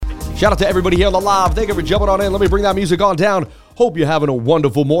Shout out to everybody here on the live. Thank you for jumping on in. Let me bring that music on down. Hope you're having a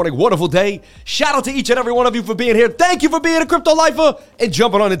wonderful morning, wonderful day. Shout out to each and every one of you for being here. Thank you for being a crypto lifer and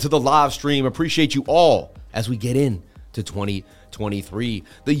jumping on into the live stream. Appreciate you all as we get in to 2023.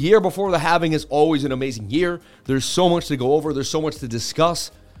 The year before the halving is always an amazing year. There's so much to go over. There's so much to discuss.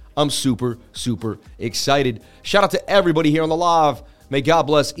 I'm super, super excited. Shout out to everybody here on the live. May God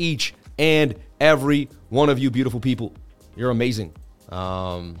bless each and every one of you beautiful people. You're amazing.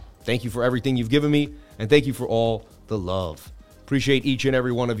 Thank you for everything you've given me, and thank you for all the love. Appreciate each and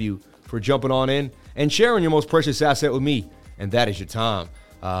every one of you for jumping on in and sharing your most precious asset with me, and that is your time.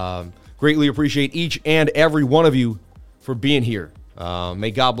 Greatly appreciate each and every one of you for being here. May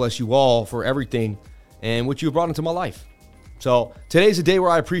God bless you all for everything and what you've brought into my life. So today's a day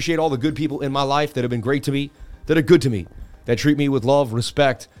where I appreciate all the good people in my life that have been great to me, that are good to me, that treat me with love,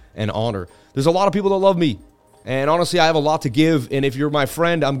 respect, and honor. There's a lot of people that love me, and honestly, I have a lot to give, and if you're my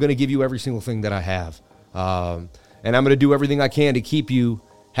friend, I'm going to give you every single thing that I have. And I'm going to do everything I can to keep you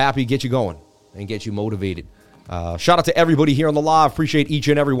happy, get you going, and get you motivated. Shout out to everybody here on the live. Appreciate each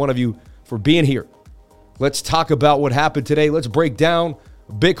and every one of you for being here. Let's talk about what happened today. Let's break down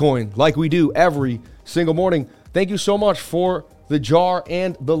Bitcoin like we do every single morning. Thank you so much for the jar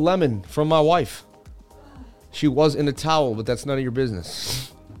and the lemon from my wife. She was in a towel, but that's none of your business.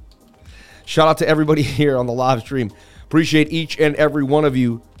 Shout out to everybody here on the live stream. Appreciate each and every one of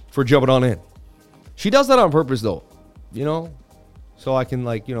you for jumping on in. She does that on purpose, though, so I can,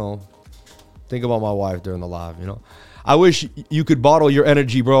 think about my wife during the live, I wish you could bottle your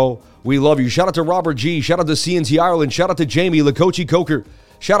energy, bro. We love you. Shout out to Robert G. Shout out to CNC Ireland. Shout out to Jamie, Lakochi Coker.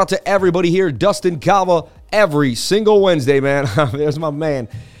 Shout out to everybody here. Dustin Calva, every single Wednesday, man. There's my man.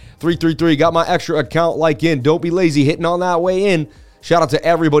 333, got my extra account in. Don't be lazy, hitting on that way in. Shout out to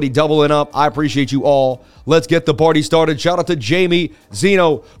everybody doubling up. I appreciate you all. Let's get the party started. Shout out to Jamie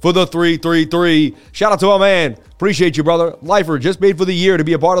Zeno for the 333. Shout out to my man. Appreciate you, brother. Lifer, just made for the year to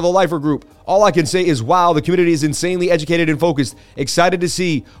be a part of the Lifer group. All I can say is, wow, the community is insanely educated and focused. Excited to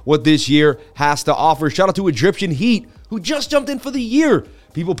see what this year has to offer. Shout out to Egyptian Heat, who just jumped in for the year.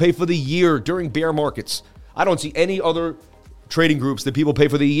 People pay for the year during bear markets. I don't see any other trading groups that people pay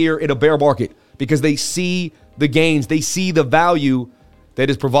for the year in a bear market because they see the gains. They see the value that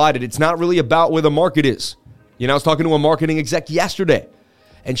is provided. It's not really about where the market is. I was talking to a marketing exec yesterday,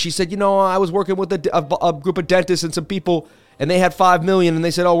 and she said, I was working with a group of dentists and some people, and they had 5 million, and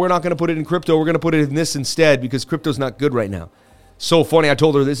they said, oh, we're not going to put it in crypto. We're going to put it in this instead because crypto's not good right now. So funny. I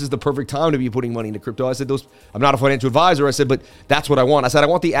told her this is the perfect time to be putting money into crypto. I said, I'm not a financial advisor. I said, but that's what I want. I said, I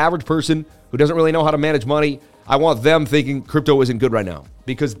want the average person who doesn't really know how to manage money. I want them thinking crypto isn't good right now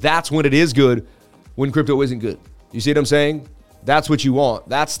because that's when it is good, when crypto isn't good. You see what I'm saying? That's what you want.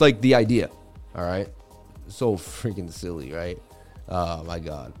 That's the idea. All right. So freaking silly, right? Oh my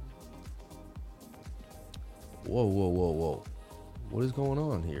God. Whoa. What is going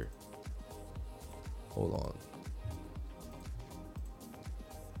on here? Hold on.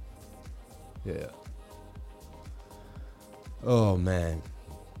 Yeah. Oh, man.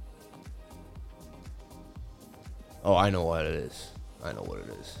 Oh, I know what it is.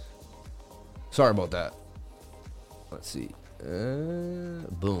 Sorry about that. Let's see.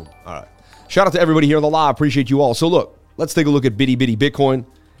 Boom. All right. Shout out to everybody here on the live. Appreciate you all. So, look, let's take a look at Bitty Bitty Bitcoin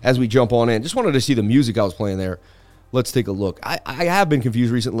as we jump on in. Just wanted to see the music I was playing there. Let's take a look. I have been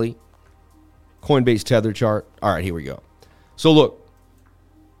confused recently. Coinbase Tether chart. All right, here we go. So, look.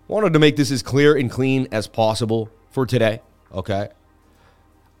 Wanted to make this as clear and clean as possible for today, okay?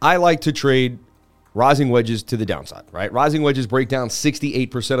 I like to trade rising wedges to the downside, right? Rising wedges break down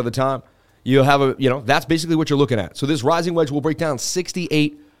 68% of the time. You have that's basically what you're looking at. So this rising wedge will break down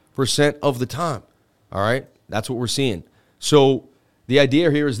 68% of the time, all right? That's what we're seeing. So the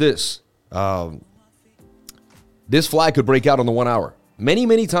idea here is this. This flag could break out on the 1 hour. Many,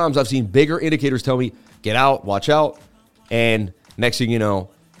 many times I've seen bigger indicators tell me, get out, watch out, and next thing you know,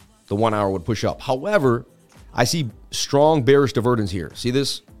 the 1 hour would push up. However, I see strong bearish divergence here. See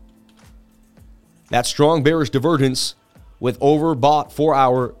this? That strong bearish divergence with overbought 4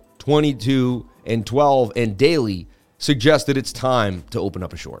 hour, 22 and 12 and daily suggests that it's time to open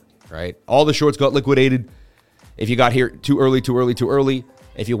up a short, right? All the shorts got liquidated. If you got here too early.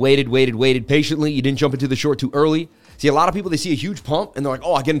 If you waited patiently, you didn't jump into the short too early. See, a lot of people, they see a huge pump and they're like,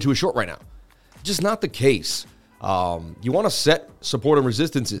 oh, I get into a short right now. Just not the case. You want to set support and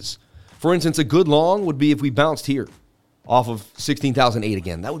resistances. For instance, a good long would be if we bounced here off of 16,008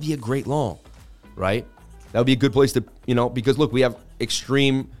 again. That would be a great long, right? That would be a good place to, because look, we have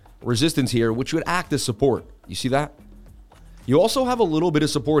extreme resistance here, which would act as support. You see that? You also have a little bit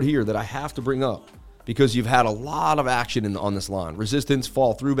of support here that I have to bring up. because you've had a lot of action on this line. Resistance,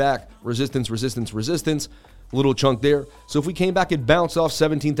 fall through back, resistance, resistance, resistance, little chunk there. So if we came back and bounced off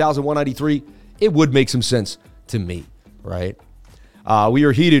 17,193, it would make some sense to me, right? We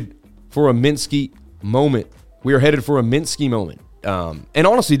are heated for a Minsky moment. We are headed for a Minsky moment. And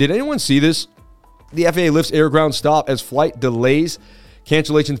honestly, did anyone see this? The FAA lifts air ground stop as flight delays,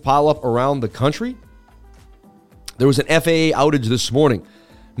 cancellations pile up around the country. There was an FAA outage this morning.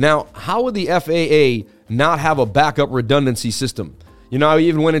 Now, how would the FAA not have a backup redundancy system? You know, I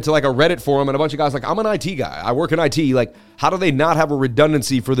even went into like a Reddit forum and a bunch of guys like, I'm an IT guy. I work in IT. Like, how do they not have a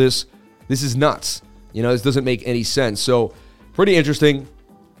redundancy for this? This is nuts. You know, this doesn't make any sense. So pretty interesting,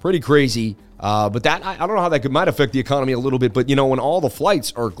 pretty crazy. But that, I don't know how that might affect the economy a little bit. But, you know, when all the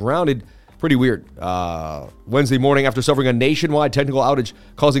flights are grounded, pretty weird. Wednesday morning after suffering a nationwide technical outage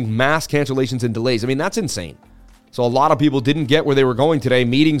causing mass cancellations and delays. I mean, that's insane. So a lot of people didn't get where they were going today.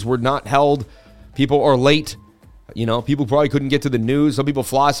 Meetings were not held. People are late. You know, people probably couldn't get to the news. Some people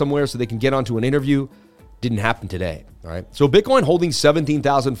fly somewhere so they can get onto an interview. Didn't happen today. All right. So Bitcoin holding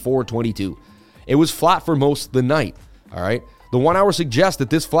 17,422. It was flat for most of the night. All right. The 1 hour suggests that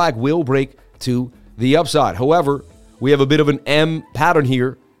this flag will break to the upside. However, we have a bit of an M pattern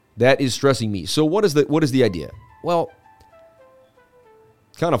here that is stressing me. So what is the idea? Well,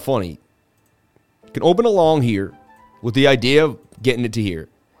 kind of funny. You can open a long here with the idea of getting it to here.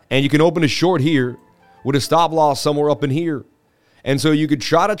 And you can open a short here with a stop loss somewhere up in here. And so you could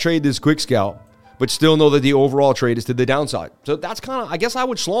try to trade this quick scalp, but still know that the overall trade is to the downside. So that's kind of, I guess I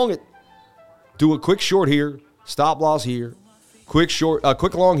would schlong it. Do a quick short here, stop loss here, quick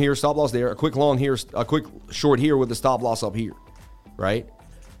long here, stop loss there, a quick long here, a quick short here with the stop loss up here, right?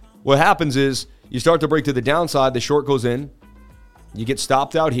 What happens is you start to break to the downside, the short goes in, you get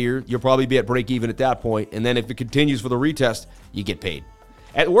stopped out here, you'll probably be at break even at that point, and then if it continues for the retest, you get paid.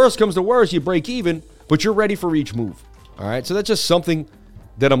 At worst comes to worst, you break even, but you're ready for each move. All right, so that's just something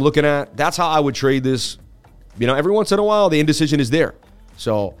that I'm looking at. That's how I would trade this. You know, every once in a while, the indecision is there.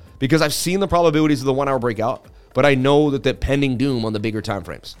 So, because I've seen the probabilities of the 1 hour breakout, but I know that pending doom on the bigger time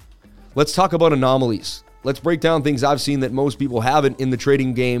frames. Let's talk about anomalies. Let's break down things I've seen that most people haven't in the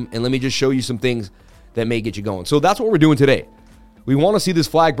trading game, and let me just show you some things that may get you going. So that's what we're doing today. We want to see this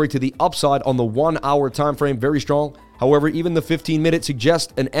flag break to the upside on the 1 hour time frame, very strong. However, even the 15-minute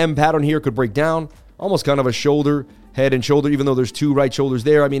suggests an M pattern here could break down, almost kind of a shoulder, head and shoulder, even though there's two right shoulders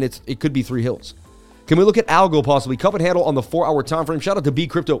there. I mean, it could be three hills. Can we look at Algo possibly? Cup and handle on the 4 hour time frame. Shout out to B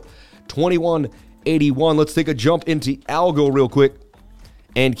Crypto 2181. Let's take a jump into Algo real quick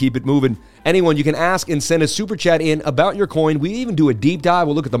and keep it moving. Anyone, you can ask and send a super chat in about your coin. We even do a deep dive.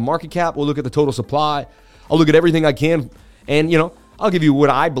 We'll look at the market cap. We'll look at the total supply. I'll look at everything I can. And, you know, I'll give you what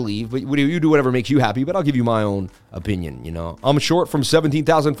I believe, but you do whatever makes you happy, but I'll give you my own opinion, you know. I'm short from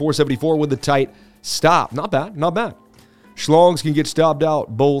 17,474 with a tight stop. Not bad, not bad. Schlongs can get stopped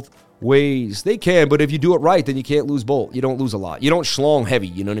out both ways. They can, but if you do it right, then you can't lose both. You don't lose a lot. You don't schlong heavy,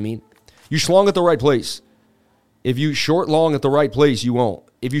 you know what I mean? You schlong at the right place. If you short long at the right place, you won't.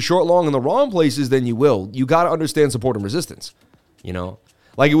 If you short long in the wrong places, then you will. You got to understand support and resistance, you know.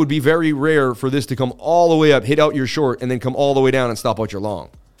 Like, it would be very rare for this to come all the way up, hit out your short, and then come all the way down and stop out your long.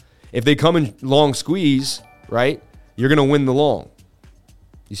 If they come in long squeeze, right, you're going to win the long.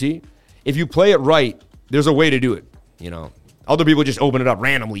 You see? If you play it right, there's a way to do it, you know. Other people just open it up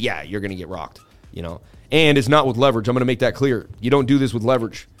randomly. Yeah, you're going to get rocked, you know. And it's not with leverage. I'm going to make that clear. You don't do this with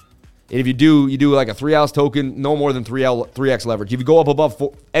leverage. And if you do like a 3-ounce token, no more than 3x leverage. If you go up above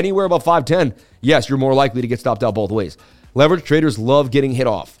anywhere above 510, yes, you're more likely to get stopped out both ways. Leverage traders love getting hit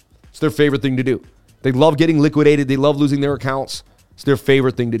off. It's their favorite thing to do. They love getting liquidated. They love losing their accounts. It's their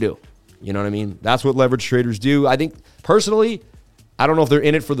favorite thing to do. You know what I mean? That's what leverage traders do. I think, personally, I don't know if they're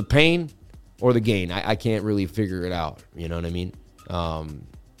in it for the pain or the gain. I can't really figure it out. You know what I mean?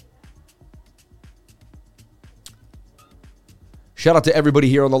 Shout out to everybody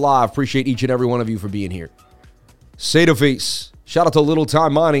here on the live. Appreciate each and every one of you for being here. Satoface. Shout out to Little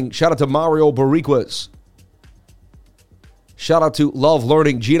Time Mining. Shout out to Mario Bariquas. Shout out to Love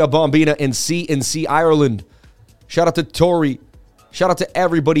Learning, Gina Bombina, and C&C Ireland. Shout out to Tori. Shout out to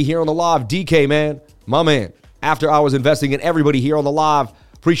everybody here on the live. DK, man, my man. After Hours Investing, and everybody here on the live.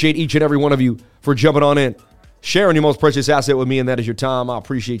 Appreciate each and every one of you for jumping on in. Sharing your most precious asset with me, and that is your time. I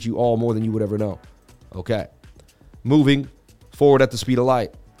appreciate you all more than you would ever know. Okay. Moving forward at the speed of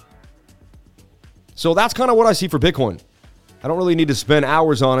light. So that's kind of what I see for Bitcoin. I don't really need to spend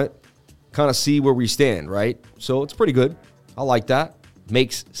hours on it. Kind of see where we stand, right? So it's pretty good. I like that.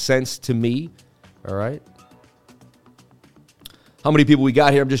 Makes sense to me. All right. How many people we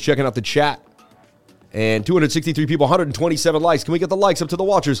got here? I'm just checking out the chat. And 263 people, 127 likes. Can we get the likes up to the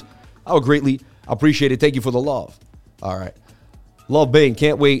watchers? I would greatly appreciate it. Thank you for the love. All right. Love Bane.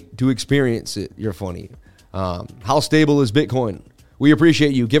 Can't wait to experience it. You're funny. How stable is Bitcoin? We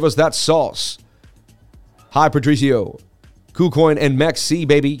appreciate you. Give us that sauce. Hi, Patricio. KuCoin and MEXC,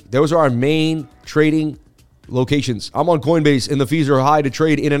 baby. Those are our main trading locations. I'm on Coinbase, and the fees are high to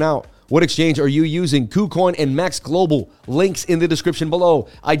trade in and out. What exchange are you using? KuCoin and Max Global. Links in the description below.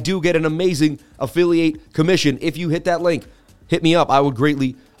 I do get an amazing affiliate commission. If you hit that link, hit me up. I would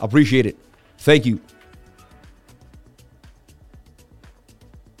greatly appreciate it. Thank you.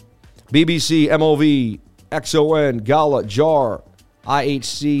 BBC, MOV, XON, Gala, JAR,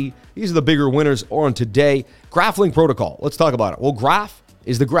 IHC. These are the bigger winners on today. GraphLink protocol. Let's talk about it. Well, Graph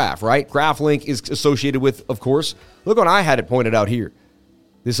is the graph, right? GraphLink is associated with, of course, look when I had it pointed out here.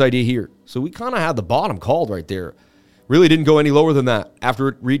 This idea here. So we kind of had the bottom called right there. Really didn't go any lower than that after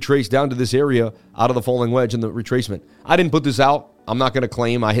it retraced down to this area out of the falling wedge and the retracement. I didn't put this out. I'm not going to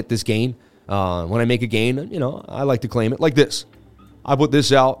claim I hit this gain. When I make a gain, I like to claim it like this. I put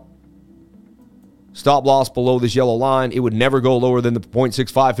this out. Stop loss below this yellow line. It would never go lower than the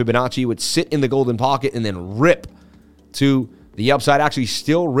 0.65 Fibonacci. It would sit in the golden pocket and then rip to the upside. Actually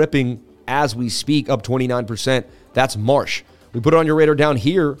still ripping as we speak, up 29%. That's Marsh. We put it on your radar down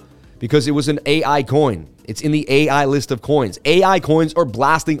here because it was an AI coin. It's in the AI list of coins. AI coins are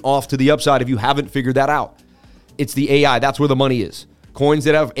blasting off to the upside if you haven't figured that out. It's the AI. That's where the money is. Coins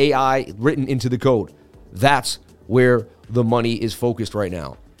that have AI written into the code. That's where the money is focused right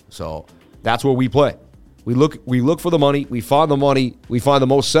now. So that's where we play. We look for the money. We find the money. We find the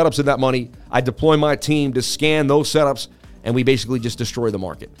most setups in that money. I deploy my team to scan those setups, and we basically just destroy the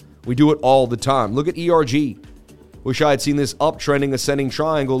market. We do it all the time. Look at ERG. Wish I had seen this uptrending ascending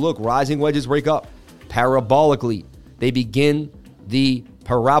triangle. Look, rising wedges break up parabolically. They begin the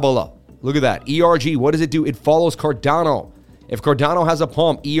parabola. Look at that. ERG, what does it do? It follows Cardano. If Cardano has a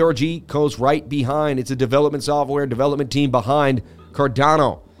pump, ERG goes right behind. It's a development software development team behind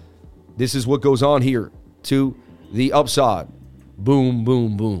Cardano. This is what goes on here to the upside. Boom,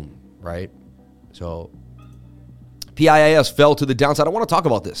 boom, boom, right? So PIAS fell to the downside. I want to talk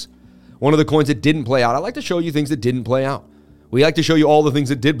about this. One of the coins that didn't play out. I like to show you things that didn't play out. We like to show you all the things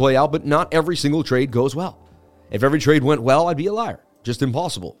that did play out, but not every single trade goes well. If every trade went well, I'd be a liar. Just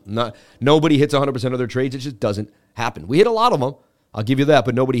impossible. Nobody hits 100% of their trades. It just doesn't happen. We hit a lot of them. I'll give you that,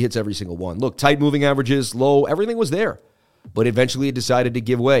 but nobody hits every single one. Look, tight moving averages, low, everything was there. But eventually it decided to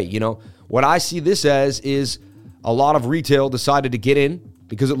give way. What I see this as is a lot of retail decided to get in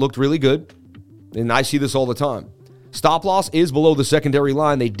because it looked really good. And I see this all the time. Stop loss is below the secondary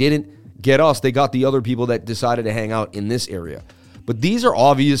line. They didn't get us. They got the other people that decided to hang out in this area. But these are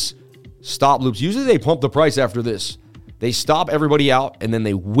obvious stop loops. Usually they pump the price after this. They stop everybody out and then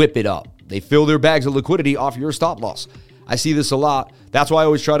they whip it up. They fill their bags of liquidity off your stop loss. I see this a lot. That's why I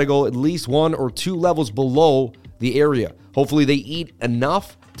always try to go at least 1 or 2 levels below the area. Hopefully they eat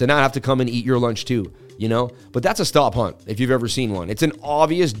enough to not have to come and eat your lunch too, But that's a stop hunt if you've ever seen one. It's an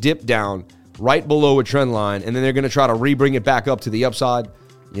obvious dip down right below a trend line, and then they're going to try to re-bring it back up to the upside,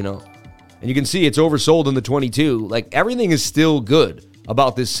 And you can see it's oversold in the 22. Like, everything is still good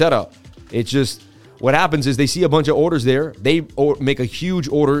about this setup. It's just what happens is they see a bunch of orders there. They make a huge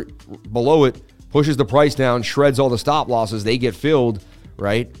order below it, pushes the price down, shreds all the stop losses. They get filled,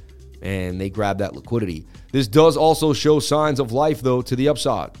 right? And they grab that liquidity. This does also show signs of life, though, to the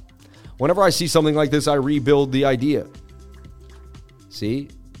upside. Whenever I see something like this, I rebuild the idea. See?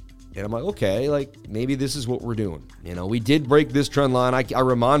 And I'm like, okay, maybe this is what we're doing. We did break this trend line. I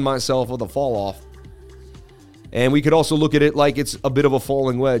remind myself of the fall off. And we could also look at it like it's a bit of a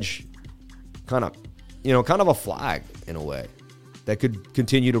falling wedge. Kind of a flag in a way that could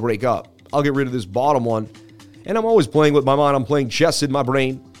continue to break up. I'll get rid of this bottom one. And I'm always playing with my mind. I'm playing chess in my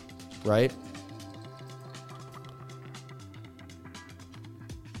brain, right?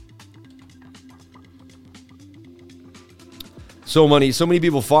 So many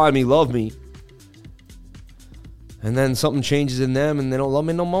people find me, love me. And then something changes in them and they don't love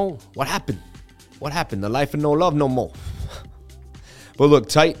me no more. What happened? The life of no love no more. But look,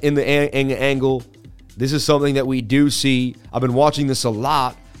 tight in the angle. This is something that we do see. I've been watching this a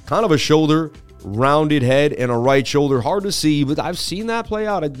lot. Kind of a shoulder, rounded head, and a right shoulder. Hard to see, but I've seen that play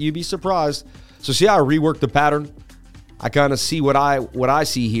out. You'd be surprised. So see how I rework the pattern? I kind of see what I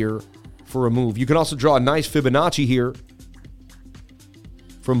see here for a move. You can also draw a nice Fibonacci here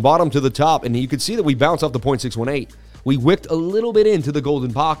from bottom to the top, and you can see that we bounced off the 0.618. We wicked a little bit into the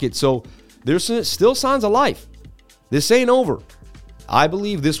golden pocket, so there's still signs of life. This ain't over. I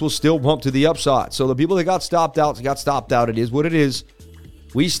believe this will still bump to the upside. So the people that got stopped out. It is what it is.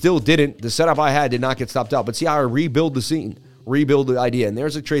 We still didn't. The setup I had did not get stopped out. But see how I rebuild the scene. rebuild the idea. And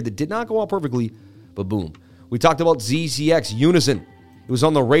there's a trade that did not go out perfectly, but boom. We talked about ZCX Unison. It was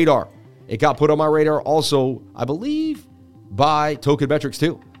on the radar. It got put on my radar also, I believe, by Token Metrics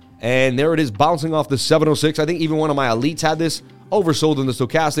too. And there it is, bouncing off the 706. I think even one of my elites had this. Oversold in the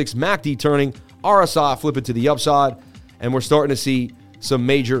stochastics. MACD turning. RSI flipping to the upside. And we're starting to see some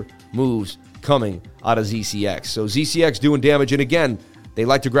major moves coming out of ZCX. So ZCX doing damage. And again, they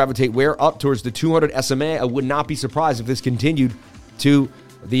like to gravitate where? Up towards the 200 SMA. I would not be surprised if this continued to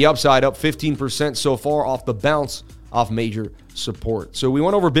the upside, up 15% so far off the bounce off major support. So we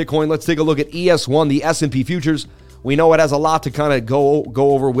went over Bitcoin. Let's take a look at ES1, the S&P futures. We know it has a lot to kind of go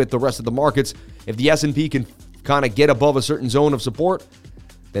over with the rest of the markets. If the S&P can kind of get above a certain zone of support,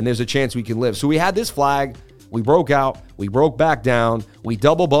 then there's a chance we can live. So we had this flag. We broke out. We broke back down. We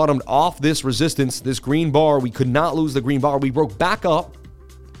double bottomed off this resistance, this green bar. We could not lose the green bar. We broke back up.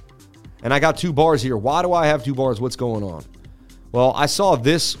 And I got 2 bars here. Why do I have 2 bars? What's going on? Well, I saw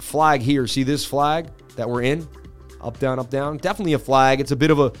this flag here. See this flag that we're in? Up, down, up, down. Definitely a flag. It's a bit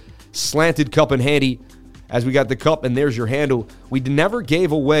of a slanted cup and handy as we got the cup, and there's your handle. We never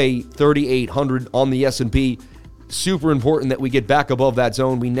gave away 3,800 on the S&P. Super important that we get back above that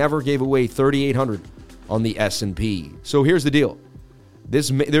zone. We never gave away 3,800 on the S&P. So here's the deal.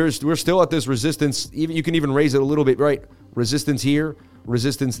 We're still at this resistance. Even you can even raise it a little bit, right? Resistance here,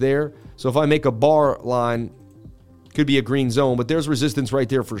 resistance there. So if I make a bar line, could be a green zone, but there's resistance right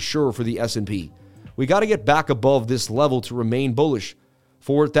there for sure for the S&P. We got to get back above this level to remain bullish.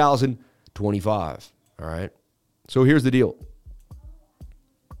 4,025. All right. So here's the deal.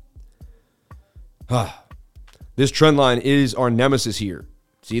 This trend line is our nemesis here.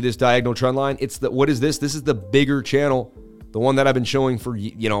 See this diagonal trend line? What is this? This is the bigger channel, the one that I've been showing for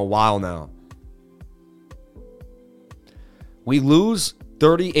a while now. We lose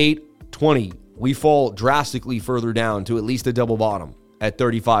 38.20. We fall drastically further down to at least a double bottom at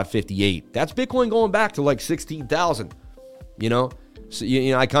 35.58. That's Bitcoin going back to like 16,000. So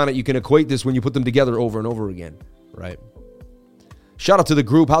you can equate this when you put them together over and over again, right? Shout out to the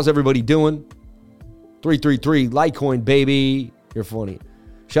group. How's everybody doing? 333 Litecoin, baby. You're funny.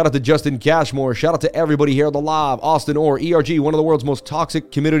 Shout out to Justin Cashmore. Shout out to everybody here on the live. Austin Orr, ERG, one of the world's most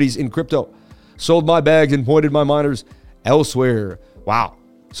toxic communities in crypto. Sold my bags and pointed my miners elsewhere. Wow.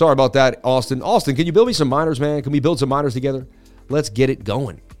 Sorry about that, Austin. Austin, can you build me some miners, man? Can we build some miners together? Let's get it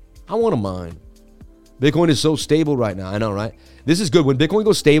going. I want to mine. Bitcoin is so stable right now. I know, right? This is good. When Bitcoin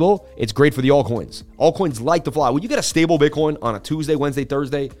goes stable, it's great for the altcoins. Altcoins like to fly. When you get a stable Bitcoin on a Tuesday, Wednesday,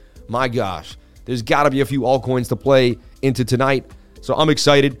 Thursday, my gosh, there's got to be a few altcoins to play into tonight. So I'm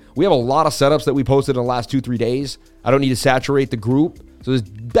excited. We have a lot of setups that we posted in the last 2-3 days. I don't need to saturate the group. So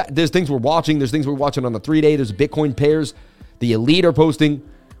there's things we're watching. There's things we're watching on the 3-day. There's Bitcoin pairs. The elite are posting.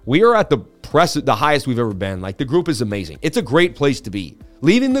 We are at the highest we've ever been. Like, the group is amazing. It's a great place to be.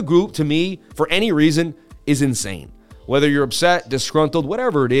 Leaving the group, to me, for any reason, is insane. Whether you're upset, disgruntled,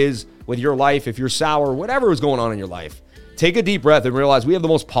 whatever it is with your life, if you're sour, whatever is going on in your life, take a deep breath and realize we have the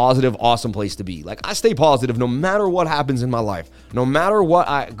most positive, awesome place to be. Like, I stay positive no matter what happens in my life. No matter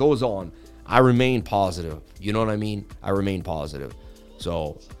what goes on, I remain positive. You know what I mean? I remain positive.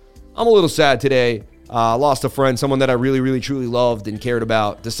 So I'm a little sad today. Lost a friend, someone that I really, really, truly loved and cared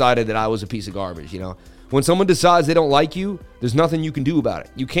about, decided that I was a piece of garbage, When someone decides they don't like you, there's nothing you can do about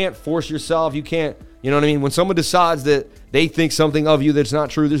it. You can't force yourself. You can't, you know what I mean? When someone decides that they think something of you that's not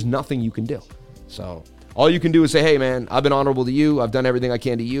true, there's nothing you can do. So all you can do is say, hey, man, I've been honorable to you. I've done everything I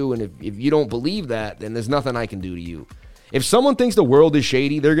can to you. And if you don't believe that, then there's nothing I can do to you. If someone thinks the world is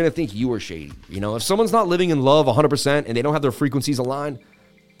shady, they're going to think you are shady. If someone's not living in love 100% and they don't have their frequencies aligned,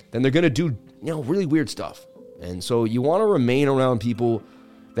 then they're going to do, really weird stuff. And so you want to remain around people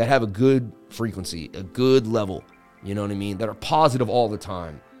that have a good frequency, a good level, you know what I mean, that are positive all the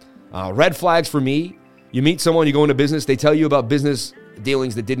time. Red flags for me, you meet someone, you go into business, they tell you about business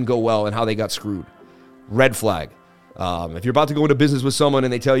dealings that didn't go well and how they got screwed. Red flag. If you're about to go into business with someone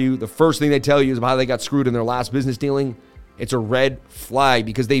and they tell you, the first thing they tell you is about how they got screwed in their last business dealing, it's a red flag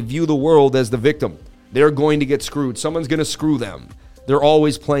because they view the world as the victim. They're going to get screwed. Someone's going to screw them. They're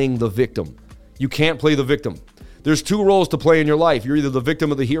always playing the victim. You can't play the victim. There's 2 roles to play in your life. You're either the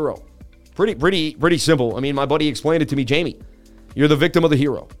victim or the hero. Pretty simple. I mean, my buddy explained it to me, Jamie. You're the victim or the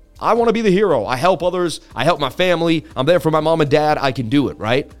hero. I want to be the hero. I help others. I help my family. I'm there for my mom and dad. I can do it,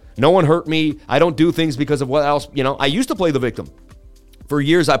 right? No one hurt me. I don't do things because of what else. I used to play the victim. For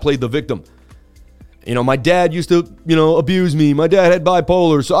years, I played the victim. My dad used to, abuse me. My dad had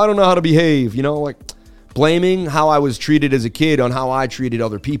bipolar, so I don't know how to behave. Blaming how I was treated as a kid on how I treated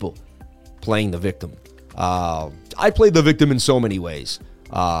other people. Playing the victim. I played the victim in so many ways.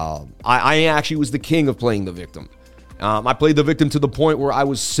 I actually was the king of playing the victim. I played the victim to the point where I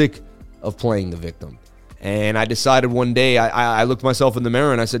was sick of playing the victim. And I decided one day, I looked myself in the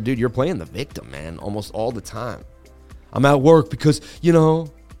mirror and I said, dude, you're playing the victim, man, almost all the time. I'm at work because,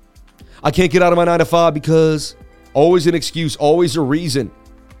 I can't get out of my 9 to 5 because always an excuse, always a reason.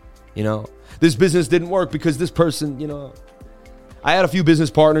 This business didn't work because this person, I had a few business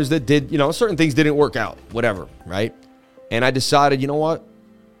partners that did, certain things didn't work out, whatever, right? And I decided, you know what?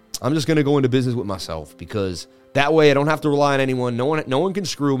 I'm just going to go into business with myself because that way I don't have to rely on anyone. No one can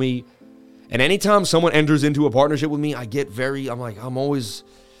screw me. And anytime someone enters into a partnership with me, I'm always,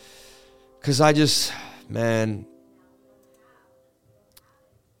 because man,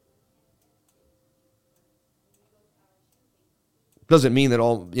 doesn't mean that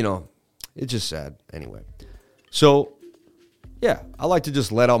it's just sad anyway. So, yeah, I like to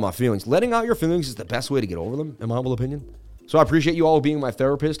just let out my feelings. Letting out your feelings is the best way to get over them, in my humble opinion. So I appreciate you all being my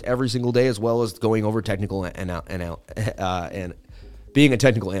therapist every single day, as well as going over technical and being a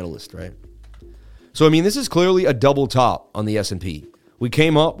technical analyst, right? So, this is clearly a double top on the S&P. We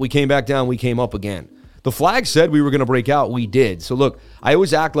came up, we came back down, we came up again. The flag said we were going to break out. We did. So, look, I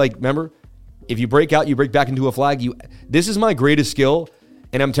always act like, remember, if you break out, you break back into a flag. This is my greatest skill,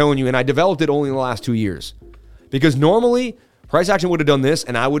 and I'm telling you, and I developed it only in the last 2 years. Because normally, price action would have done this,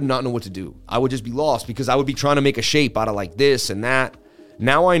 and I would not know what to do. I would just be lost because I would be trying to make a shape out of like this and that.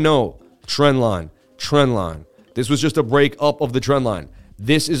 Now I know trend line. This was just a break up of the trend line.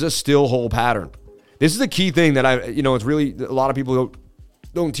 This is a still hole pattern. This is a key thing that it's really, a lot of people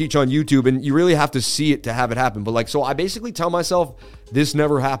don't teach on YouTube, and you really have to see it to have it happen. But so I basically tell myself this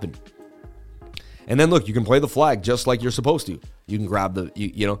never happened. And then look, you can play the flag just like you're supposed to. You can grab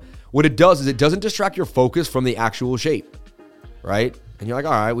what it does is it doesn't distract your focus from the actual shape, right? And you're like,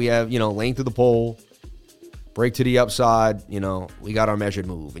 all right, we have, length of the pole, break to the upside, we got our measured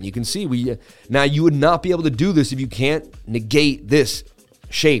move. And you can see now you would not be able to do this if you can't negate this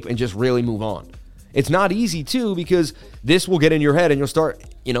shape and just really move on. It's not easy too, because this will get in your head and you'll start,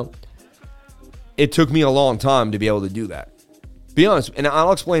 it took me a long time to be able to do that. Be honest, and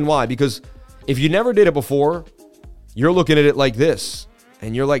I'll explain why, because if you never did it before, you're looking at it like this,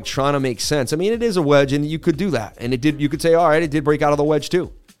 and you're like trying to make sense. It is a wedge, and you could do that. And it did. You could say, all right, it did break out of the wedge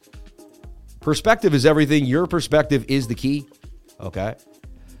too. Perspective is everything. Your perspective is the key. Okay.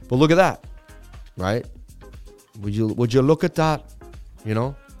 But look at that, right? Would you look at that,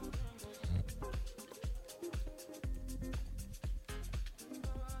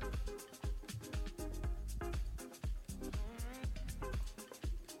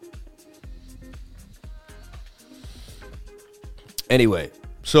 Anyway,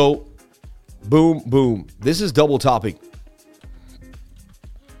 so boom, boom. This is double topping.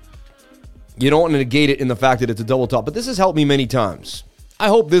 You don't want to negate it in the fact that it's a double top, but this has helped me many times. I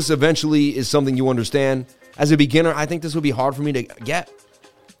hope this eventually is something you understand. As a beginner, I think this would be hard for me to get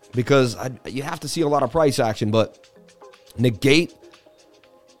because you have to see a lot of price action, but negate.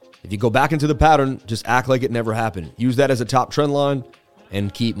 If you go back into the pattern, just act like it never happened. Use that as a top trend line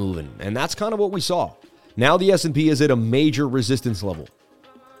and keep moving. And that's kind of what we saw. Now the S&P is at a major resistance level.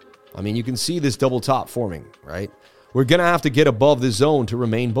 You can see this double top forming, right? We're going to have to get above this zone to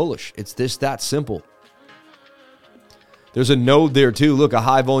remain bullish. It's that simple. There's a node there too. Look, a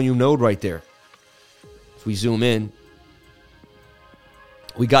high volume node right there. If we zoom in,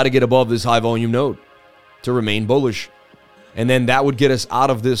 we got to get above this high volume node to remain bullish. And then that would get us out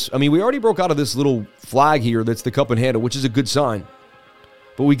of this. We already broke out of this little flag here that's the cup and handle, which is a good sign.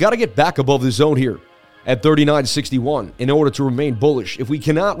 But we got to get back above the zone here at 39.61 in order to remain bullish. If we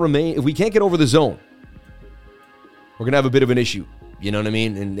can't get over the zone, we're going to have a bit of an issue. You know what I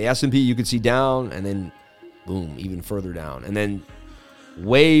mean? And the S&P, you can see down, and then boom, even further down, and then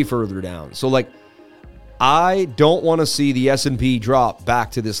way further down. So I don't want to see the S&P drop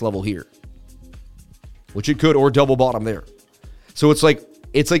back to this level here, which it could, or double bottom there. So it's like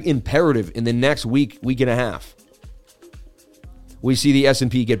imperative in the next week and a half, we see the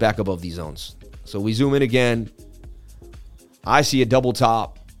S&P get back above these zones. So we zoom in again. I see a double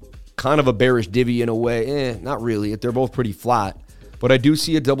top, kind of a bearish divvy in a way. Not really. They're both pretty flat, but I do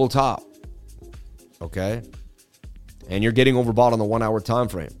see a double top. Okay. And you're getting overbought on the 1 hour time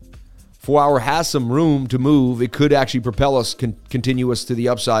frame. 4 hour has some room to move. It could actually propel us continuous to the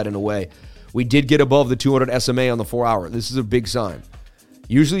upside in a way. We did get above the 200 SMA on the 4 hour. This is a big sign.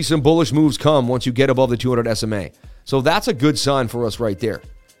 Usually some bullish moves come once you get above the 200 SMA. So that's a good sign for us right there.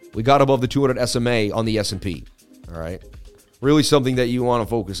 We got above the 200 SMA on the S&P. All right. Really something that you want to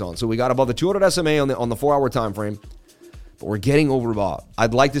focus on. So we got above the 200 SMA on the 4 hour time frame, but we're getting overbought.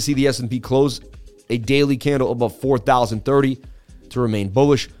 I'd like to see the S&P close a daily candle above 4,030 to remain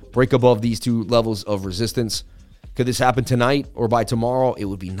bullish, break above these two levels of resistance, Could this happen tonight or by tomorrow? It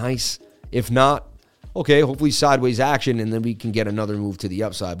would be nice. If not, okay, hopefully sideways action, and then we can get another move to the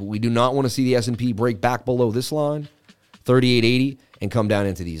upside. But we do not want to see the S&P break back below this line, 3880, and come down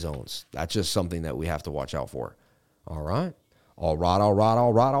into these zones. That's just something that we have to watch out for. All right. All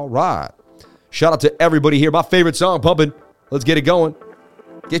right. Shout out to everybody here. My favorite song pumping. Let's get it going.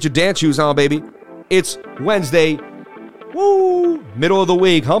 Get your dance shoes on, baby. It's Wednesday. Woo! Middle of the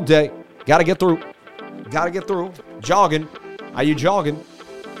week, hump day. Gotta get through. Jogging. Are you jogging?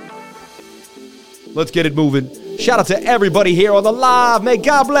 Let's get it moving. Shout out to everybody here on the live. May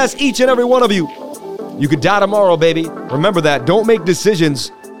God bless each and every one of you. You could die tomorrow, baby. Remember that. Don't make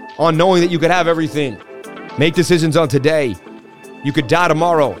decisions on knowing that you could have everything. Make decisions on today. You could die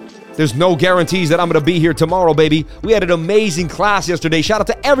tomorrow. There's no guarantees that I'm going to be here tomorrow, baby. We had an amazing class yesterday. Shout out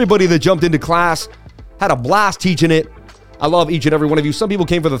to everybody that jumped into class. Had a blast teaching it. I love each and every one of you. Some people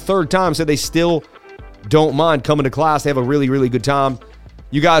came for the third time, said they still don't mind coming to class. They have a really, really good time.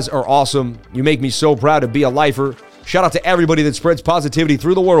 You guys are awesome. You make me so proud to be a lifer. Shout out to everybody that spreads positivity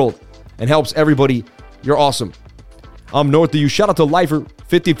through the world and helps everybody. You're awesome. I'm north of you. Shout out to Lifer.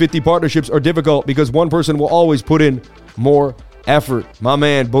 50-50 partnerships are difficult because one person will always put in more effort. My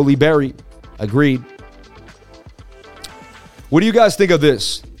man, Bully Berry. Agreed. What do you guys think of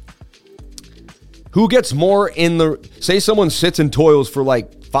this? Who gets more in the... Say someone sits and toils for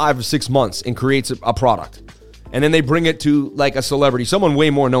like 5 or 6 months and creates a product. And then they bring it to like a celebrity, someone way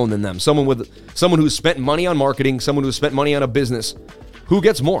more known than them, someone who's spent money on marketing, someone who's spent money on a business. Who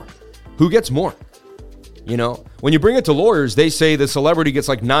gets more? Who gets more? You know, when you bring it to lawyers, they say the celebrity gets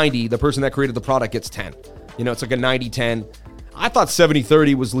like 90, the person that created the product gets 10. You know, it's like a 90-10. I thought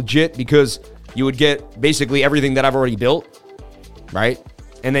 70-30 was legit because you would get basically everything that I've already built, right?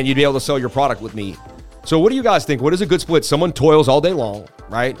 And then you'd be able to sell your product with me. So what do you guys think? What is a good split? Someone toils all day long,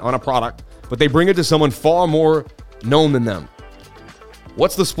 right, on a product, but they bring it to someone far more known than them.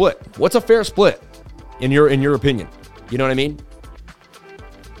 What's the split? What's a fair split in your opinion? You know what I mean?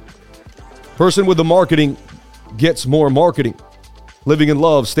 Person with the marketing gets more marketing. Living in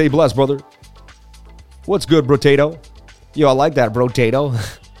love. Stay blessed, brother. What's good, Brotato? Yo, I like that, Brotato.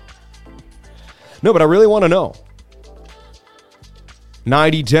 No, but I really want to know.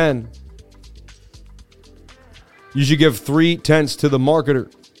 90-10. You should give 3/10 to the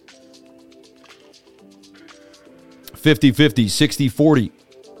marketer. 50-50, 60-40.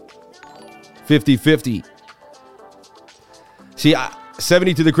 50-50. See,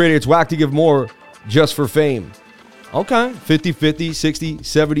 70 to the creator. It's whack to give more just for fame. Okay. 50-50, 60,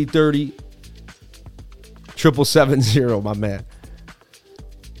 70-30. 770, my man.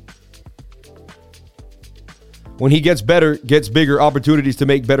 When he gets better, gets bigger opportunities to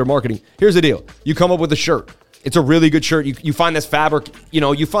make better marketing. Here's the deal. You come up with a shirt. It's a really good shirt. You find this fabric. You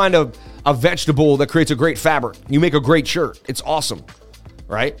know, you find a vegetable that creates a great fabric. You make a great shirt. It's awesome,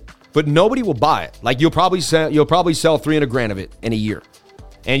 right? But nobody will buy it. Like you'll probably sell $300,000 of it in a year,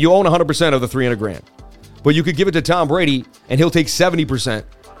 and you own 100% of the $300,000. But you could give it to Tom Brady, and he'll take 70%,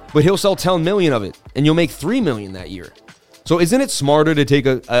 but he'll sell 10 million of it, and you'll make 3 million that year. So isn't it smarter to take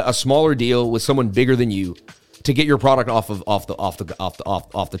a smaller deal with someone bigger than you to get your product off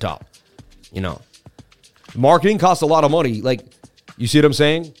the top? You know. Marketing costs a lot of money. Like, you see what I'm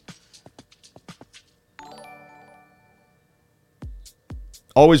saying?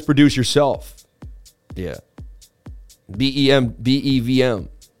 Always produce yourself. Yeah. BEVM.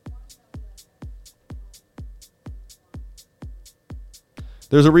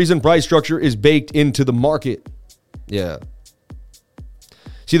 There's a reason price structure is baked into the market. Yeah.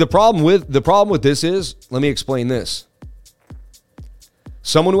 See, the problem with this is, let me explain this.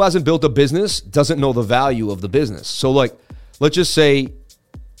 Someone who hasn't built a business doesn't know the value of the business. So like, let's just say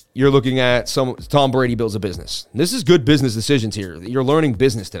you're looking at Tom Brady builds a business. This is good business decisions here. You're learning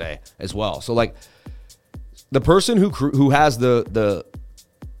business today as well. So like the person who has the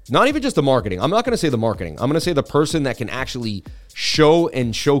not even just the marketing. I'm not going to say the marketing. I'm going to say the person that can actually show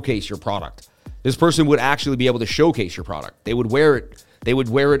and showcase your product. This person would actually be able to showcase your product. They would wear it. They would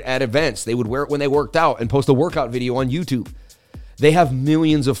wear it at events. They would wear it when they worked out and post a workout video on YouTube. They have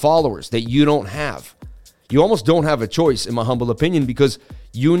millions of followers that you don't have. You almost don't have a choice, in my humble opinion, because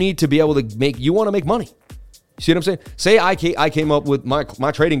you need to be able to you want to make money. You see what I'm saying? Say I came up with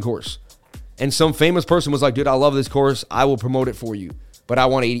my trading course, and some famous person was like, dude, I love this course. I will promote it for you. But I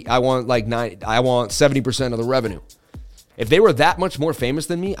want 70% of the revenue. If they were that much more famous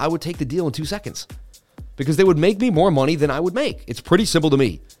than me, I would take the deal in 2 seconds because they would make me more money than I would make. It's pretty simple to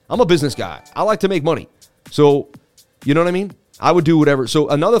me. I'm a business guy. I like to make money. So, you know what I mean? I would do whatever. So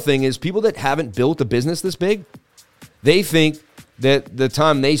another thing is people that haven't built a business this big, they think that the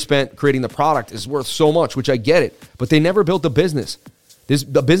time they spent creating the product is worth so much, which I get it, but they never built a business.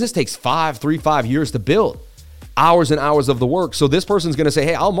 The business takes 5 years to build, hours and hours of the work. So this person's going to say,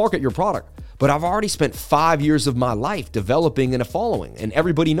 hey, I'll market your product, but I've already spent 5 years of my life developing and a following, and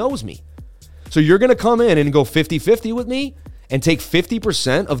everybody knows me. So you're going to come in and go 50-50 with me and take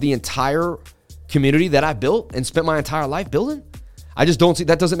 50% of the entire community that I built and spent my entire life building? I just don't see,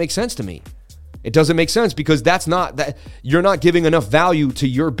 that doesn't make sense to me. It doesn't make sense because you're not giving enough value to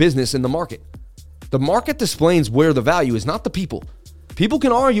your business in the market. The market displays where the value is, not the people. People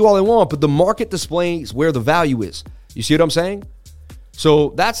can argue all they want, but the market displays where the value is. You see what I'm saying? So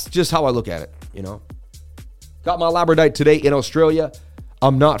that's just how I look at it, you know. Got my labradorite today in Australia.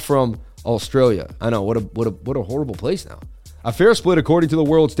 I'm not from Australia. I know, what a horrible place now. A fair split according to the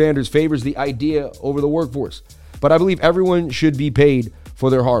world standards favors the idea over the workforce, but I believe everyone should be paid for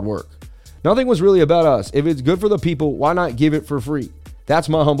their hard work. Nothing was really about us. If it's good for the people, why not give it for free? That's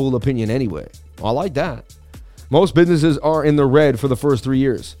my humble opinion anyway. I like that. Most businesses are in the red for the first 3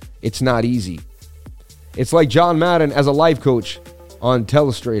 years. It's not easy. It's like John Madden as a life coach on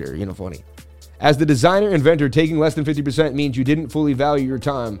Telestrator. You know, funny. As the designer inventor, taking less than 50% means you didn't fully value your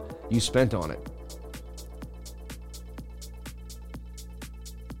time you spent on it.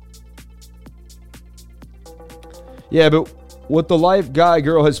 Yeah, but what the life guy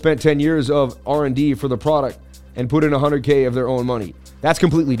girl has spent 10 years of R&D for the product and put in $100K of their own money. That's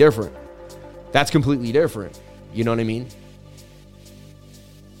completely different. That's completely different. You know what I mean?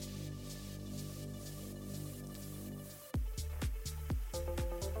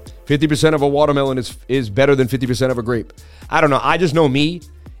 $50% of a watermelon is better than 50% of a grape. I don't know. I just know me.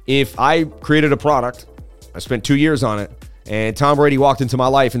 If I created a product, I spent 2 years on it, and Tom Brady walked into my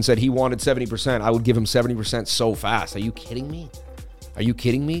life and said he wanted 70%, I would give him 70% so fast. Are you kidding me? Are you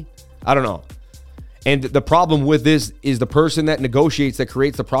kidding me? I don't know. And the problem with this is the person that negotiates, that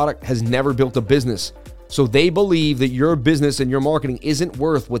creates the product, has never built a business. So they believe that your business and your marketing isn't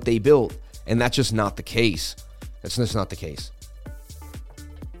worth what they built. And that's just not the case. That's just not the case.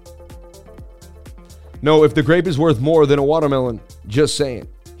 No, if the grape is worth more than a watermelon, just saying.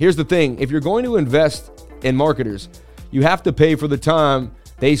 Here's the thing. If you're going to invest in marketers, you have to pay for the time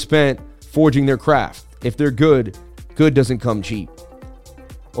they spent forging their craft. If they're good, good doesn't come cheap.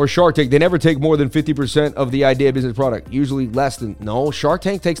 Or Shark Tank, they never take more than 50% of the idea business product. Usually less than, no, Shark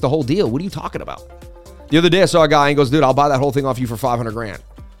Tank takes the whole deal. What are you talking about? The other day I saw a guy and goes, dude, I'll buy that whole thing off you for 500 grand.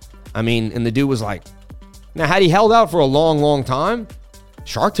 I mean, and the dude was like, now had he held out for a long, long time,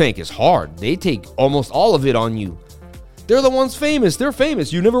 Shark Tank is hard. They take almost all of it on you. They're the ones famous. They're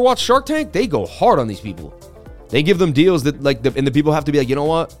famous. You never watch Shark Tank? They go hard on these people. They give them deals that and the people have to be like, you know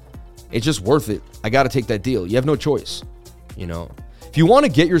what? It's just worth it. I got to take that deal. You have no choice. You know, if you want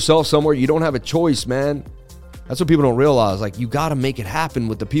to get yourself somewhere, you don't have a choice, man. That's what people don't realize. Like, you got to make it happen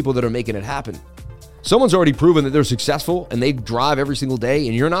with the people that are making it happen. Someone's already proven that they're successful and they drive every single day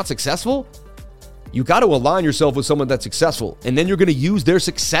and you're not successful. You got to align yourself with someone that's successful, and then you're going to use their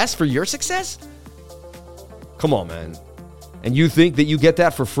success for your success? Come on, man. And you think that you get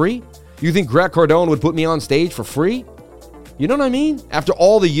that for free? You think Grant Cardone would put me on stage for free? You know what I mean? After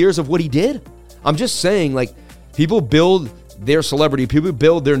all the years of what he did? I'm just saying, like, people build their celebrity, people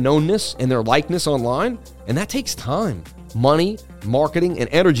build their knownness and their likeness online, and that takes time, money, marketing, and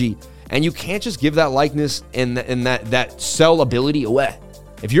energy. And you can't just give that likeness and that sell ability away.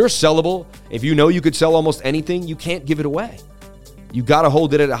 If you're sellable, if you know you could sell almost anything, you can't give it away. You got to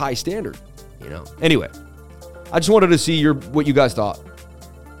hold it at a high standard, you know? Anyway, I just wanted to see what you guys thought.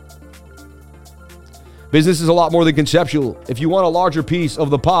 Business is a lot more than conceptual. If you want a larger piece of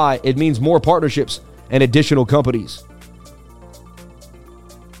the pie, it means more partnerships and additional companies.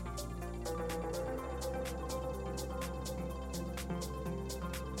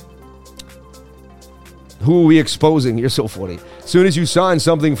 Who are we exposing? You're so funny. As soon as you sign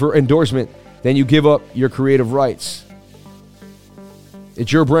something for endorsement, then you give up your creative rights.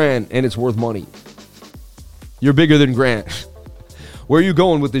 It's your brand and it's worth money. You're bigger than Grant. Where are you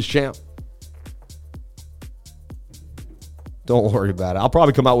going with this, champ? Don't worry about it. I'll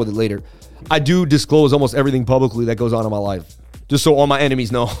probably come out with it later. I do disclose almost everything publicly that goes on in my life, just so all my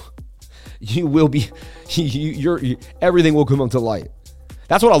enemies know. You will be, everything will come up to light.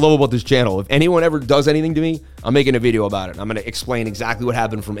 That's what I love about this channel. If anyone ever does anything to me, I'm making a video about it. I'm going to explain exactly what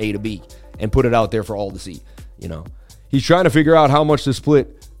happened from A to B and put it out there for all to see. You know, he's trying to figure out how much to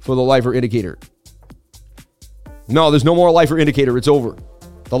split for the lifer indicator. No, there's no more lifer indicator. It's over.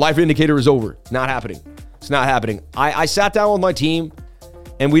 The lifer indicator is over. Not happening. It's not happening. I sat down with my team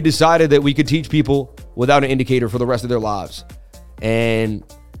and we decided that we could teach people without an indicator for the rest of their lives. And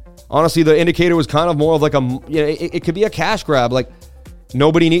honestly, the indicator was kind of more of like it could be a cash grab. Like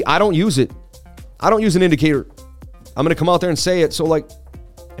I don't use it. I don't use an indicator. I'm going to come out there and say it. So like,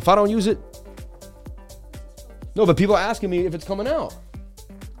 if I don't use it, no, but people are asking me if it's coming out.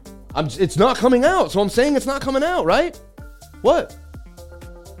 It's not coming out. So I'm saying it's not coming out, right? What?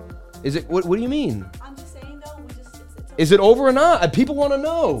 Is it, what do you mean? I'm just saying though, is it over or not? People want to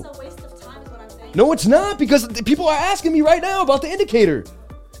know. It's a waste of time is what I'm saying. No, it's not, because people are asking me right now about the indicator.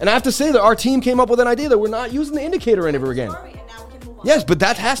 And I have to say that our team came up with an idea that we're not using the indicator ever again. Sorry, and now we can move on. Yes, but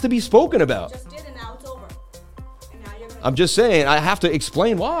that has to be spoken about. You just did, and now it's over. And now you're gonna I'm just saying, I have to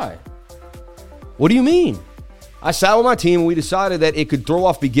explain why. What do you mean? I sat with my team and we decided that it could throw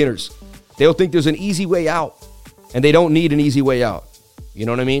off beginners. They'll think there's an easy way out, and they don't need an easy way out. You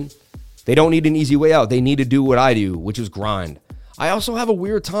know what I mean? They don't need an easy way out. They need to do what I do, which is grind. I also have a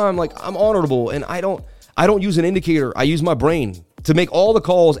weird time. Like, I'm honorable, and I don't use an indicator. I use my brain to make all the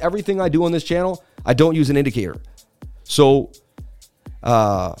calls. Everything I do on this channel, I don't use an indicator. So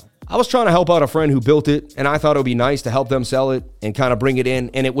I was trying to help out a friend who built it, and I thought it would be nice to help them sell it and kind of bring it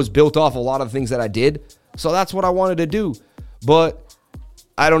in. And it was built off a lot of things that I did. So that's what I wanted to do. But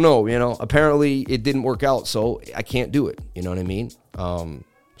I don't know, apparently it didn't work out, so I can't do it. You know what I mean?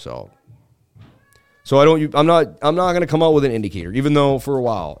 So I'm not going to come out with an indicator, even though for a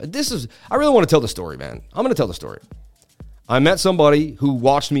while, I really want to tell the story, man. I'm going to tell the story. I met somebody who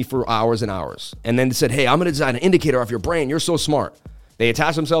watched me for hours and hours, and then said, hey, I'm going to design an indicator off your brain. You're so smart. They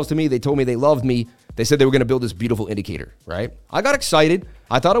attached themselves to me. They told me they loved me. They said they were going to build this beautiful indicator, right? I got excited.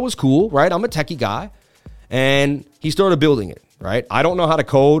 I thought it was cool, right? I'm a techie guy. And he started building it, right? I don't know how to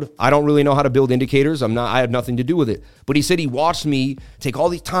code. I don't really know how to build indicators. I have nothing to do with it. But he said he watched me take all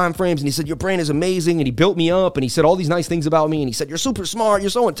these time frames, and he said, your brain is amazing. And he built me up, and he said all these nice things about me. And he said, you're super smart. You're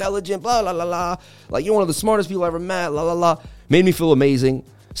so intelligent, blah, blah, blah, blah. Like, you're one of the smartest people I ever met, blah, blah, blah. Made me feel amazing.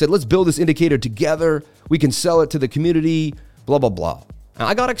 Said, let's build this indicator together. We can sell it to the community, blah, blah, blah. And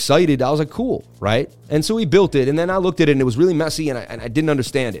I got excited. I was like, cool, right? And so he built it. And then I looked at it, and it was really messy, and I didn't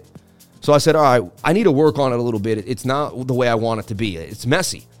understand it. So I said, all right, I need to work on it a little bit. It's not the way I want it to be. It's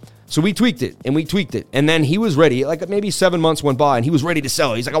messy. So we tweaked it. And then he was ready. Like maybe 7 months went by, and he was ready to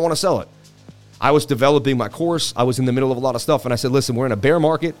sell it. He's like, I want to sell it. I was developing my course. I was in the middle of a lot of stuff. And I said, listen, we're in a bear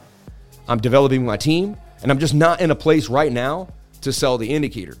market. I'm developing my team, and I'm just not in a place right now to sell the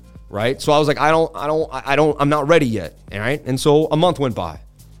indicator, right? So I was like, I'm not ready yet, all right? And so a month went by.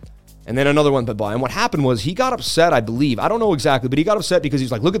 And then another one went by. And what happened was he got upset, I believe. I don't know exactly, but he got upset because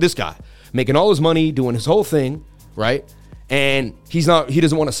he's like, look at this guy making all his money, doing his whole thing, right? And he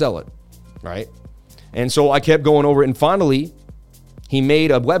doesn't want to sell it, right? And so I kept going over it. And finally, he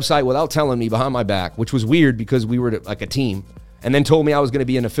made a website without telling me behind my back, which was weird because we were like a team, and then told me I was going to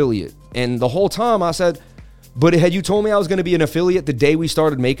be an affiliate. And the whole time I said, but had you told me I was going to be an affiliate the day we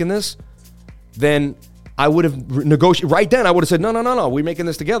started making this, then I would have negotiated right then. I would have said, no, we're making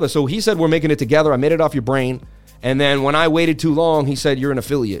this together. So he said, we're making it together. I made it off your brain. And then when I waited too long, he said, you're an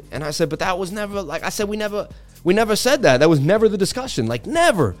affiliate. And I said, but that was never, like I said, we never said that. That was never the discussion. Like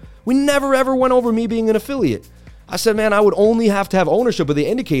never. We never ever went over me being an affiliate. I said, man, I would only have to have ownership of the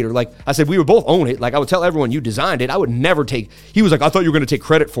indicator. Like I said, we would both own it. Like I would tell everyone you designed it. I would never he was like, I thought you were going to take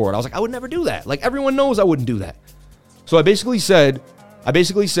credit for it. I was like, I would never do that. Like everyone knows I wouldn't do that. So I basically said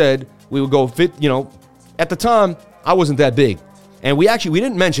we would go fit, at the time, I wasn't that big. And we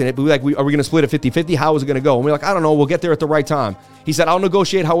didn't mention it, but are we going to split it 50-50? How is it going to go? And we're like, I don't know. We'll get there at the right time. He said, I'll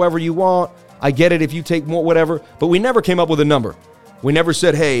negotiate however you want. I get it if you take more, whatever. But we never came up with a number. We never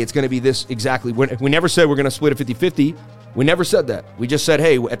said, hey, it's going to be this exactly. We never said we're going to split it 50-50. We never said that. We just said,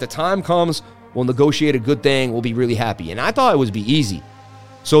 hey, at the time comes, we'll negotiate a good thing. We'll be really happy. And I thought it would be easy.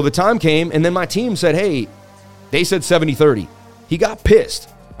 So the time came, and then my team said, hey, they said 70-30. He got pissed.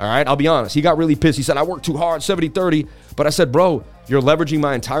 All right, I'll be honest. He got really pissed. He said, I worked too hard, 70-30. But I said, bro, you're leveraging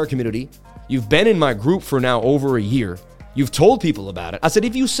my entire community. You've been in my group for now over a year. You've told people about it. I said,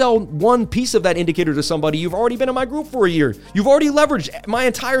 if you sell one piece of that indicator to somebody, you've already been in my group for a year. You've already leveraged my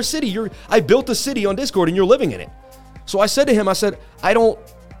entire city. I built a city on Discord, and you're living in it. So I said to him, I said, I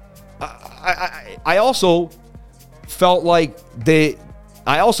also felt like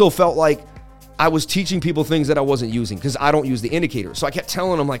I was teaching people things that I wasn't using because I don't use the indicator. So I kept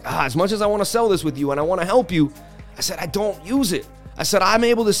telling him like, as much as I want to sell this with you and I want to help you, I said, I don't use it. I said, I'm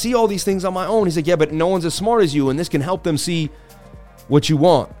able to see all these things on my own. He said, yeah, but no one's as smart as you, and this can help them see what you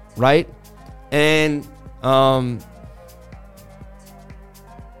want, right? And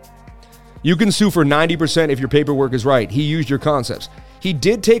you can sue for 90% if your paperwork is right. He used your concepts. He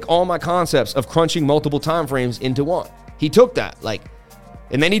did take all my concepts of crunching multiple time frames into one. He took that,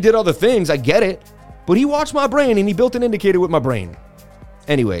 and then he did other things. I get it. But he watched my brain, and he built an indicator with my brain.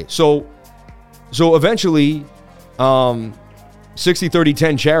 Anyway, so eventually, 60, 30,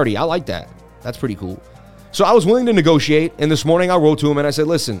 10 charity. I like that. That's pretty cool. So I was willing to negotiate. And this morning I wrote to him and I said,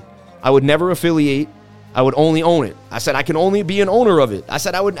 listen, I would never affiliate. I would only own it. I said, I can only be an owner of it. I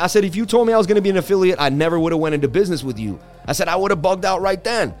said, if you told me I was going to be an affiliate, I never would have went into business with you. I said, I would have bugged out right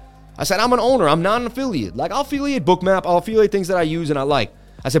then. I said, I'm an owner. I'm not an affiliate. Like, I'll affiliate Bookmap. I'll affiliate things that I use and I like.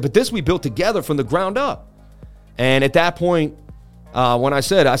 I said, but this we built together from the ground up. And at that point, when I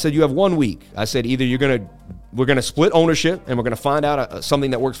said, you have 1 week. I said, either we're going to split ownership and we're going to find out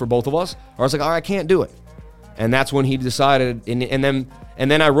something that works for both of us. Or I was like, all right, I can't do it. And that's when he decided. And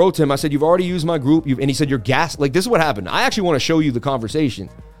then I wrote to him. I said, you've already used my group. And he said, you're gas. Like, this is what happened. I actually want to show you the conversation.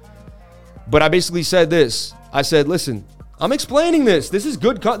 But I basically said this. I said, listen, I'm explaining this. This is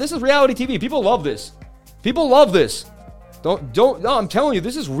good. This is reality TV. People love this. People love this. No, I'm telling you,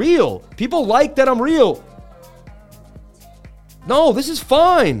 this is real. People like that I'm real. No, this is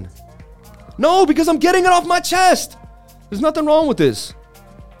fine. No, because I'm getting it off my chest. There's nothing wrong with this.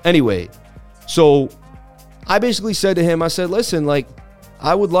 Anyway, so I basically said to him, I said, listen, like,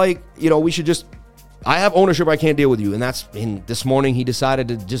 I would like, we should just, I have ownership. I can't deal with you. And this morning he decided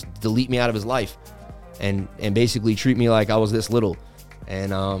to just delete me out of his life and basically treat me like I was this little.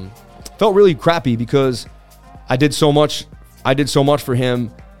 And felt really crappy because I did so much for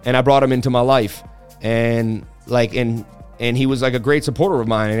him and I brought him into my life. And he was like a great supporter of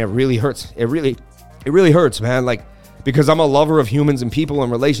mine, and it really hurts. It really hurts, man. Like, because I'm a lover of humans and people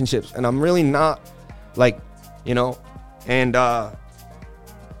and relationships, and I'm really not and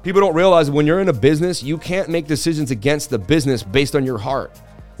people don't realize when you're in a business, you can't make decisions against the business based on your heart.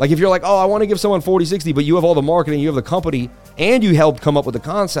 Like, if you're like, oh, I want to give someone 40-60, but you have all the marketing, you have the company, and you helped come up with the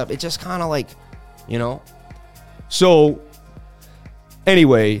concept, it just kind of like, So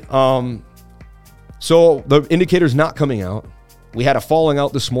anyway, so the indicator's not coming out. We had a falling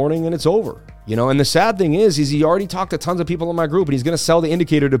out this morning and it's over, and the sad thing is he already talked to tons of people in my group and he's going to sell the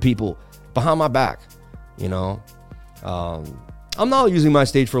indicator to people behind my back, I'm not using my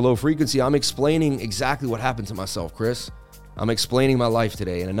stage for low frequency. I'm explaining exactly what happened to myself, Chris. I'm explaining my life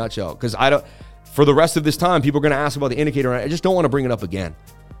today in a nutshell because for the rest of this time, people are going to ask about the indicator and I just don't want to bring it up again.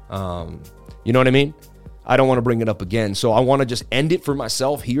 You know what I mean? I don't want to bring it up again. So I want to just end it for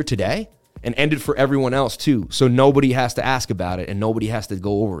myself here today. And end it for everyone else too. So nobody has to ask about it and nobody has to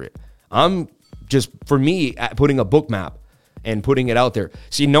go over it. I'm just, for me, putting a book map and putting it out there.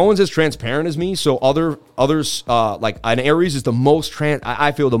 See, no one's as transparent as me. So others, like an Aries is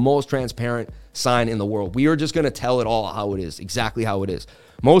I feel the most transparent sign in the world. We are just going to tell it all how it is, exactly how it is.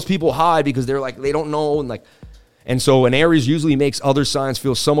 Most people hide because they're like, they don't know. And so an Aries usually makes other signs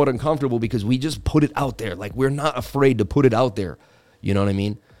feel somewhat uncomfortable because we just put it out there. Like, we're not afraid to put it out there. You know what I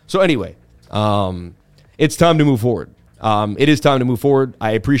mean? So anyway, it's time to move forward. It is time to move forward.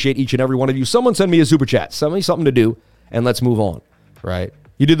 I appreciate each and every one of you. Someone send me a super chat. Send me something to do, and let's move on, right?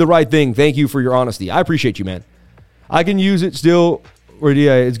 You did the right thing. Thank you for your honesty. I appreciate you, man. I can use it still. Or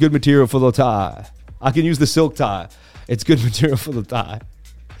yeah, it's good material for the tie. I can use the silk tie. It's good material for the tie.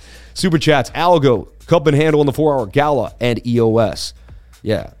 Super chats, Algo, Cup and Handle in the 4-hour Gala, and EOS.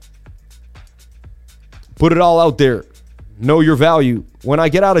 Yeah. Put it all out there. Know your value. When I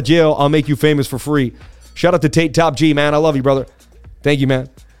get out of jail, I'll make you famous for free. Shout out to Tate Top G, man. I love you, brother. Thank you, man.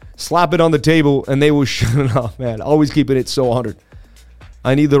 Slap it on the table and they will shut it off, man. Always keeping it so 100.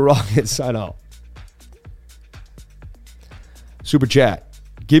 I need the rockets. I know. Super chat.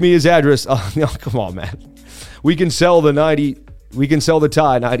 Give me his address. Oh, no, come on, man. We can sell the 90. We can sell the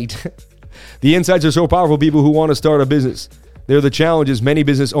tie 90. The insights are so powerful, people who want to start a business. They're the challenges many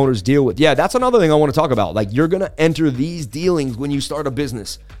business owners deal with. Yeah, that's another thing I want to talk about. Like, you're going to enter these dealings when you start a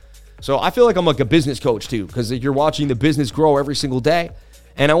business. So I feel like I'm like a business coach too, because you're watching the business grow every single day.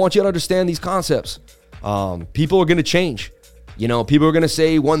 And I want you to understand these concepts. People are going to change. People are going to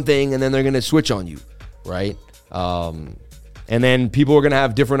say one thing and then they're going to switch on you, right? And then people are going to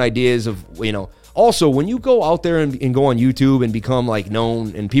have different ideas of, Also, when you go out there and go on YouTube and become like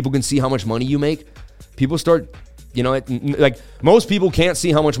known and people can see how much money you make, people start... like most people can't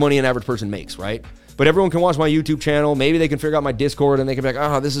see how much money an average person makes, right? But everyone can watch my YouTube channel. Maybe they can figure out my Discord and they can be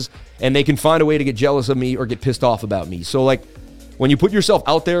like, and they can find a way to get jealous of me or get pissed off about me. So like when you put yourself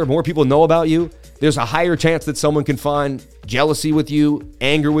out there, more people know about you, there's a higher chance that someone can find jealousy with you,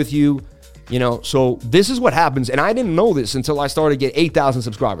 anger with you, So this is what happens. And I didn't know this until I started to get 8,000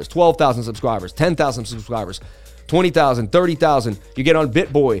 subscribers, 12,000 subscribers, 10,000 subscribers, 20,000, 30,000. You get on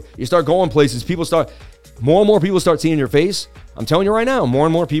BitBoy, you start going places, more and more people start seeing your face. I'm telling you right now, more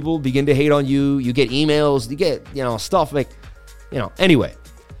and more people begin to hate on you. You get emails, you get, stuff like, anyway.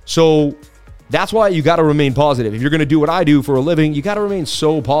 So That's why you got to remain positive. If you're going to do what I do for a living, you got to remain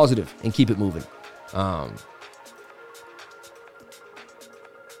so positive and keep it moving.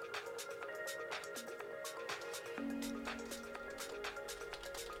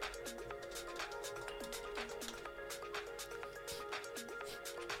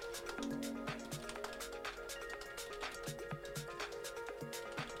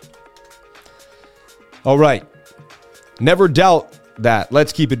 All right. Never doubt that.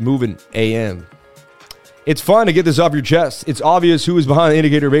 Let's keep it moving, AM. It's fun to get this off your chest. It's obvious who is behind the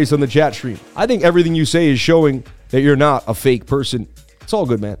indicator based on the chat stream. I think everything you say is showing that you're not a fake person. It's all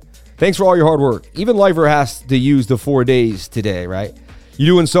good, man. Thanks for all your hard work. Even Lifer has to use the 4 days today, right?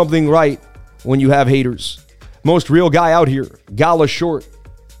 You're doing something right when you have haters. Most real guy out here. Gala Short.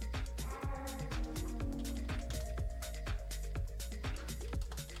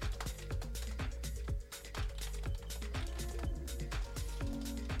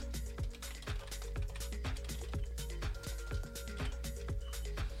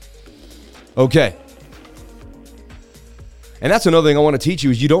 Okay. And that's another thing I want to teach you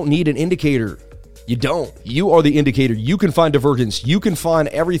is you don't need an indicator. You don't. You are the indicator. You can find divergence. You can find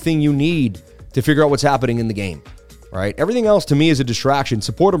everything you need to figure out what's happening in the game, right? Everything else to me is a distraction.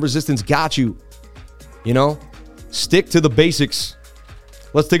 Support and resistance got you. You know, stick to the basics.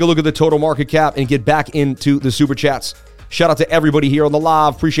 Let's take a look at the total market cap and get back into the super chats. Shout out to everybody here on the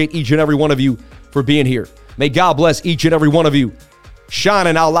live. Appreciate each and every one of you for being here. May God bless each and every one of you.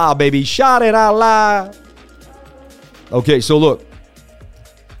 Shining out loud, baby. Shining out loud. Okay, so look.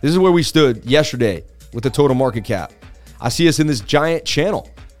 This is where we stood yesterday with the total market cap. I see us in this giant channel.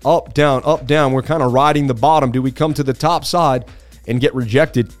 Up, down, up, down. We're kind of riding the bottom. Do we come to the top side and get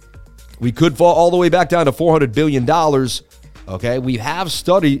rejected? We could fall all the way back down to $400 billion. Okay, we've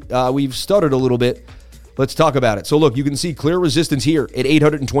stuttered a little bit. Let's talk about it. So look, you can see clear resistance here at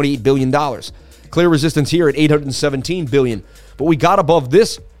 $828 billion. Clear resistance here at $817 billion. But we got above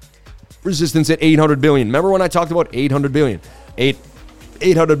this resistance at $800 billion. Remember when I talked about $800 billion?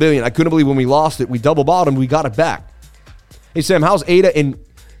 $800 billion. I couldn't believe when we lost it. We double bottomed. We got it back. Hey, Sam, how's ADA and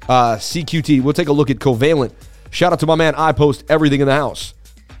CQT? We'll take a look at Covalent. Shout out to my man iPost, everything in the house.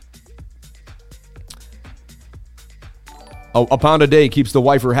 A pound a day keeps the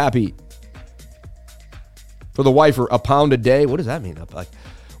wifer happy. For the wifer, a pound a day. What does that mean?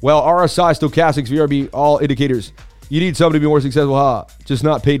 Well, RSI, stochastics, VRB, all indicators. You need somebody to be more successful, just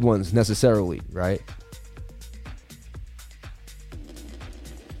not paid ones necessarily, right?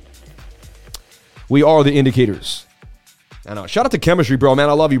 We are the indicators. I know. Shout out to Chemistry, bro, man.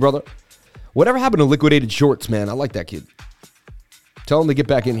 I love you, brother. Whatever happened to liquidated shorts, man? I like that kid. Tell him to get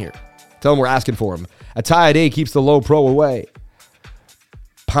back in here. Tell him we're asking for him. A tie a day keeps the low pro away.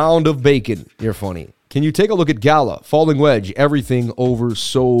 Pound of bacon. You're funny. Can you take a look at Gala? Falling wedge. Everything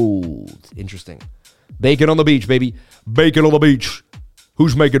oversold. Interesting. Bacon on the beach, baby. Bacon on the beach.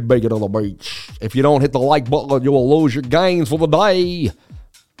 Who's making bacon on the beach? If you don't hit the like button, you will lose your gains for the day.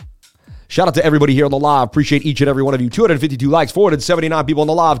 Shout out to everybody here on the live. Appreciate each and every one of you. 252 likes, 479 people on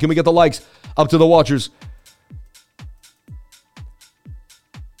the live. Can we get the likes up to the watchers?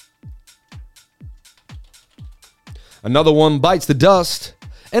 Another one bites the dust.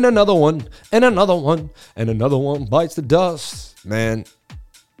 And another one, and another one, and another one bites the dust. Man,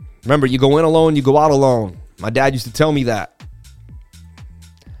 remember, you go in alone, you go out alone. My dad used to tell me that.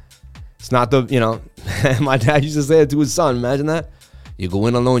 It's not my dad used to say it to his son. Imagine that. You go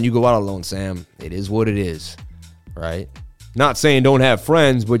in alone, you go out alone, Sam. It is what it is, right? Not saying don't have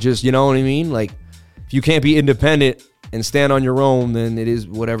friends, but just, you know what I mean? Like, if you can't be independent and stand on your own, then it is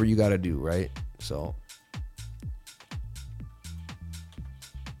whatever you got to do, right? So...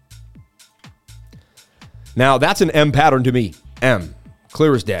 Now, that's an M pattern to me. M.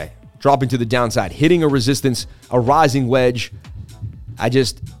 Clear as day. Dropping to the downside. Hitting a resistance. A rising wedge.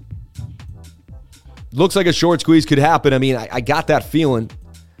 Looks like a short squeeze could happen. I mean, I got that feeling.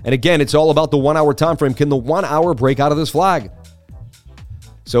 And again, it's all about the 1 hour time frame. Can the 1 hour break out of this flag?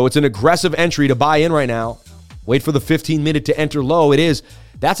 So it's an aggressive entry to buy in right now. Wait for the 15 minute to enter low. It is.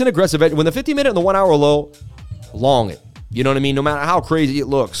 That's an aggressive entry. When the 15 minute and the 1 hour low, long it. You know what I mean? No matter how crazy it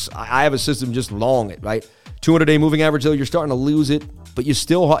looks, I have a system just long it, right? 200-day moving average, though, you're starting to lose it, but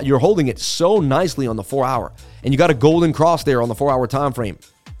you're holding it so nicely on the 4 hour. And you got a golden cross there on the 4 hour time frame.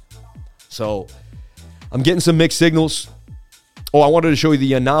 So I'm getting some mixed signals. Oh, I wanted to show you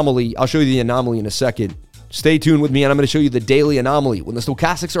the anomaly. I'll show you the anomaly in a second. Stay tuned with me, and I'm going to show you the daily anomaly. When the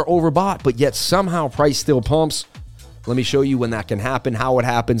stochastics are overbought, but yet somehow price still pumps. Let me show you when that can happen, how it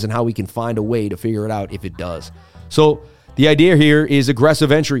happens, and how we can find a way to figure it out if it does. So the idea here is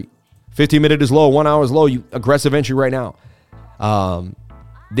aggressive entry. 15 minute is low, 1 hour is low. Aggressive entry right now.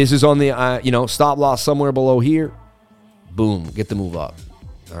 This is on the, stop loss somewhere below here. Boom, get the move up.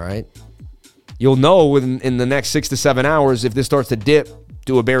 All right. You'll know in the next 6 to 7 hours if this starts to dip,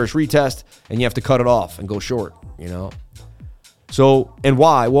 do a bearish retest, and you have to cut it off and go short, So, and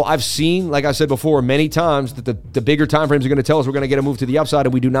why? Well, I've seen, like I said before, many times that the bigger time frames are going to tell us we're going to get a move to the upside,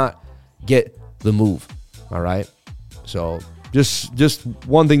 and we do not get the move. All right. So just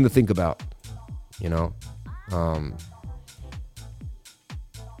one thing to think about,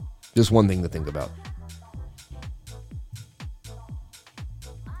 just one thing to think about.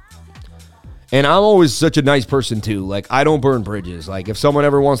 And I'm always such a nice person too. Like, I don't burn bridges. Like, if someone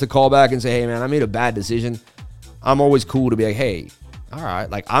ever wants to call back and say, hey man, I made a bad decision, I'm always cool to be like, hey, all right.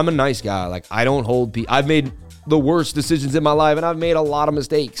 Like, I'm a nice guy. Like, I don't hold people. I've made the worst decisions in my life, and I've made a lot of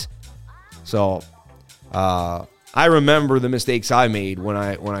mistakes. So, I remember the mistakes I made when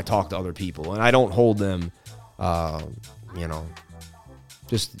I talk to other people, and I don't hold them, I've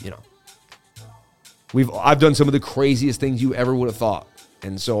done some of the craziest things you ever would have thought.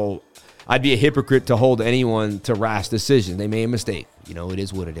 And so I'd be a hypocrite to hold anyone to rash decisions. They made a mistake. It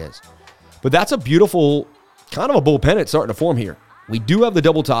is what it is. But that's a beautiful kind of a bull pennant starting to form here. We do have the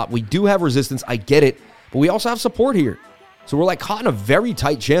double top. We do have resistance. I get it. But we also have support here. So we're like caught in a very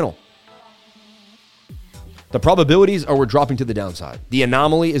tight channel. The probabilities are we're dropping to the downside. The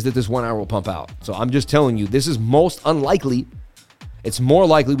anomaly is that this 1 hour will pump out. So I'm just telling you, this is most unlikely. It's more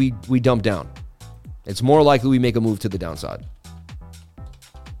likely we dump down. It's more likely we make a move to the downside.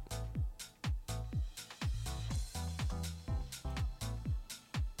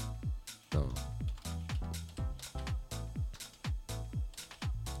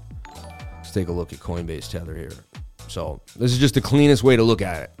 Let's take a look at Coinbase Tether here. So this is just the cleanest way to look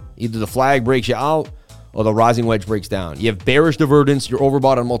at it. Either the flag breaks you out or the rising wedge breaks down. You have bearish divergence. You're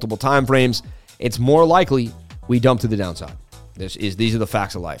overbought on multiple time frames. It's more likely we dump to the downside. These are the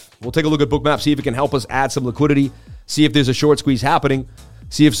facts of life. We'll take a look at Bookmap, see if it can help us add some liquidity, see if there's a short squeeze happening,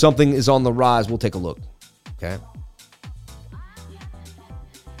 see if something is on the rise. We'll take a look. Okay.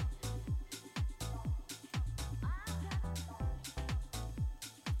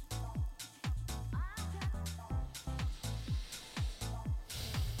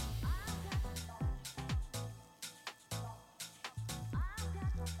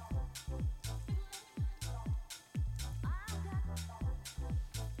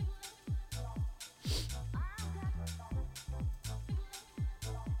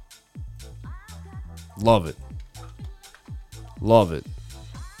 Love it. Love it.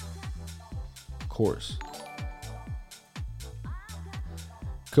 Of course.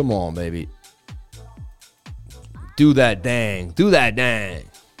 Come on, baby. Do that dang. Do that dang.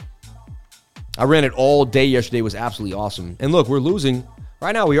 I ran it all day yesterday. It was absolutely awesome. And look, we're losing.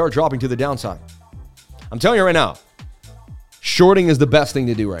 Right now, we are dropping to the downside. I'm telling you right now, shorting is the best thing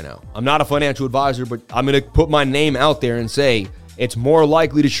to do right now. I'm not a financial advisor, but I'm going to put my name out there and say it's more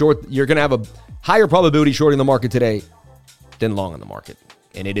likely to short. You're going to have a higher probability shorting the market today than long in the market.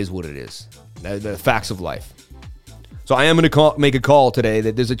 And it is what it is. The facts of life. So I am going to make a call today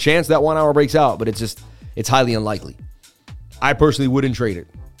that there's a chance that 1 hour breaks out, but it's highly unlikely. I personally wouldn't trade it.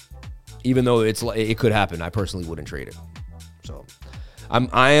 Even though it could happen, I personally wouldn't trade it. So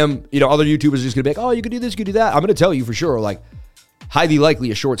I am, other YouTubers are just going to be like, oh, you could do this, you could do that. I'm going to tell you for sure, like, highly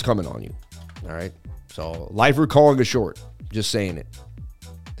likely a short's coming on you. All right? So lifer calling a short. Just saying it.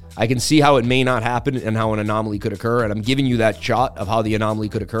 I can see how it may not happen and how an anomaly could occur, and I'm giving you that shot of how the anomaly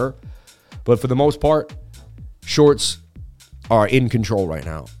could occur. But for the most part, shorts are in control right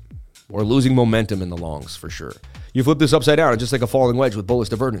now. We're losing momentum in the longs for sure. You flip this upside down, it's just like a falling wedge with bullish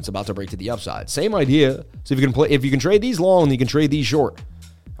divergence about to break to the upside. Same idea. So if you can trade these long, you can trade these short.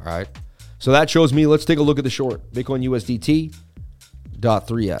 All right. So that shows me. Let's take a look at the short. Bitcoin USDT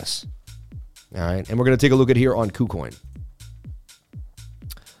 .3s. All right, and we're going to take a look at here on KuCoin.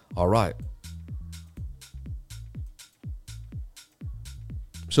 All right.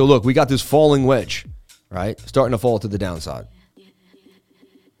 So look, we got this falling wedge, right? Starting to fall to the downside.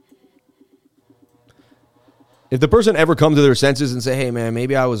 If the person ever comes to their senses and say, hey, man,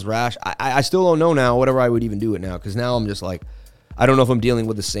 maybe I was rash, I still don't know now whatever I would even do it now, because now I'm just like, I don't know if I'm dealing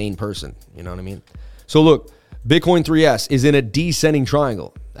with a sane person. You know what I mean? So look, Bitcoin 3S is in a descending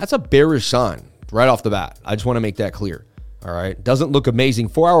triangle. That's a bearish sign right off the bat. I just want to make that clear. All right. Doesn't look amazing.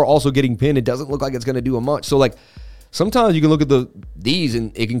 4 hour also getting pinned. It doesn't look like it's going to do a much. So like sometimes you can look at these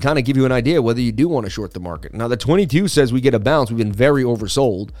and it can kind of give you an idea whether you do want to short the market. Now the 22 says we get a bounce. We've been very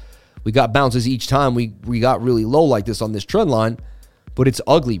oversold. We got bounces each time we got really low like this on this trend line, but it's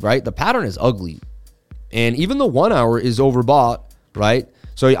ugly, right? The pattern is ugly. And even the 1 hour is overbought, right?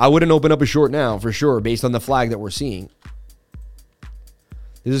 So I wouldn't open up a short now for sure based on the flag that we're seeing.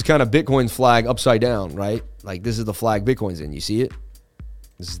 This is kind of Bitcoin's flag upside down, right? Like this is the flag Bitcoin's in. You see it?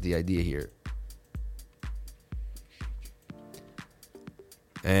 This is the idea here.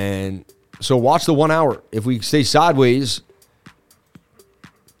 And so watch the 1 hour. If we stay sideways,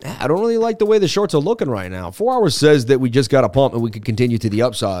 I don't really like the way the shorts are looking right now. 4 hours says that we just got a pump and we could continue to the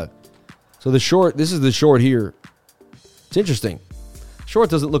upside. So the short, this is the short here. It's interesting. Short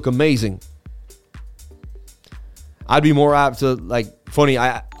doesn't look amazing. I'd be more apt to, like, funny,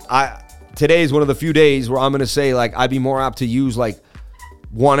 today is one of the few days where I'm going to say, like, I'd be more apt to use, like,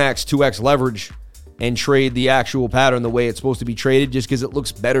 1x, 2x leverage and trade the actual pattern the way it's supposed to be traded, just because it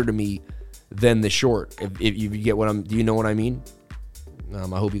looks better to me than the short. If you get what do you know what I mean? I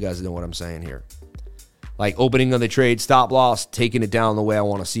hope you guys know what I'm saying here. Like opening on the trade, stop loss, taking it down the way I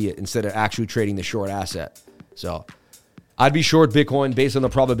want to see it instead of actually trading the short asset. So I'd be short Bitcoin based on the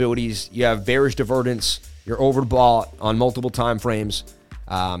probabilities. You have bearish divergence. You're overbought on multiple time frames.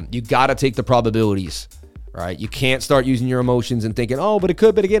 You got to take the probabilities. Right? You can't start using your emotions and thinking, oh, but it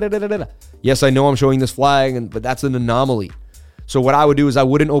could, but again, yes, I know I'm showing this flag, but that's an anomaly. So what I would do is I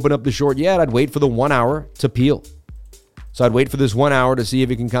wouldn't open up the short yet. I'd wait for the 1 hour to peel. So I'd wait for this 1 hour to see if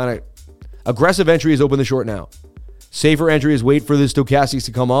it can kind of, aggressive entry is open the short now. Safer entry is wait for the stochastics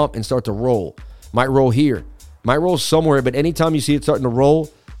to come up and start to roll. Might roll here, might roll somewhere, but anytime you see it starting to roll,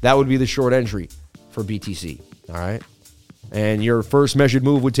 that would be the short entry for BTC. All right. And your first measured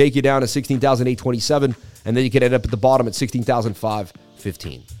move would take you down to 16,827, and then you could end up at the bottom at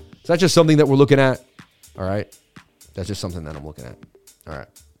 16,515. So that's just something that we're looking at. All right. That's just something that I'm looking at. All right.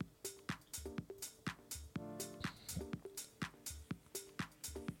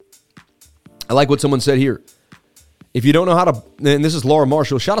 I like what someone said here. If you don't know how to, and this is Laura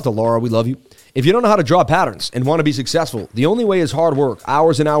Marshall. Shout out to Laura. We love you. If you don't know how to draw patterns and want to be successful, the only way is hard work,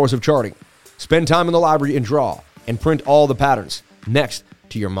 hours and hours of charting. Spend time in the library and draw and print all the patterns next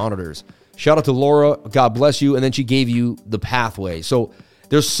to your monitors. Shout out to Laura. God bless you. And then she gave you the pathway. So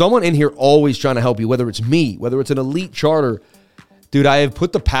there's someone in here always trying to help you, whether it's me, whether it's an elite charter. Dude, I have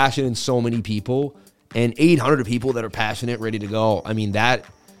put the passion in so many people and 800 people that are passionate, ready to go. I mean,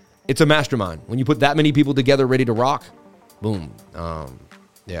 it's a mastermind. When you put that many people together ready to rock, boom.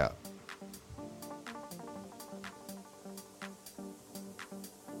 Yeah.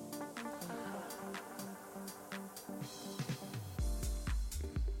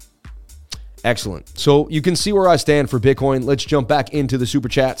 Excellent. So you can see where I stand for Bitcoin. Let's jump back into the super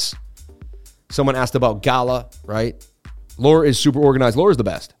chats. Someone asked about Gala, right? Laura is super organized. Laura's the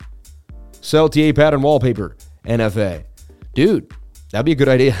best. Sell TA pattern wallpaper, NFA. Dude, that'd be a good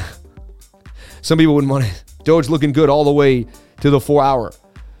idea. Some people wouldn't want it. Doge looking good all the way to the 4 hour.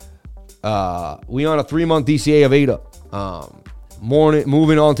 We on a 3-month DCA of ADA.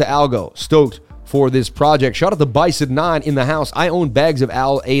 Moving on to Algo. Stoked for this project. Shout out to Bison9 in the house. I own bags of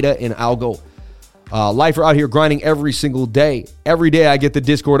ADA and Algo. Lifer out here grinding every single day. Every day I get the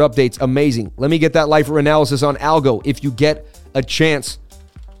Discord updates. Amazing. Let me get that Lifer analysis on Algo if you get a chance.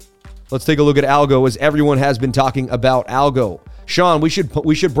 Let's take a look at Algo, as everyone has been talking about Algo. Sean, we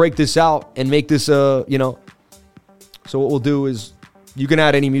should break this out and make this, So what we'll do is you can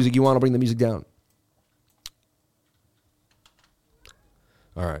add any music you want to bring the music down.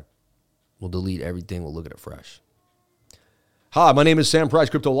 All right. We'll delete everything. We'll look at it fresh. Hi, my name is Sam Price,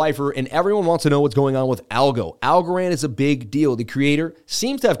 Crypto Lifer, and everyone wants to know what's going on with Algo. Algorand is a big deal. The creator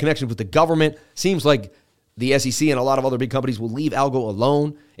seems to have connections with the government. Seems like the SEC and a lot of other big companies will leave Algo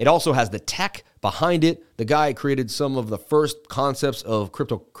alone. It also has the tech behind it. The guy created some of the first concepts of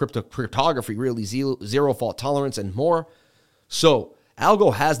cryptography, really zero fault tolerance and more. So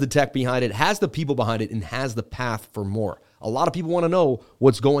Algo has the tech behind it, has the people behind it, and has the path for more. A lot of people want to know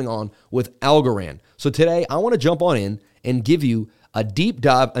what's going on with Algorand. So today I want to jump on in and give you a deep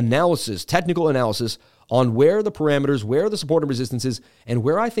dive analysis, technical analysis on where the parameters, where the support and resistance is, and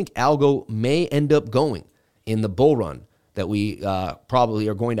where I think Algo may end up going in the bull run that we probably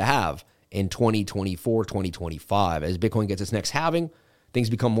are going to have in 2024, 2025. As Bitcoin gets its next halving, things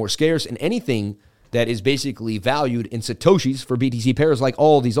become more scarce, and anything that is basically valued in Satoshis for BTC pairs, like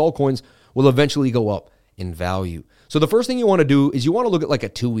all these altcoins, will eventually go up in value. So the first thing you want to do is you want to look at like a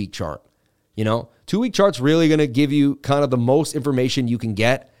 2-week chart. 2-week chart's really going to give you kind of the most information you can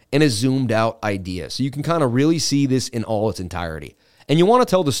get and a zoomed out idea. So you can kind of really see this in all its entirety. And you want to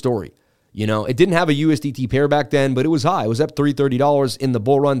tell the story. It didn't have a USDT pair back then, but it was high. It was up $330 in the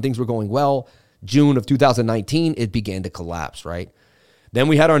bull run. Things were going well. June of 2019, it began to collapse, right? Then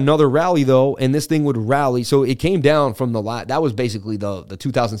we had another rally, though, and this thing would rally. So it came down from that was basically the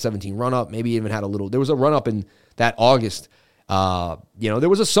 2017 run-up. Maybe even had there was a run-up in that August There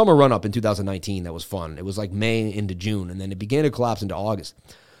was a summer run up in 2019 that was fun. It was like May into June, and then it began to collapse into August.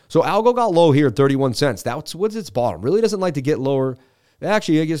 So algo got low here at 31 cents. That's what's its bottom. Really doesn't like to get lower.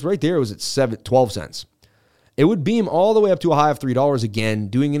 Actually, I guess right there it was at 12 cents. It would beam all the way up to a high of $3 again,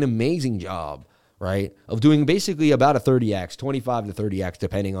 doing an amazing job, right, of doing basically about a 30x, 25 to 30x,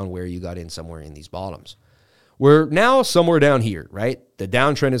 depending on where you got in somewhere in these bottoms. We're now somewhere down here, right? The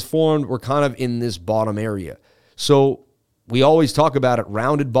downtrend is formed. We're kind of in this bottom area. So we always talk about it,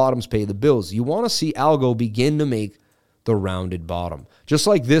 rounded bottoms pay the bills. You want to see algo begin to make the rounded bottom, just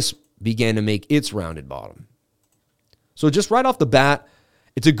like this began to make its rounded bottom. So just right off the bat,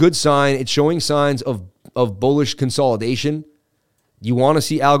 it's a good sign. It's showing signs of bullish consolidation. You want to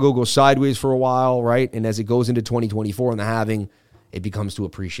see algo go sideways for a while, right? And as it goes into 2024 in the halving, it becomes to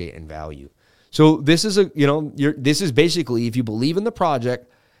appreciate in value. So this is this is basically, if you believe in the project,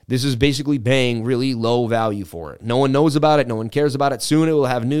 this is basically paying really low value for it. No one knows about it. No one cares about it. Soon it will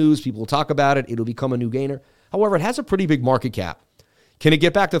have news. People will talk about it. It'll become a new gainer. However, it has a pretty big market cap. Can it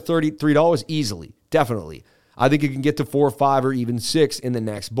get back to $33? Easily. Definitely. I think it can get to 4 or 5 or even 6 in the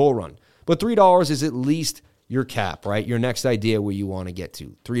next bull run. But $3 is at least your cap, right? Your next idea where you want to get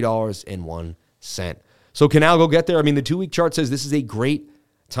to. $3.01. So can algo get there? I mean, the 2-week chart says this is a great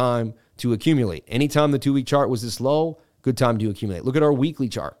time to accumulate. Anytime the 2-week chart was this low, good time to accumulate. Look at our weekly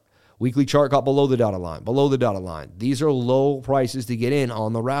chart. Weekly chart got below the dotted line, below the dotted line. These are low prices to get in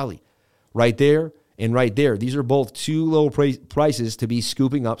on the rally. Right there and right there. These are both too low prices to be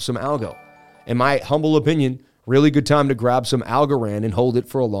scooping up some algo. In my humble opinion, really good time to grab some Algorand and hold it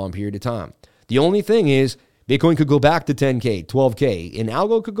for a long period of time. The only thing is, Bitcoin could go back to 10K, 12K, and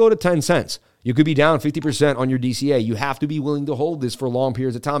algo could go to 10 cents. You could be down 50% on your DCA. You have to be willing to hold this for long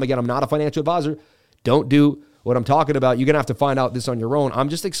periods of time. Again, I'm not a financial advisor. Don't do what I'm talking about. You're going to have to find out this on your own. I'm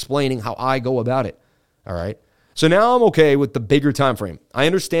just explaining how I go about it. All right. So now I'm okay with the bigger time frame. I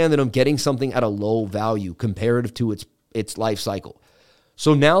understand that I'm getting something at a low value comparative to its life cycle.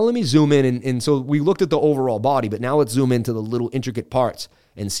 So now let me zoom in. And so we looked at the overall body, but now let's zoom into the little intricate parts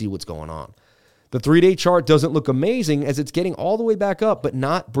and see what's going on. The 3-day chart doesn't look amazing as it's getting all the way back up, but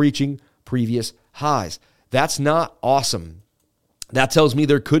not breaching previous highs. That's not awesome. That tells me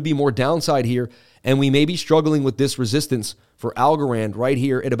there could be more downside here, and we may be struggling with this resistance for Algorand right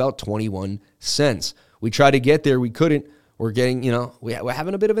here at about 21 cents. We tried to get there. We couldn't. We're getting, we're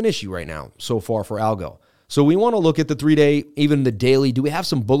having a bit of an issue right now so far for algo. So we want to look at the 3-day, even the daily. Do we have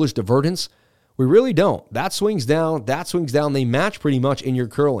some bullish divergence? We really don't. That swings down. That swings down. They match pretty much in your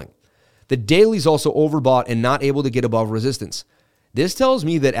curling. The daily's also overbought and not able to get above resistance. This tells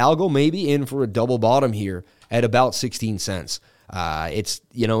me that algo may be in for a double bottom here at about 16 cents.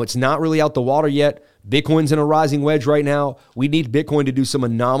 It's not really out the water yet. Bitcoin's in a rising wedge right now. We need Bitcoin to do some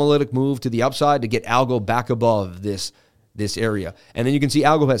anomalistic move to the upside to get algo back above this area. And then you can see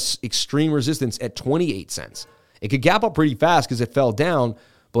algo has extreme resistance at 28 cents. It could gap up pretty fast because it fell down,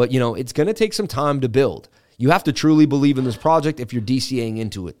 but it's going to take some time to build. You have to truly believe in this project if you're DCAing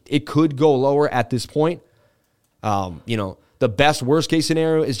into it. It could go lower at this point. The best worst case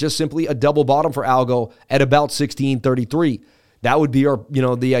scenario is just simply a double bottom for algo at about 16.33. That would be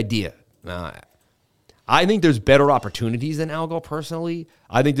the idea. I think there's better opportunities than algo personally.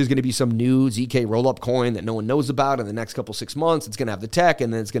 I think there's going to be some new ZK roll-up coin that no one knows about in the next 6 months. It's going to have the tech,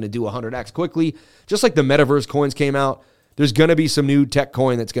 and then it's going to do 100x quickly. Just like the metaverse coins came out, there's going to be some new tech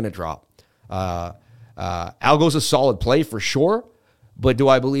coin that's going to drop. Algo's a solid play for sure, but do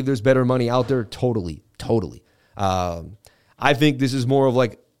I believe there's better money out there? Totally. I think this is more of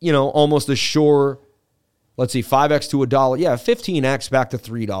almost a sure, let's see, 5x to $1. Yeah, 15x back to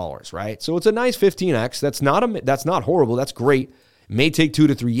 $3, right? So it's a nice 15x. That's not horrible. That's great. It may take 2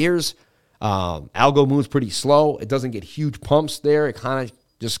 to 3 years. Algo moves pretty slow. It doesn't get huge pumps there. It kind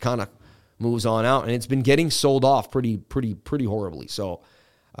of moves on out, and it's been getting sold off pretty horribly. So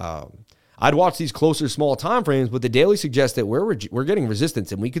I'd watch these closer small time frames, but the daily suggests that we're getting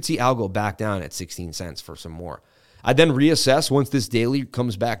resistance, and we could see algo back down at 16 cents for some more. I then reassess once this daily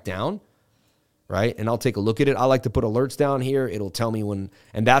comes back down, right? And I'll take a look at it. I like to put alerts down here. It'll tell me when,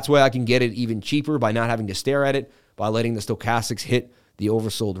 and that's why I can get it even cheaper by not having to stare at it, by letting the stochastics hit the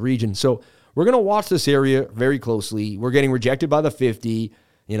oversold region. So we're going to watch this area very closely. We're getting rejected by the 50.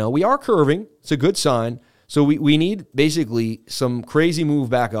 We are curving. It's a good sign. So we need basically some crazy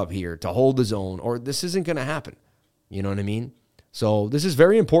move back up here to hold the zone, or this isn't going to happen. You know what I mean? So this is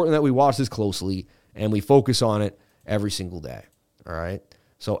very important that we watch this closely and we focus on it every single day. All right.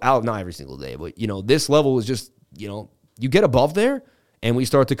 So not every single day, but this level is just, you get above there and we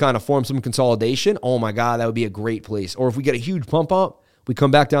start to kind of form some consolidation. Oh my God, that would be a great place. Or if we get a huge pump up, We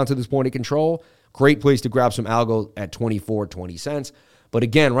come back down to this point of control. Great place to grab some algo at 24, 20 cents. But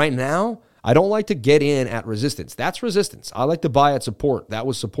again, right now, I don't like to get in at resistance. That's resistance. I like to buy at support. That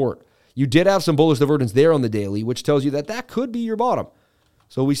was support. You did have some bullish divergence there on the daily, which tells you that that could be your bottom.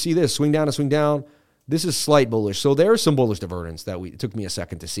 So we see this swing down to swing down. This is slight bullish. So there's some bullish divergence that it took me a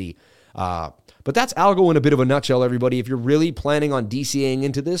second to see. But that's algo in a bit of a nutshell, everybody. If you're really planning on DCAing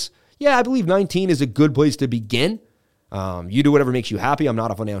into this, yeah, I believe 19 is a good place to begin. You do whatever makes you happy. I'm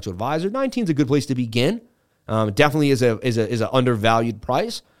not a financial advisor. 19 is a good place to begin. Definitely is a undervalued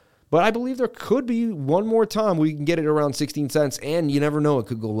price. But I believe there could be one more time we can get it around 16 cents, and you never know, it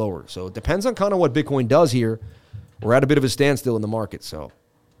could go lower. So it depends on kind of what Bitcoin does here. We're at a bit of a standstill in the market. So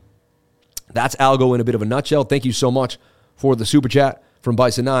that's algo in a bit of a nutshell. Thank you so much for the super chat from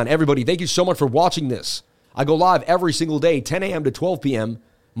Bison9. Everybody, thank you so much for watching this. I go live every single day, 10 a.m. to 12 p.m.,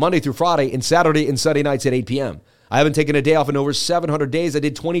 Monday through Friday, and Saturday and Sunday nights at 8 p.m. I haven't taken a day off in over 700 days. I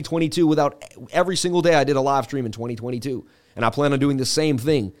did 2022 without every single day I did a live stream in 2022. And I plan on doing the same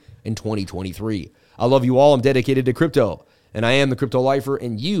thing in 2023. I love you all. I'm dedicated to crypto. And I am the Crypto Lifer,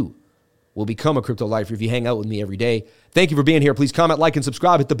 and you will become a Crypto Lifer if you hang out with me every day. Thank you for being here. Please comment, like, and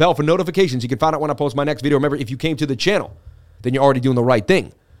subscribe. Hit the bell for notifications. You can find out when I post my next video. Remember, if you came to the channel, then you're already doing the right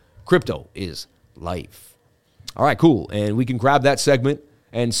thing. Crypto is life. All right, cool. And we can grab that segment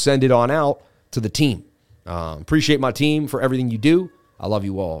and send it on out to the team. Appreciate my team for everything you do. I love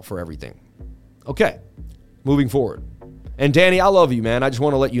you all for everything. Okay, moving forward. And Danny, I love you, man. I just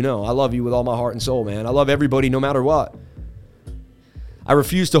want to let you know. I love you with all my heart and soul, man. I love everybody no matter what. I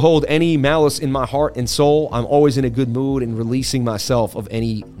refuse to hold any malice in my heart and soul. I'm always in a good mood and releasing myself of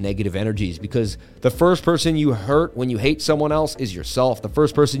any negative energies, because the first person you hurt when you hate someone else is yourself. The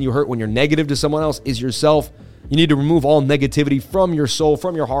first person you hurt when you're negative to someone else is yourself. You need to remove all negativity from your soul,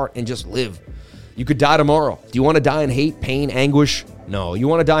 from your heart, and just live. You could die tomorrow. Do you want to die in hate, pain, anguish? No. You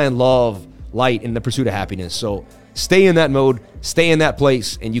want to die in love, light, and the pursuit of happiness. So stay in that mode, stay in that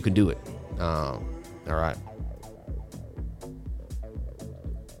place, and you can do it. All right.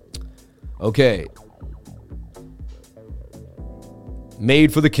 Okay.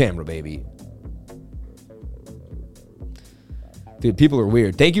 Made for the camera, baby. Dude, people are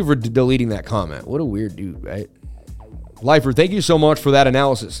weird. Thank you for deleting that comment. What a weird dude, right? Lifer, thank you so much for that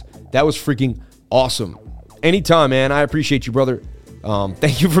analysis. That was freaking awesome. Anytime, man. I appreciate you, brother.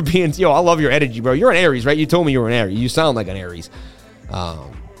 Thank you for being... I love your energy, bro. You're an Aries, right? You told me you were an Aries. You sound like an Aries.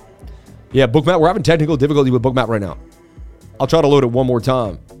 Yeah, Bookmap. We're having technical difficulty with Bookmap right now. I'll try to load it one more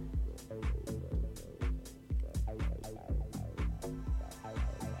time.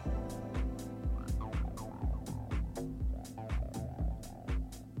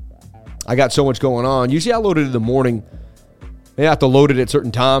 I got so much going on. Usually I load it in the morning. I have to load it at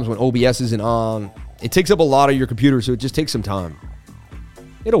certain times when OBS isn't on. It takes up a lot of your computer, so it just takes some time.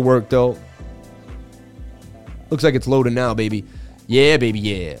 It'll work, though. Looks like it's loading now, baby. Yeah, baby,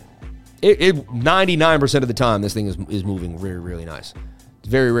 yeah. 99% of the time, this thing is moving really, really nice. It's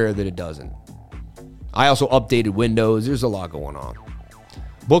very rare that it doesn't. I also updated Windows. There's a lot going on.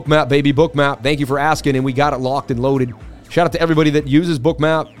 Bookmap, baby, Bookmap. Thank you for asking, and we got it locked and loaded. Shout out to everybody that uses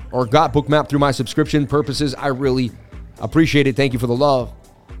Bookmap or got Bookmap through my subscription purposes. I really appreciate it. Thank you for the love.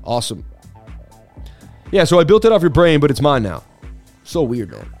 Awesome. Yeah, so I built it off your brain, but it's mine now. So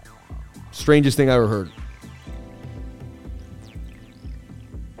weird, man. Strangest thing I ever heard.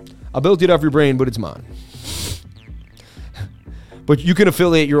 I built it off your brain, but it's mine. But you can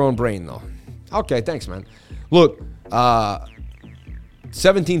affiliate your own brain, though. Okay, thanks, man. Look,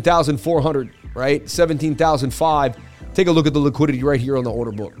 17,400, right? 17,005. Take a look at the liquidity right here on the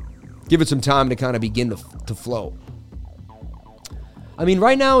order book. Give it some time to kind of begin to flow. I mean,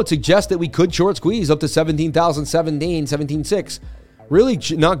 right now it suggests that we could short squeeze up to 17,017, 17,600. Really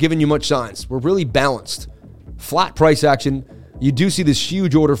not giving you much signs. We're really balanced. Flat price action. You do see this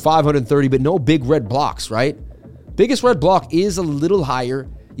huge order, 530, but no big red blocks, right? Biggest red block is a little higher.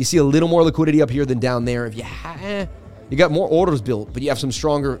 You see a little more liquidity up here than down there. If you got more orders built, but you have some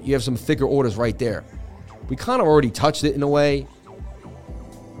thicker orders right there. We kind of already touched it in a way.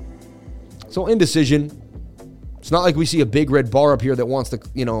 So indecision. It's not like we see a big red bar up here that wants to,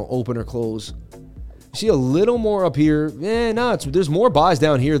 open or close. You see a little more up here. There's more buys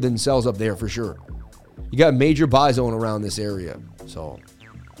down here than sells up there for sure. You got major buy zone around this area. So,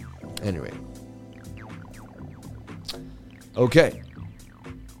 anyway. Okay.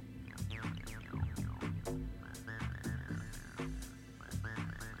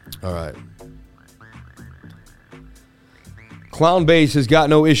 All right. Clownbase has got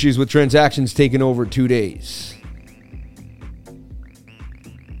no issues with transactions taking over 2 days.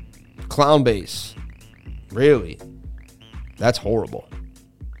 Clownbase. Really? That's horrible.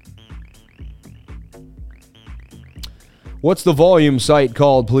 What's the volume site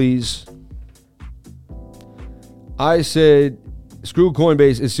called, please? I said, screw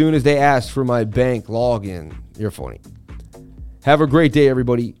Coinbase as soon as they asked for my bank login. You're funny. Have a great day,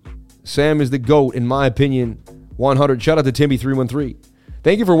 everybody. Sam is the GOAT, in my opinion. 100. Shout out to Timmy313.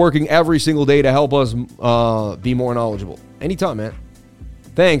 Thank you for working every single day to help us be more knowledgeable. Anytime, man.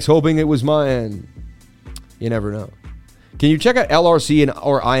 Thanks. Hoping it was mine. You never know. Can you check out LRC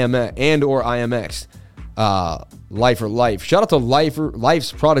or IMX? Life or Life. Shout out to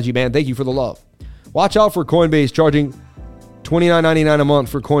Life's Prodigy, man. Thank you for the love. Watch out for Coinbase charging $29.99 a month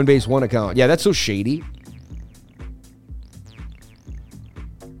for Coinbase One account. Yeah, that's so shady.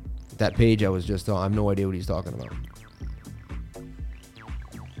 That page I was just on, I have no idea what he's talking about.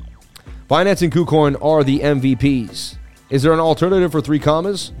 Binance and KuCoin are the MVPs. Is there an alternative for 3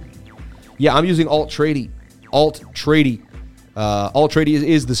 commas? Yeah, I'm using AltTradey. AltTradey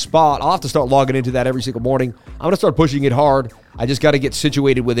is the spot. I'll have to start logging into that every single morning. I'm going to start pushing it hard. I just got to get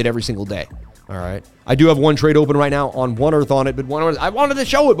situated with it every single day. All right. I do have one trade open right now on One Earth on it, but One Earth, I wanted to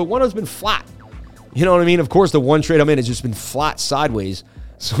show it, but One Earth's been flat. You know what I mean? Of course, the one trade I'm in has just been flat sideways,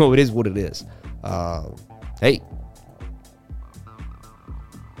 so it is what it is. Hey.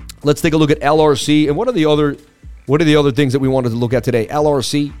 Let's take a look at LRC. And what are the other things that we wanted to look at today?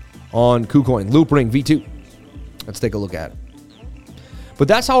 LRC on KuCoin, Loopring V2. Let's take a look at it. But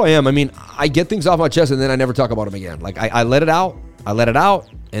that's how I am. I mean, I get things off my chest and then I never talk about them again. Like I let it out,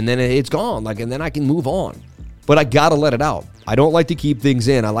 and then it's gone. Like, and then I can move on. But I gotta let it out. I don't like to keep things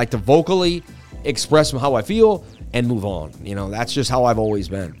in. I like to vocally express how I feel and move on. You know, that's just how I've always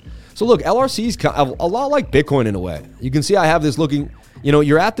been. So look, LRC is a lot like Bitcoin in a way. You can see I have this looking, you know,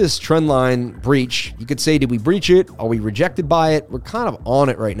 you're at this trend line breach. You could say, did we breach it? Are we rejected by it? We're kind of on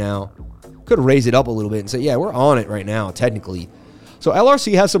it right now. Could raise it up a little bit and say, yeah, we're on it right now, technically. So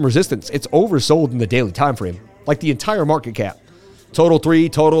LRC has some resistance. It's oversold in the daily time frame, like the entire market cap. Total 3,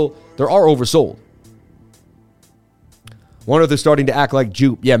 there are oversold. One Earth is starting to act like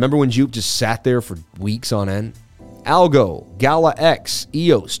Jupe. Yeah, remember when Jupe just sat there for weeks on end? Algo, Gala X,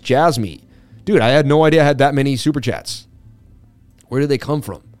 EOS, Jasmy. Dude, I had no idea I had that many super chats. Where did they come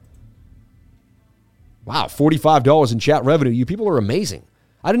from? Wow, $45 in chat revenue. You people are amazing.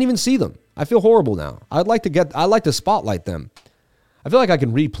 I didn't even see them. I feel horrible now. I'd like to spotlight them. I feel like I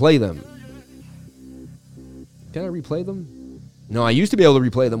can replay them. Can I replay them? No, I used to be able to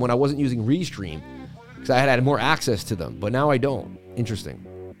replay them when I wasn't using Restream because I had more access to them, but now I don't. Interesting.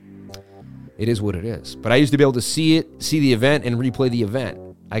 It is what it is. But I used to be able to see the event, and replay the event.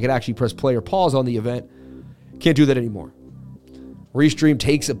 I could actually press play or pause on the event. Can't do that anymore. Restream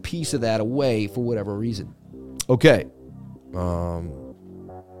takes a piece of that away for whatever reason. Okay.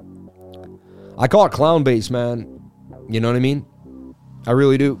 I call it clown base, man. You know what I mean? I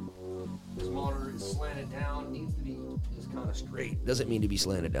really do. This monitor is slanted down. Needs to be just kind of straight. Doesn't mean to be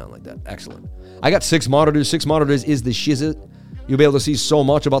slanted down like that. Excellent. I got 6 monitors. 6 monitors is the shizzit. You'll be able to see so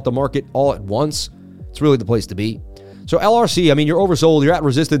much about the market all at once. It's really the place to be. So LRC, I mean, you're oversold. You're at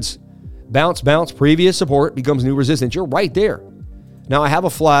resistance. Bounce, previous support becomes new resistance. You're right there. Now, I have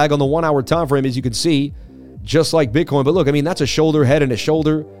a flag on the 1 hour time frame, as you can see, just like Bitcoin. But look, I mean, that's a shoulder, head, and a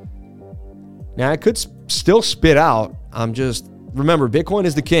shoulder. Now, it could still spit out. Remember, Bitcoin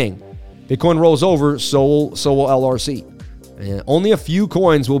is the king. Bitcoin rolls over, so will LRC. And only a few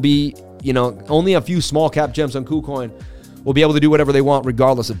coins will be, only a few small cap gems on KuCoin will be able to do whatever they want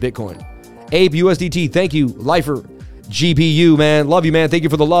regardless of Bitcoin. Abe USDT, thank you. Lifer GPU, man. Love you, man. Thank you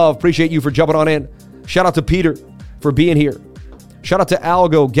for the love. Appreciate you for jumping on in. Shout out to Peter for being here. Shout out to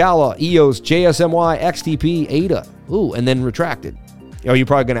Algo, Gala, EOS, JSMY, XTP, ADA. Ooh, and then retracted. Oh, you're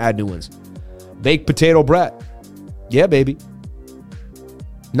probably going to add new ones. Baked potato Brett. Yeah, baby.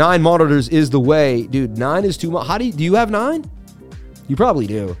 9 monitors is the way. Dude, 9 is too much. Do you have 9? You probably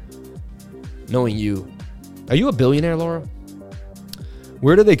do. Knowing you. Are you a billionaire, Laura?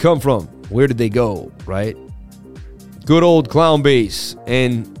 Where did they come from? Where did they go, right? Good old clown base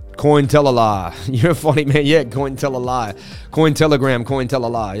and Cointelelie. You're funny, man. Yeah, Cointelelie. Cointelegram,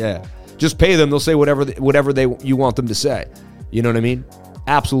 Cointelelie, yeah. Just pay them. They'll say whatever you want them to say. You know what I mean?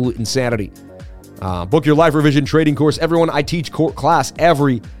 Absolute insanity. Book your life revision trading course. Everyone, I teach class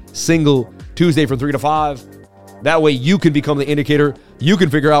every single Tuesday from 3 to 5. That way you can become the indicator. You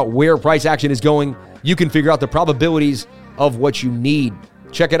can figure out where price action is going. You can figure out the probabilities of what you need.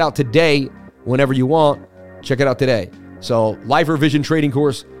 Check it out today whenever you want. Check it out today. So, life revision trading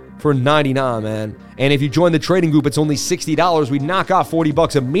course for $99, man. And if you join the trading group, it's only $60. We knock off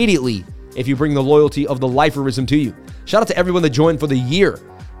 $40 immediately if you bring the loyalty of the liferism to you. Shout out to everyone that joined for the year.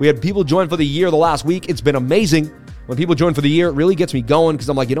 We had people join for the year the last week. It's been amazing. When people join for the year, it really gets me going because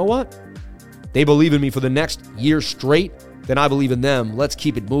I'm like, you know what? They believe in me for the next year straight. then I believe in them. Let's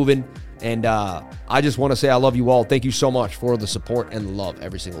keep it moving. And I just want to say I love you all. Thank you so much for the support and the love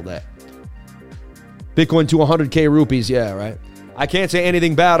every single day. Bitcoin to 100K rupees. Yeah, right. I can't say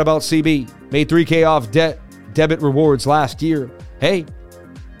anything bad about CB. Made 3K off debit rewards last year. Hey,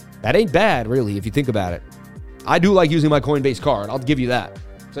 that ain't bad, really, if you think about it. I do like using my Coinbase card. I'll give you that.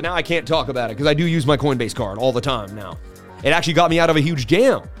 So now I can't talk about it because I do use my Coinbase card all the time now. It actually got me out of a huge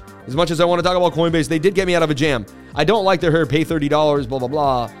jam. As much as I want to talk about Coinbase, they did get me out of a jam. I don't like their pay $30, blah, blah,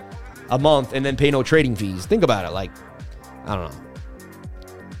 blah, a month and then pay no trading fees. Think about it. Like, I don't know.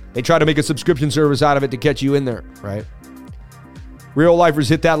 They try to make a subscription service out of it to catch you in there, right? Real lifers,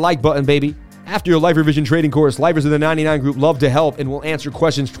 hit that like button, baby. After your Life Revision trading course, lifers in the 99 group love to help and will answer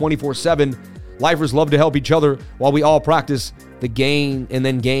questions 24/7. Lifers love to help each other while we all practice the gain and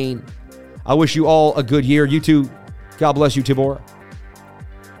then gain. I wish you all a good year. You too. God bless you, Tibor.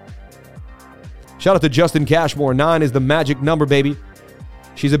 Shout out to Justin Cashmore. 9 is the magic number, baby.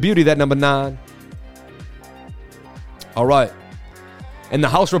 She's a beauty, that number 9. All right. And the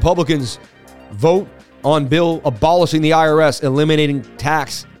House Republicans vote on bill abolishing the IRS, eliminating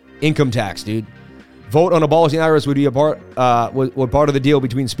income tax, dude. Vote on abolishing the IRS would be a part of the deal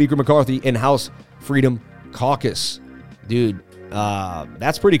between Speaker McCarthy and House Freedom Caucus. Dude,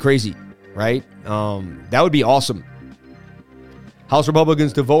 that's pretty crazy, right? That would be awesome. House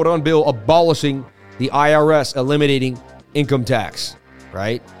Republicans to vote on bill abolishing the IRS, eliminating income tax,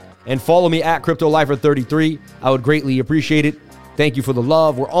 right? And follow me at CryptoLifer33. I would greatly appreciate it. Thank you for the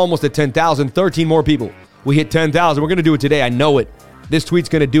love. We're almost at 10,000. 13 more people. We hit 10,000. We're going to do it today. I know it. This tweet's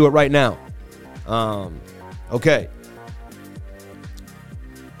going to do it right now. Okay.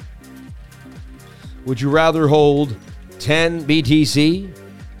 Would you rather hold 10 BTC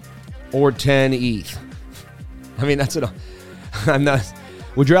or 10 ETH? I mean, that's it. I'm not.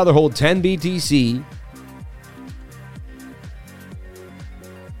 Would you rather hold 10 BTC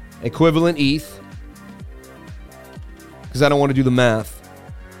equivalent ETH? Because I don't want to do the math.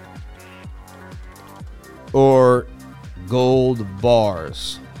 Or gold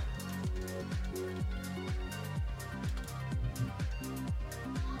bars.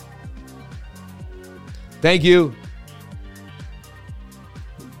 Thank you.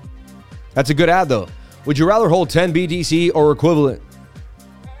 That's a good ad, though. Would you rather hold 10 BTC or equivalent?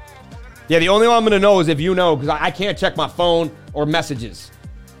 Yeah, the only one I'm going to know is if you know, because I can't check my phone or messages,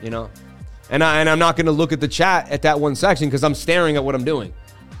 you know? And I'm not going to look at the chat at that one section because I'm staring at what I'm doing.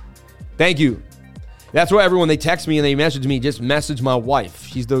 Thank you. That's why everyone, they text me and they message me, just message my wife.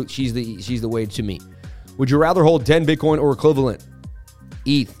 She's the way to me. Would you rather hold 10 Bitcoin or equivalent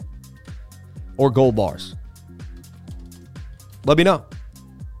ETH or gold bars? Let me know.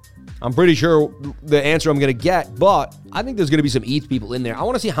 I'm pretty sure the answer I'm going to get, but I think there's going to be some ETH people in there. I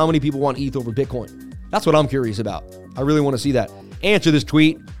want to see how many people want ETH over Bitcoin. That's what I'm curious about. I really want to see that. Answer this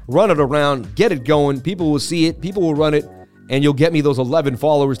tweet, run it around, get it going. People will see it, people will run it, and you'll get me those 11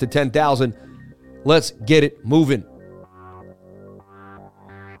 followers to 10,000. Let's get it moving.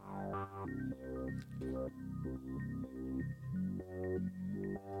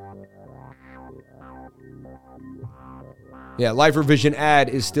 Yeah, Life Revision ad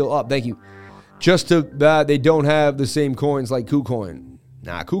is still up. Thank you. Just to that, they don't have the same coins like KuCoin.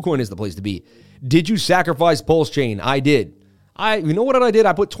 Nah, KuCoin is the place to be. Did you sacrifice Pulse Chain? I did. You know what I did?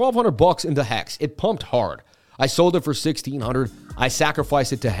 I put $1,200 into Hex. It pumped hard. I sold it for $1,600. I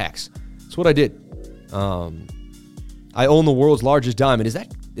sacrificed it to Hex. That's what I did. I own the world's largest diamond.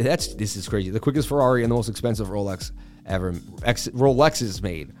 This is crazy. The quickest Ferrari and the most expensive Rolex ever. Rolex is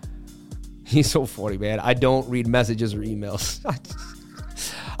made. He's so funny, man. I don't read messages or emails.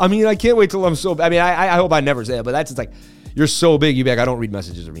 I mean, I can't wait till I'm so. I mean, I hope I never say it, but that's just like, you're so big. You be like, I don't read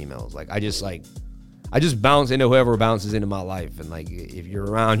messages or emails. Like, I just bounce into whoever bounces into my life, and like, if you're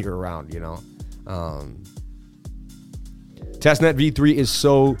around, you're around. You know. Testnet V3 is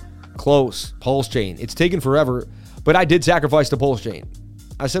so close. Pulse Chain. It's taken forever, but I did sacrifice to Pulse Chain.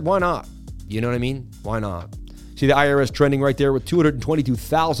 I said, why not? You know what I mean? Why not? See the IRS trending right there with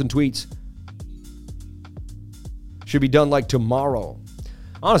 222,000 tweets. Should be done like tomorrow.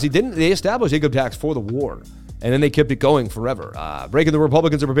 Honestly, didn't they establish income tax for the war? And then they kept it going forever. Breaking the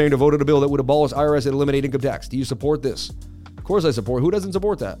Republicans are preparing to vote on a bill that would abolish IRS and eliminate income tax. Do you support this? Of course I support. Who doesn't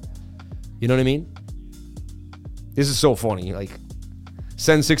support that? You know what I mean? This is so funny. Like,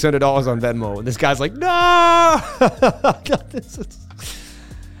 send $600 on Venmo. And this guy's like, no!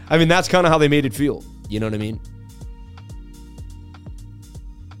 I mean, that's kind of how they made it feel. You know what I mean?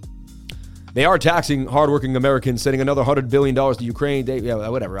 They are taxing hardworking Americans, sending another $100 billion to Ukraine. Yeah,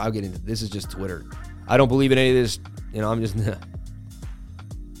 whatever. I'll get into this. Is just Twitter. I don't believe in any of this. You know, I'm just.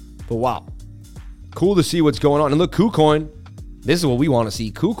 But wow. Cool to see what's going on. And look, KuCoin, this is what we want to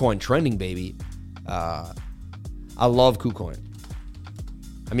see. KuCoin trending, baby. I love KuCoin.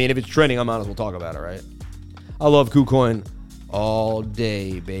 I mean, if it's trending, I might as well talk about it, right? I love KuCoin all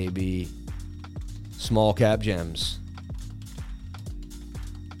day, baby. Small cap gems.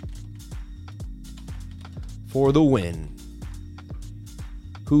 For the win.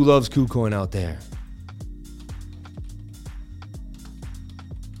 Who loves KuCoin out there?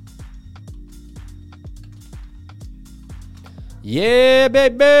 Yeah,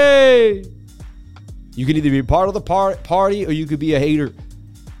 baby. You can either be part of the party or you could be a hater.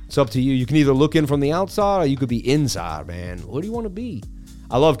 It's up to you. You can either look in from the outside or you could be inside, man. What do you want to be?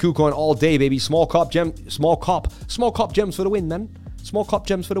 I love KuCoin all day, baby. Small cup gems for the win, man. Small cup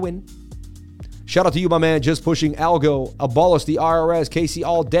gems for the win. Shout out to you, my man. Just pushing algo. Abolish the IRS. Casey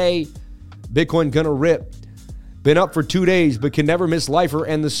all day. Bitcoin gonna rip. Been up for 2 days, but can never miss Lifer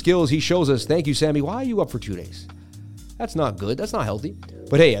and the skills he shows us. Thank you, Sammy. Why are you up for 2 days? That's not good. That's not healthy.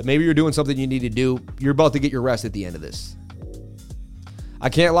 But hey, maybe you're doing something you need to do. You're about to get your rest at the end of this. I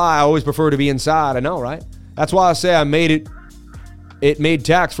can't lie. I always prefer to be inside. I know, right? That's why I say I made it. It made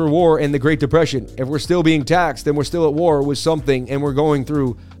tax for war and the Great Depression. If we're still being taxed, then we're still at war with something and we're going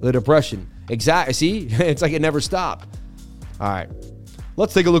through the Depression. Exactly. See? It's like it never stopped. All right.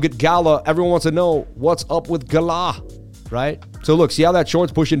 Let's take a look at Gala. Everyone wants to know what's up with Gala, right? So look, see how that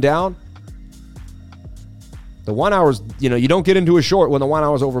short's pushing down? The 1 hour's, you don't get into a short when the 1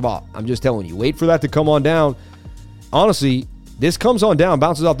 hour's overbought. I'm just telling you. Wait for that to come on down. Honestly, this comes on down,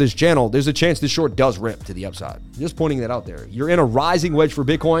 bounces off this channel. There's a chance this short does rip to the upside. Just pointing that out there. You're in a rising wedge for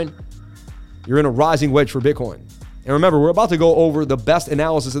Bitcoin. And remember, we're about to go over the best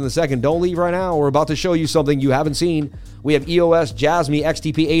analysis in the second. Don't leave right now. We're about to show you something you haven't seen. We have EOS, Jasmy,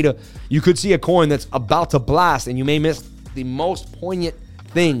 XTP, ADA. You could see a coin that's about to blast, and you may miss the most poignant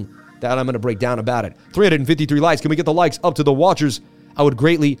thing that I'm going to break down about it. 353 likes. Can we get the likes up to the watchers? I would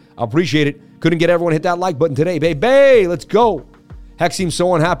greatly appreciate it. Couldn't get everyone to hit that like button today, baby. Let's go. Heck seems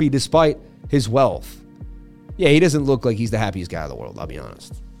so unhappy despite his wealth. Yeah, he doesn't look like he's the happiest guy in the world, I'll be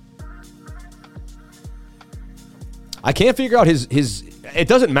honest. I can't figure out his it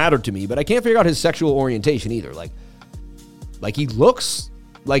doesn't matter to me, but I can't figure out his sexual orientation either. Like he looks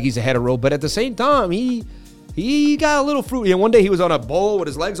like he's a hetero, but at the same time, he got a little fruity. And one day he was on a bowl with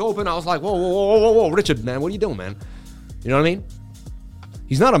his legs open. I was like, whoa, Richard, man, what are you doing, man? You know what I mean?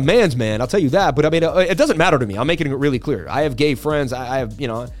 He's not a man's man, I'll tell you that. But I mean, it doesn't matter to me. I'm making it really clear. I have gay friends. I have,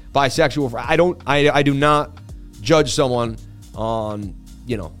 bisexual friends. I do not judge someone on,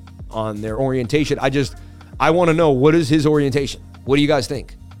 on their orientation. I want to know, what is his orientation? What do you guys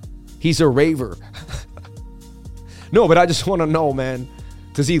think? He's a raver. No, but I just want to know, man.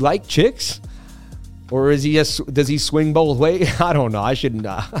 Does he like chicks? Or does he swing both ways? I don't know. I shouldn't.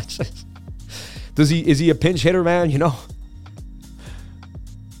 Is he a pinch hitter, man?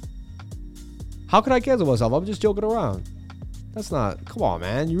 How could I cancel myself? I'm just joking around. That's not. Come on,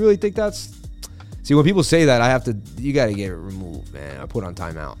 man. You really think that's? See, when people say that, you got to get it removed, man. I put on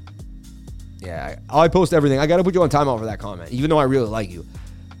timeout. Yeah, I post everything. I got to put you on timeout for that comment, even though I really like you.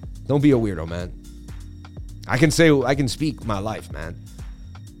 Don't be a weirdo, man. I can speak my life, man.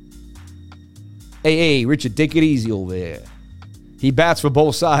 Hey, Richard, take it easy over there. He bats for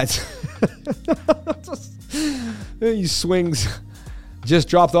both sides. He swings. Just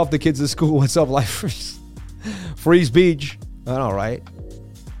dropped off the kids at school. What's up, Life? Freeze Beach. All right.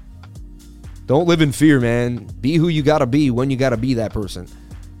 Don't live in fear, man. Be who you got to be when you got to be that person.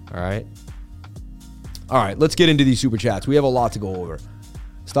 All right. All right, let's get into these super chats. We have a lot to go over.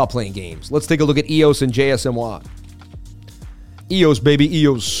 Stop playing games. Let's take a look at EOS and JSMY. EOS, baby,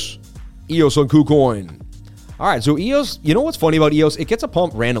 EOS. EOS on KuCoin. All right, so EOS, you know what's funny about EOS? It gets a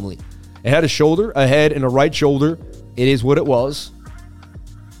pump randomly. It had a head, and a right shoulder. It is what it was.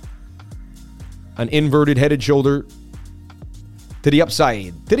 An inverted headed shoulder to the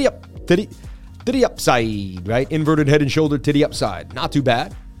upside. To the upside, right? Inverted head and shoulder to the upside. Not too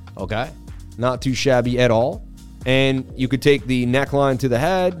bad, okay? Not too shabby at all. And you could take the neckline to the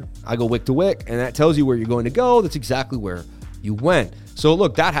head. I go wick to wick, and that tells you where you're going to go. That's exactly where you went. So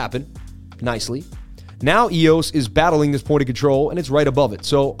look, that happened nicely. Now EOS is battling this point of control, and it's right above it.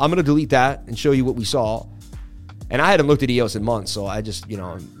 So I'm going to delete that and show you what we saw. And I hadn't looked at EOS in months, so I just,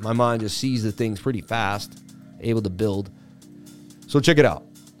 my mind just sees the things pretty fast, able to build. So check it out.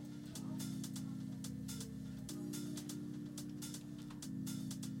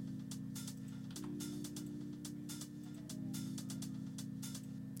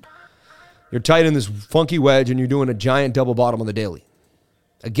 You're tight in this funky wedge, and you're doing a giant double bottom on the daily.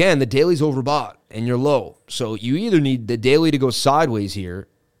 Again, the daily's overbought, and you're low. So you either need the daily to go sideways here,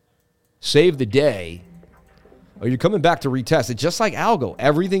 save the day, or you're coming back to retest it, just like algo.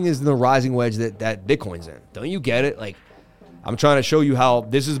 Everything is in the rising wedge that Bitcoin's in. Don't you get it? Like, I'm trying to show you how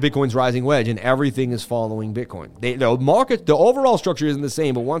this is Bitcoin's rising wedge, and everything is following Bitcoin. The market, the overall structure isn't the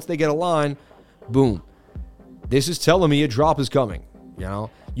same, but once they get aligned, boom. This is telling me a drop is coming. You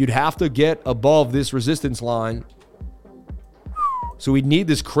know, you'd have to get above this resistance line. So we'd need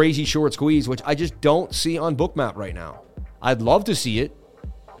this crazy short squeeze, which I just don't see on Bookmap right now. I'd love to see it.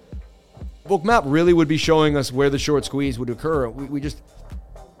 Bookmap really would be showing us where the short squeeze would occur.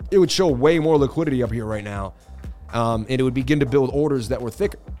 It would show way more liquidity up here right now. And it would begin to build orders that were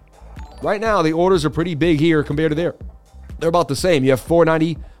thicker. Right now, the orders are pretty big here compared to there. They're about the same. You have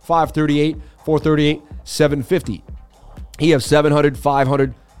 490, 538, 438, 750. You have 700,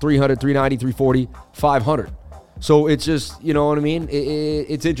 500, 300, 390, 340, 500. So it's just, you know what I mean?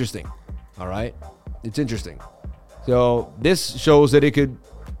 It's interesting. All right? It's interesting. So this shows that it could,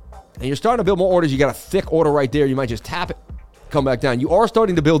 and you're starting to build more orders. You got a thick order right there. You might just tap it, come back down. You are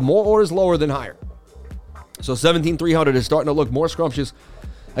starting to build more orders lower than higher. So 17,300 is starting to look more scrumptious.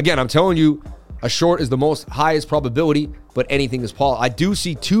 Again, I'm telling you, a short is the most highest probability, but anything is possible. I do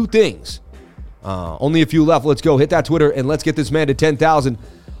see two things. Only a few left. Let's go. Hit that Twitter, and let's get this man to 10,000.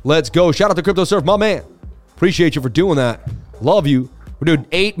 Let's go. Shout out to Crypto Surf, my man. Appreciate you for doing that. Love you. We're doing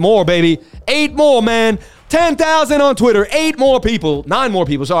 8 more, baby. 8 more, man. 10,000 on Twitter. 8 more people. 9 more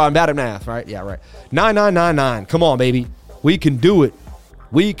people. Sorry, I'm bad at math, right? Yeah, right. 9999. Come on, baby. We can do it.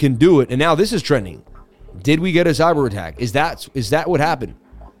 We can do it. And now this is trending. Did we get a cyber attack? Is that what happened?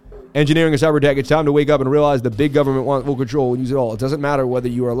 Engineering a cyber attack. It's time to wake up and realize the big government wants full control and use it all. It doesn't matter whether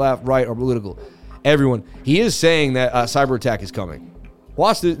you are left, right, or political. Everyone. He is saying that a cyber attack is coming.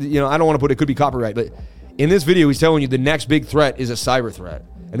 Watch the, I don't want to put it could be copyright, but in this video, he's telling you the next big threat is a cyber threat.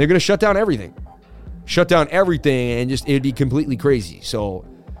 And they're going to shut down everything. Shut down everything, and just it'd be completely crazy. So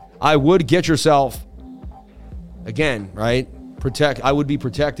I would get yourself, again, right? I would be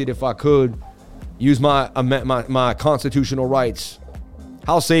protected if I could use my constitutional rights.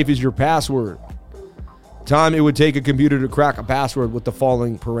 How safe is your password? Time it would take a computer to crack a password with the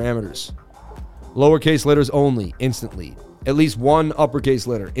following parameters. Lowercase letters only, instantly. At least one uppercase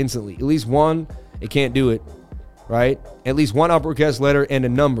letter, instantly. At least one, it can't do it, right? At least one uppercase letter and a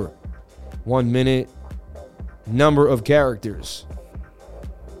number. 1 minute, number of characters.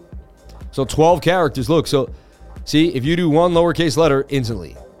 So 12 characters. Look, so see, if you do one lowercase letter,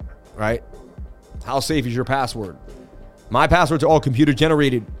 instantly, right? How safe is your password? My passwords are all computer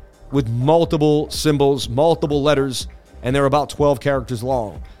generated with multiple symbols, multiple letters, and they're about 12 characters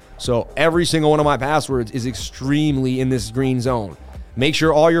long. So every single one of my passwords is extremely in this green zone. Make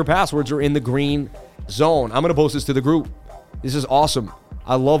sure all your passwords are in the green zone. I'm going to post this to the group. This is awesome.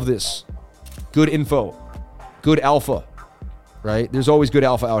 I love this. Good info. Good alpha, right? There's always good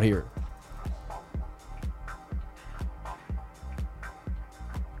alpha out here.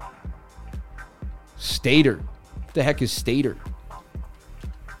 Stater. What the heck is Stater?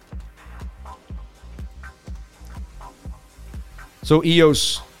 So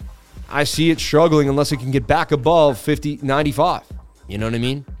EOS, I see it struggling unless it can get back above 50.95. You know what I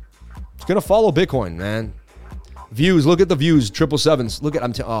mean? It's going to follow Bitcoin, man. Views, look at the views, 777s. Look at,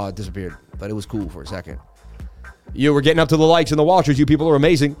 it disappeared, but it was cool for a second. We're getting up to the likes and the watchers. You people are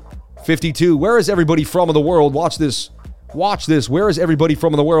amazing. 52. Where is everybody from in the world? Watch this. Watch this. Where is everybody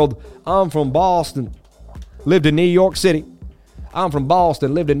from in the world? I'm from Boston. Lived in New York City. I'm from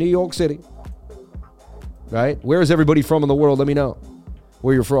Boston. Lived in New York City. Right? Where is everybody from in the world? Let me know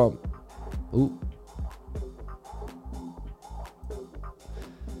where you're from. Ooh.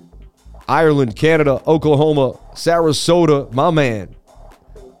 Ireland, Canada, Oklahoma, Sarasota, my man.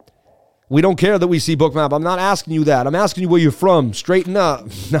 We don't care that we see Bookmap. I'm not asking you that. I'm asking you where you're from. Straighten up.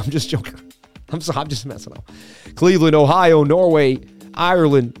 No, I'm just joking. I'm just messing up. Cleveland, Ohio, Norway,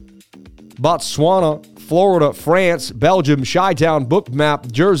 Ireland, Botswana, Florida, France, Belgium, Chi-Town,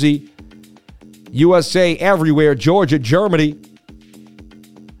 Bookmap, Jersey, USA, everywhere, Georgia, Germany.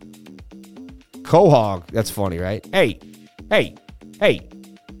 Quahog. That's funny, right? Hey,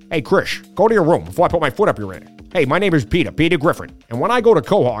 Krish, go to your room before I put my foot up your ass. Hey, my name is Peter Griffin, and when I go to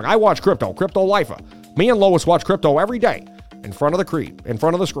Quahog, I watch Crypto Lifer. Me and Lois watch crypto every day in front of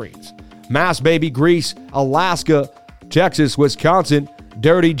the screens. Mass, baby, Greece, Alaska, Texas, Wisconsin,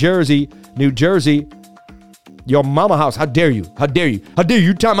 Dirty Jersey, New Jersey, your mama house. How dare you?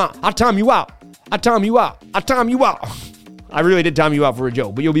 Time out. I time you out. I really did time you out for a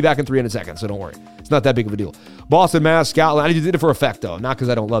joke, but you'll be back in 300 seconds, so don't worry. It's not that big of a deal. Boston, Mass, Scotland. I just did it for effect, though. Not because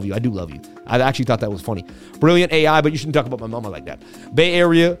I don't love you. I do love you. I actually thought that was funny. Brilliant AI, but you shouldn't talk about my mama like that. Bay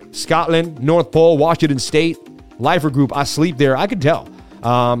Area, Scotland, North Pole, Washington State, Lifer Group. I sleep there. I could tell.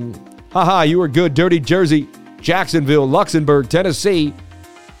 Haha, you were good. Dirty Jersey, Jacksonville, Luxembourg, Tennessee.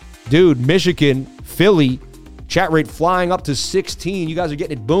 Dude, Michigan, Philly. Chat rate flying up to 16. You guys are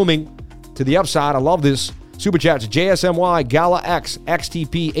getting it booming to the upside. I love this. Super chats, JSMY, Gala X,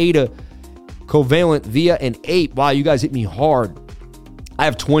 XTP, Ada, Covalent, Via, and Ape. Wow, you guys hit me hard. I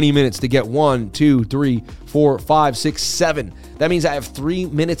have 20 minutes to get 1, 2, 3, 4, 5, 6, 7. That means I have 3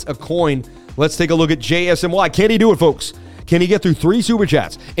 minutes a coin. Let's take a look at JSMY. Can he do it, folks? Can he get through 3 super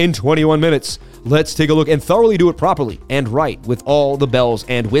chats in 21 minutes? Let's take a look and thoroughly do it properly and right with all the bells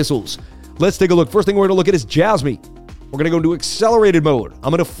and whistles. Let's take a look. First thing we're going to look at is Jasmy. We're going to go into accelerated mode.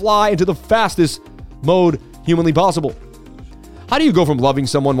 I'm going to fly into the fastest mode humanly possible. How do you go from loving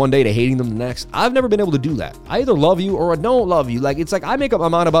someone one day to hating them the next? I've never been able to do that. I either love you or I don't love you. It's like I make up my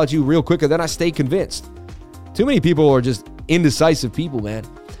mind about you real quick and then I stay convinced. Too many people are just indecisive people, man.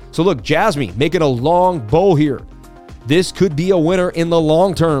 So look, Jasmy making a long bow here. This could be a winner in the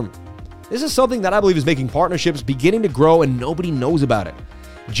long term. This is something that I believe is making partnerships beginning to grow and nobody knows about it.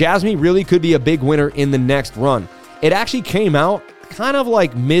 Jasmy really could be a big winner in the next run. It actually came out kind of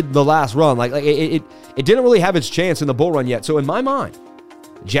like mid the last run. It didn't really have its chance in the bull run yet. So in my mind,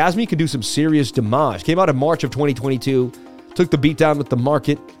 Jasmy could do some serious damage. Came out in March of 2022, took the beat down with the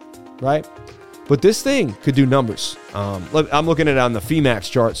market, right? But this thing could do numbers. I'm looking at it on the FEMAX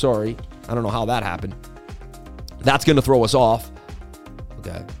chart. Sorry. I don't know how that happened. That's going to throw us off.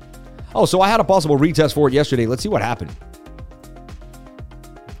 Okay. Oh, so I had a possible retest for it yesterday. Let's see what happened.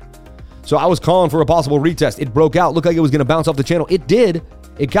 So I was calling for a possible retest. It broke out. Looked like it was going to bounce off the channel. It did.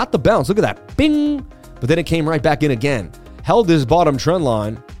 It got the bounce. Look at that. Bing. But then it came right back in again. Held this bottom trend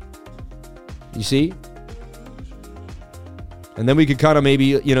line. You see? And then we could kind of maybe,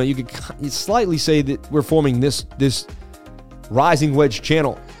 you could slightly say that we're forming this rising wedge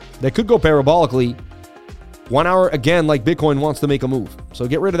channel that could go parabolically. 1 hour, again, like Bitcoin wants to make a move. So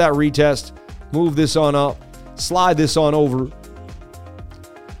get rid of that retest. Move this on up. Slide this on over.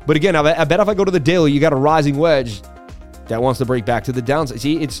 But again, I bet if I go to the daily, you got a rising wedge that wants to break back to the downside.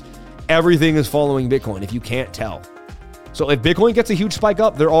 See, everything is following Bitcoin if you can't tell. So if Bitcoin gets a huge spike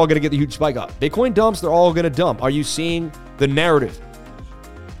up, they're all going to get the huge spike up. Bitcoin dumps, they're all going to dump. Are you seeing the narrative?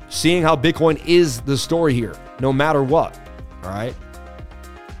 Seeing how Bitcoin is the story here, no matter what, all right?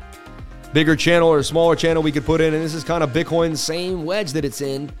 Bigger channel or smaller channel we could put in, and this is kind of Bitcoin's same wedge that it's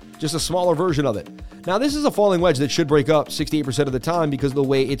in, just a smaller version of it. Now, this is a falling wedge that should break up 68% of the time because of the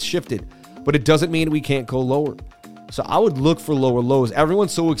way it's shifted, but it doesn't mean we can't go lower. So I would look for lower lows.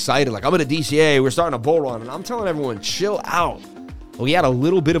 Everyone's so excited, like I'm in a DCA, we're starting a bull run, and I'm telling everyone, chill out. We had a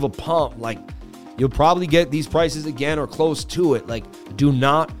little bit of a pump, like you'll probably get these prices again or close to it. Like, do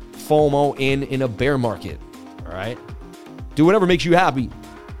not FOMO in a bear market, all right? Do whatever makes you happy,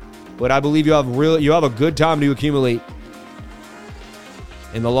 but I believe you have a good time to accumulate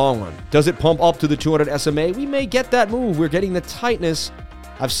in the long run. Does it pump up to the 200 SMA? We may get that move. We're getting the tightness.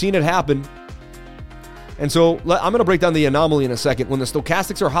 I've seen it happen. And so I'm going to break down the anomaly in a second. When the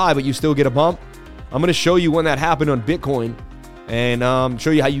stochastics are high, but you still get a bump, I'm going to show you when that happened on Bitcoin and show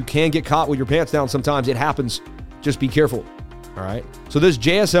you how you can get caught with your pants down sometimes. It happens. Just be careful. All right. So this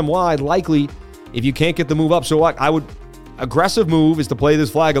JSMY, likely, if you can't get the move up, so what? Aggressive move is to play this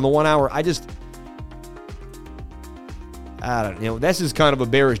flag on the 1 hour. This is kind of a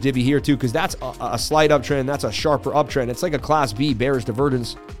bearish divvy here too, because that's a slight uptrend. That's a sharper uptrend. It's like a class B bearish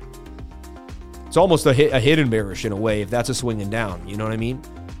divergence. It's almost a hidden bearish in a way if that's a swinging down. You know what I mean?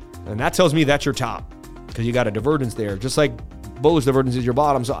 And that tells me that's your top because you got a divergence there, just like bullish divergence is your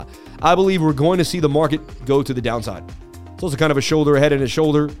bottom. So I believe we're going to see the market go to the downside. It's also kind of a shoulder, a head and a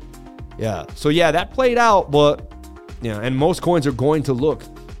shoulder. Yeah. So yeah, that played out, but and most coins are going to look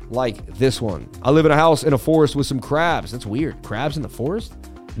like this one. I live in a house in a forest with some crabs. That's weird. Crabs in the forest?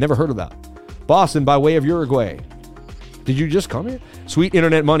 Never heard of that. Boston by way of Uruguay. Did you just come here? Sweet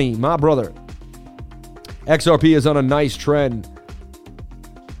internet money, my brother. XRP is on a nice trend.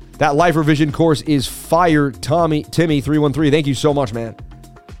 That Life Revision course is fire. Timmy313. Thank you so much, man.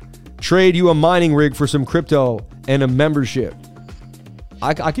 Trade you a mining rig for some crypto and a membership.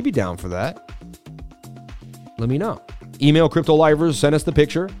 I could be down for that. Let me know. Email Crypto Livers, send us the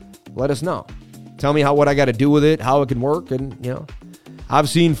picture. Let us know. Tell me what I got to do with it, how it can work, and I've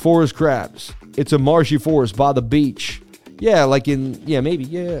seen forest crabs. It's a marshy forest by the beach. Yeah,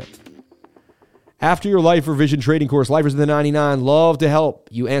 maybe. After your Life Revision trading course, Lifers in the 99, love to help.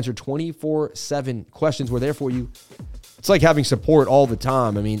 You answer 24/7 questions. We're there for you. It's like having support all the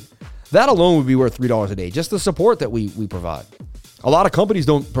time. I mean, that alone would be worth $3 a day. Just the support that we provide. A lot of companies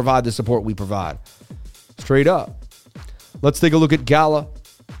don't provide the support we provide. Straight up. Let's take a look at Gala.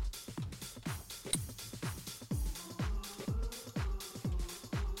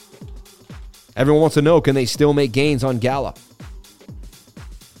 Everyone wants to know, can they still make gains on Gala?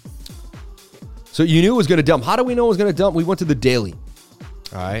 So you knew it was going to dump. How do we know it was going to dump? We went to the daily.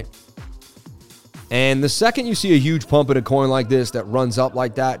 All right. And the second you see a huge pump in a coin like this that runs up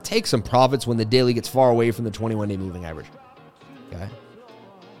like that, take some profits when the daily gets far away from the 21-day moving average. Okay.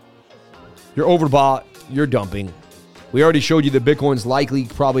 You're overbought. You're dumping. We already showed you that Bitcoin's likely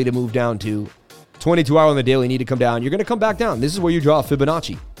probably to move down to 22-hour on the daily, need to come down. You're going to come back down. This is where you draw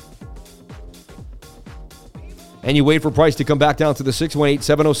Fibonacci. And you wait for price to come back down to the 618,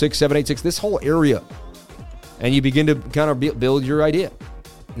 706, 786, this whole area. And you begin to kind of build your idea.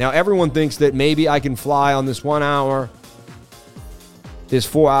 Now, everyone thinks that maybe I can fly on this 1 hour, this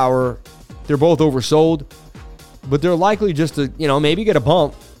 4 hour. They're both oversold, but they're likely just to, maybe get a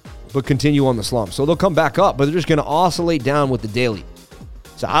bump, but continue on the slump. So they'll come back up, but they're just going to oscillate down with the daily.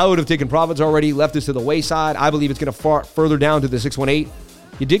 So I would have taken profits already, left this to the wayside. I believe it's going to far further down to the 618.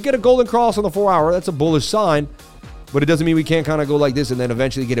 You did get a golden cross on the 4 hour. That's a bullish sign, but it doesn't mean we can't kind of go like this and then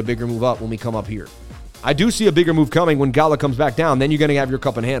eventually get a bigger move up when we come up here. I do see a bigger move coming when Gala comes back down. Then you're going to have your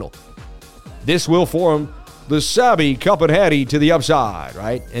cup and handle. This will form the savvy cup and handle to the upside,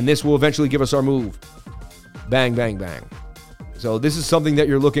 right? And this will eventually give us our move. Bang, bang, bang. So this is something that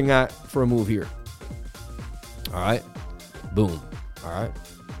you're looking at for a move here. All right. Boom. All right.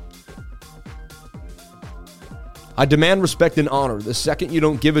 I demand respect and honor. The second you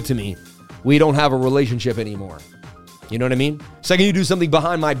don't give it to me, we don't have a relationship anymore. You know what I mean? Second you do something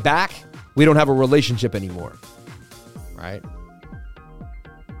behind my back, we don't have a relationship anymore. Right?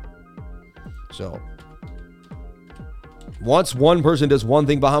 So, once one person does one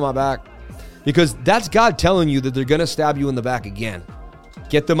thing behind my back, because that's God telling you that they're going to stab you in the back again.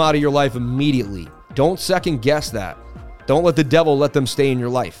 Get them out of your life immediately. Don't second guess that. Don't let the devil let them stay in your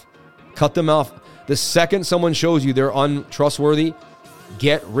life. Cut them off. The second someone shows you they're untrustworthy,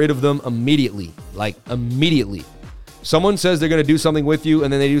 get rid of them immediately. Like, immediately. Someone says they're going to do something with you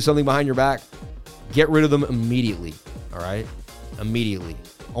and then they do something behind your back, get rid of them immediately. All right? Immediately.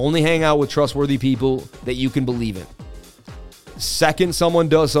 Only hang out with trustworthy people that you can believe in. Second someone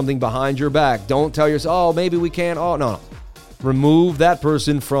does something behind your back, don't tell yourself, oh, maybe we can't. Oh, no. Remove that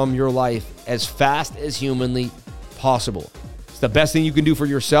person from your life as fast as humanly possible. It's the best thing you can do for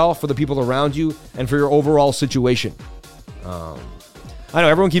yourself, for the people around you, and for your overall situation. I know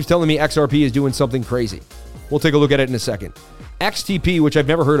everyone keeps telling me XRP is doing something crazy. We'll take a look at it in a second. XTP, which I've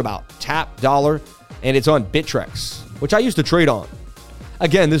never heard about, tap dollar, and it's on Bittrex, which I used to trade on.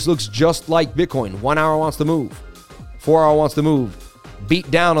 Again, this looks just like Bitcoin. 1 hour wants to move. 4 hour wants to move.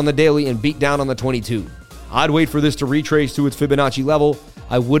 Beat down on the daily and beat down on the 22. I'd wait for this to retrace to its Fibonacci level.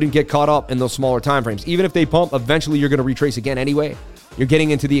 I wouldn't get caught up in those smaller time frames. Even if they pump, eventually you're going to retrace again anyway. You're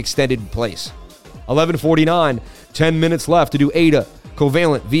getting into the extended place. 11:49, 10 minutes left to do ADA,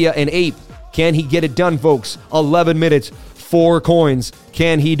 Covalent, via an ape. Can he get it done, folks? 11 minutes, 4 coins.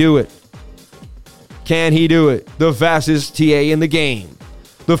 Can he do it? Can he do it? The fastest TA in the game.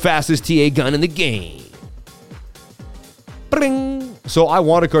 The fastest TA gun in the game. Bring. So I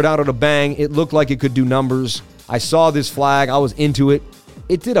wanted Cardano to bang. It looked like it could do numbers. I saw this flag. I was into it.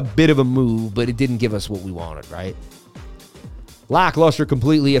 It did a bit of a move, but it didn't give us what we wanted, right? Lackluster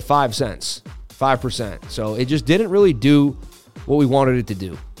completely at 5 cents, 5%. So it just didn't really do what we wanted it to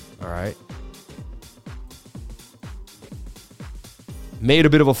do, all right? Made a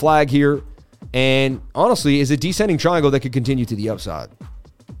bit of a flag here, and honestly, is a descending triangle that could continue to the upside.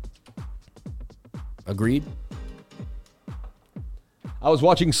 Agreed? I was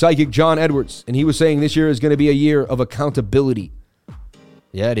watching Psychic John Edwards, and he was saying this year is going to be a year of accountability.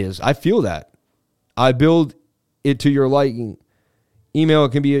 Yeah, it is. I feel that. I build it to your liking. Email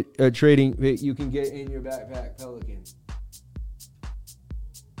can be a trading you can get in your backpack, Pelican.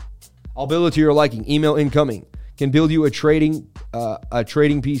 I'll build it to your liking. Email incoming. Can build you a trading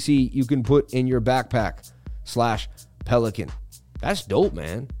PC you can put in your backpack / Pelican. That's dope,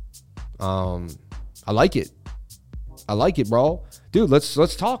 man. I like it. I like it, bro. Dude,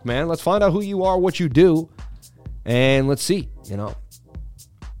 let's talk, man. Let's find out who you are, what you do, and let's see, you know.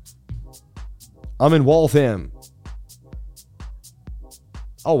 I'm in Waltham.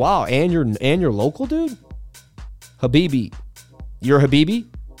 Oh wow, and you're local, dude? Habibi. You're Habibi?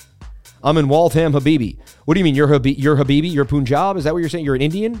 I'm in Waltham, Habibi. What do you mean you're Habibi? You're Punjab? Is that what you're saying? You're an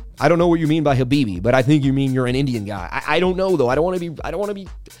Indian? I don't know what you mean by Habibi, but I think you mean you're an Indian guy. I don't know though. I don't want to be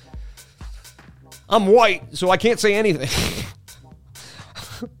I'm white, so I can't say anything.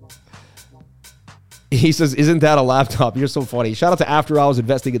 He says, isn't that a laptop? You're so funny. Shout out to After Hours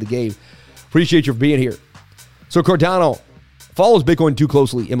Investing in the Game. Appreciate you for being here. So Cardano follows Bitcoin too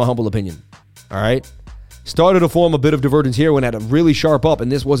closely, in my humble opinion. All right? Started to form a bit of divergence here when it had a really sharp up,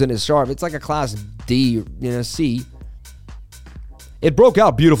 and this wasn't as sharp. It's like a class D, C. It broke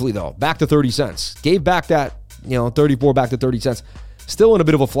out beautifully, though, back to 30 cents. Gave back that, 34 back to 30 cents. Still in a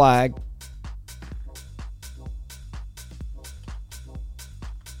bit of a flag.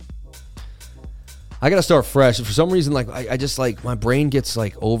 I got to start fresh. For some reason, I just, my brain gets,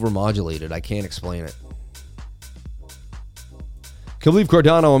 overmodulated. I can't explain it. Can believe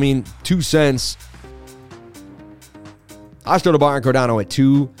Cardano, 2 cents. I started buying Cardano at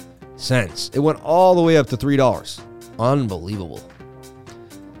 2 cents. It went all the way up to $3. Unbelievable.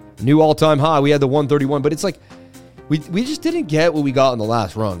 New all-time high. We had the 131, but it's we just didn't get what we got in the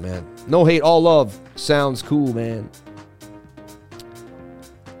last run, man. No hate, all love. Sounds cool, man.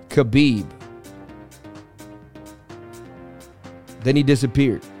 Khabib. Then he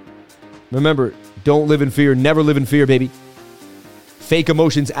disappeared. Remember, don't live in fear. Never live in fear, baby. Fake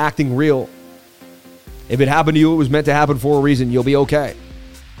emotions acting real. If it happened to you, it was meant to happen for a reason. You'll be okay.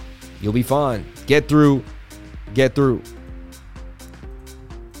 You'll be fine. Get through. Get through.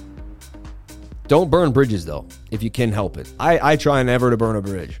 Don't burn bridges, though, if you can help it. I try never to burn a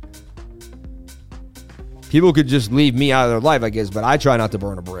bridge. People could just leave me out of their life, I guess, but I try not to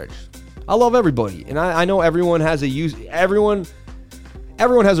burn a bridge. I love everybody, and I know everyone has a use. Everyone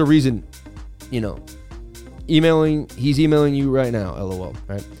has a reason, Emailing, he's emailing you right now, LOL,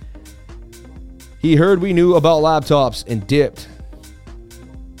 right? He heard we knew about laptops and dipped.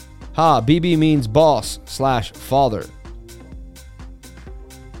 BB means boss/father.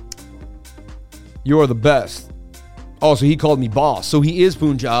 You are the best. Oh, so he called me boss. So he is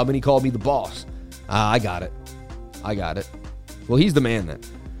Punjab and he called me the boss. I got it. Well, he's the man then.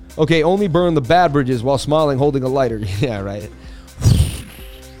 Okay, only burn the bad bridges while smiling, holding a lighter. Yeah, right.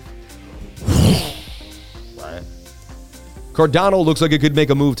 Cardano looks like it could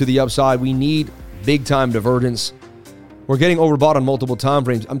make a move to the upside. We need big-time divergence. We're getting overbought on multiple time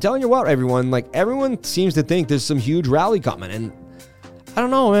frames. I'm telling you what, everyone, everyone seems to think there's some huge rally coming, and I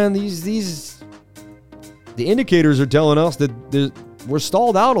don't know, man. The indicators are telling us that we're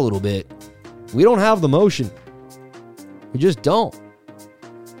stalled out a little bit. We don't have the motion. We just don't.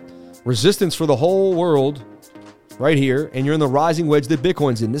 Resistance for the whole world right here, and you're in the rising wedge that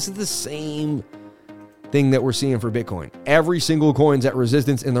Bitcoin's in. This is the same thing that we're seeing for Bitcoin. Every single coin's at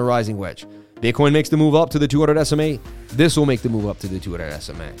resistance in the rising wedge. Bitcoin makes the move up to the 200 SMA. This will make the move up to the 200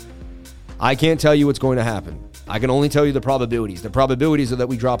 SMA. I can't tell you what's going to happen. I can only tell you the probabilities. The probabilities are that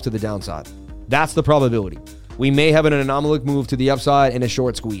we drop to the downside. That's the probability. We may have an anomalic move to the upside and a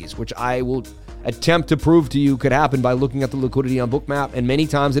short squeeze, which I will attempt to prove to you could happen by looking at the liquidity on Bookmap, and many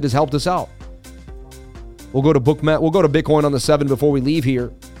times it has helped us out. We'll go to Bookmap. We'll go to Bitcoin on the 7 before we leave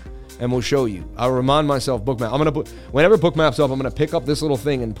here, and we'll show you. I'll remind myself Bookmap. I'm gonna put, whenever Bookmap's up, I'm gonna pick up this little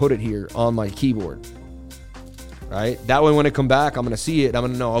thing and put it here on my keyboard. Right? That way, when it come back, I'm gonna see it. I'm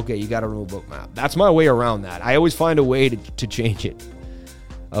gonna know. Okay, you got to remove Bookmap. That's my way around that. I always find a way to change it.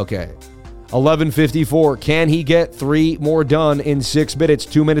 Okay. 1154. Can he get 3 more done in 6 minutes?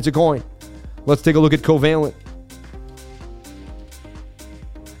 2 minutes a coin. Let's take a look at Covalent.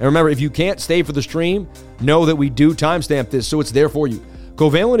 And remember, if you can't stay for the stream, know that we do timestamp this, so it's there for you.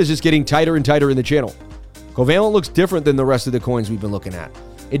 Covalent is just getting tighter and tighter in the channel. Covalent looks different than the rest of the coins we've been looking at.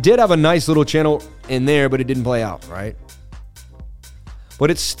 It did have a nice little channel in there, but it didn't play out, right?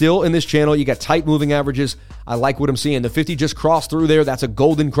 But it's still in this channel. You got tight moving averages. I like what I'm seeing. The 50 just crossed through there. That's a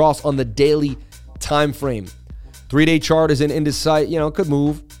golden cross on the daily time frame. 3-day chart is in sight. Could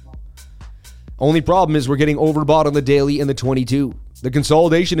move. Only problem is we're getting overbought on the daily and the 22. The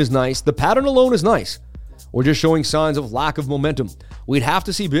consolidation is nice. The pattern alone is nice. We're just showing signs of lack of momentum. We'd have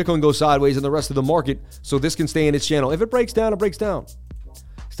to see Bitcoin go sideways in the rest of the market so this can stay in its channel. If it breaks down, it breaks down.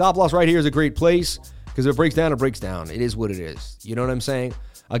 Stop loss right here is a great place because if it breaks down, it breaks down. It is what it is. You know what I'm saying?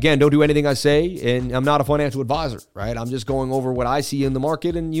 Again, don't do anything I say, and I'm not a financial advisor, right? I'm just going over what I see in the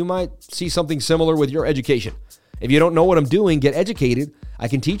market, and you might see something similar with your education. If you don't know what I'm doing, get educated. I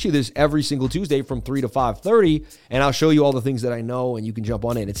can teach you this every single Tuesday from 3 to 5:30, and I'll show you all the things that I know, and you can jump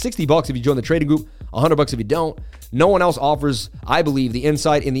on in. It's $60 if you join the trading group, $100 if you don't. No one else offers, I believe, the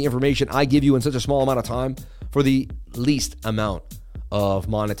insight and the information I give you in such a small amount of time for the least amount of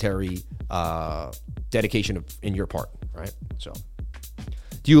monetary dedication in your part, right? So,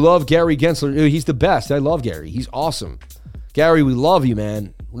 do you love Gary Gensler? He's the best. I love Gary. He's awesome. Gary, we love you,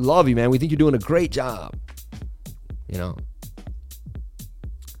 man. We love you, man. We think you're doing a great job.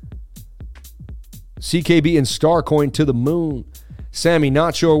 CKB and Starcoin to the moon. Sammy,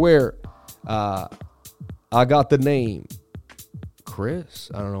 not sure where. I got the name. Chris?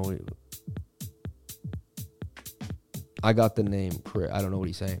 I don't know. I got the name Chris. I don't know what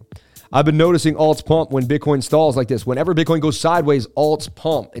he's saying. I've been noticing alts pump when Bitcoin stalls like this. Whenever Bitcoin goes sideways, alts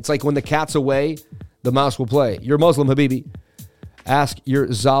pump. It's like when the cat's away, the mouse will play. You're Muslim, Habibi. Ask your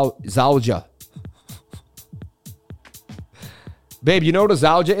Zawja. Babe, you know what a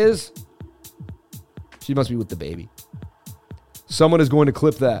Zawja is? She must be with the baby. Someone is going to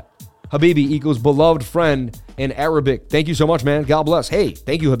clip that. Habibi equals beloved friend in Arabic. Thank you so much, man. God bless. Hey,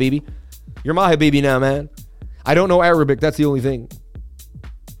 thank you, Habibi. You're my Habibi now, man. I don't know Arabic. That's the only thing.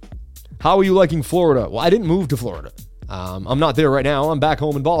 How are you liking Florida? Well, I didn't move to Florida. I'm not there right now. I'm back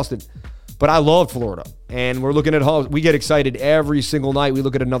home in Boston. But I love Florida. And we're looking at homes. We get excited every single night. We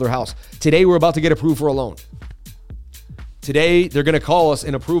look at another house. Today, we're about to get approved for a loan. Today, they're going to call us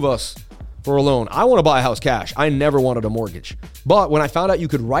and approve us for a loan. I want to buy a house cash. I never wanted a mortgage. But when I found out you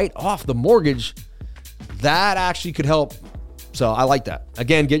could write off the mortgage, that actually could help. So I like that.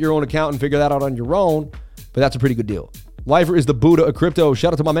 Again, get your own account and figure that out on your own. But that's a pretty good deal. Lifer is the Buddha of crypto.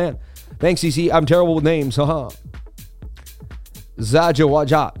 Shout out to my man. Thanks, CC. I'm terrible with names. Haha.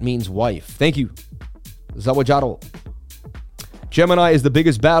 Zawajat means wife. Thank you. Zawajaro. Gemini is the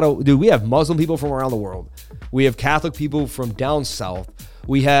biggest battle. Dude, we have Muslim people from around the world. We have Catholic people from down south.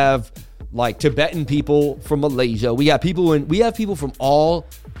 We have like Tibetan people from Malaysia. We have people from all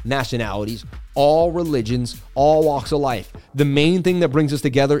nationalities, all religions, all walks of life. The main thing that brings us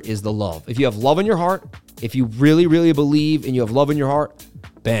together is the love. If you have love in your heart, if you really, really believe and you have love in your heart,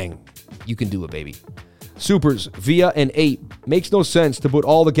 bang, you can do it, baby. Supers via an 8. Makes no sense to put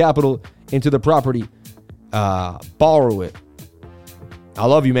all the capital into the property. Borrow it. I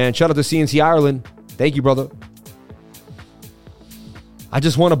love you, man. Shout out to CNC Ireland. Thank you, brother. I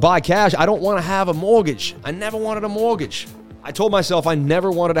just want to buy cash. I don't want to have a mortgage. I never wanted a mortgage. I told myself I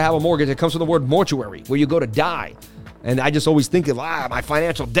never wanted to have a mortgage. It comes from the word mortuary, where you go to die. And I just always think of, my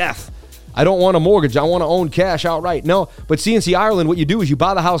financial death. I don't want a mortgage. I want to own cash outright. No, but CNC Ireland, what you do is you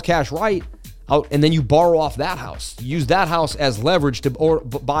buy the house cash right, and then you borrow off that house. Use that house as leverage or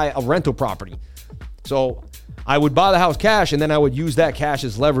buy a rental property. So I would buy the house cash, and then I would use that cash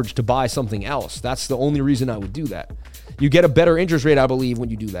as leverage to buy something else. That's the only reason I would do that. You get a better interest rate, I believe, when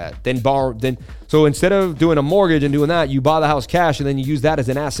you do that. So instead of doing a mortgage and doing that, you buy the house cash, and then you use that as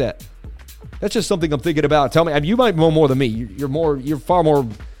an asset. That's just something I'm thinking about. Tell me, you might know more than me. You're far more.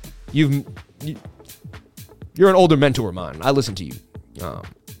 You're an older mentor of mine. I listen to you.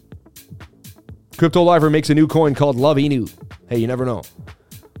 Crypto Lifer makes a new coin called Love Inu. Hey, you never know.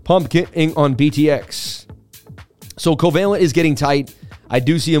 Pumpkin on BTX. So Covalent is getting tight. I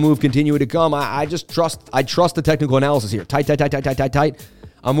do see a move continuing to come. I trust the technical analysis here. Tight.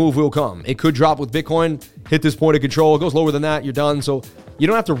 A move will come. It could drop with Bitcoin, hit this point of control. It goes lower than that, you're done. So you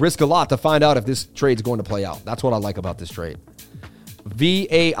don't have to risk a lot to find out if this trade's going to play out. That's what I like about this trade.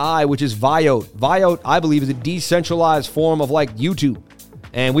 VAI, which is Viote. Viote, I believe, is a decentralized form of like YouTube.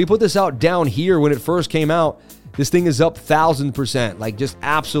 And we put this out down here when it first came out. This thing is up 1,000%, like just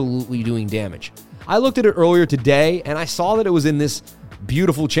absolutely doing damage. I looked at it earlier today and I saw that it was in this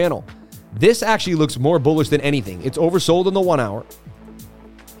beautiful channel. This actually looks more bullish than anything. It's oversold on the 1 hour.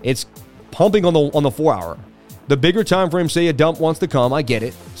 It's pumping on the 4 hour. The bigger time frame say a dump wants to come. I get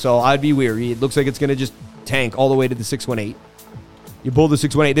it. So I'd be weary. It looks like it's going to just tank all the way to the 618. You pull the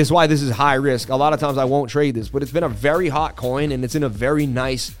 618. This is why this is high risk. A lot of times I won't trade this, but it's been a very hot coin and it's in a very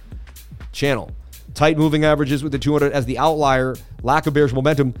nice channel. Tight moving averages with the 200 as the outlier, lack of bearish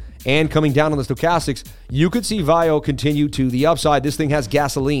momentum, and coming down on the stochastics. You could see VIO continue to the upside. This thing has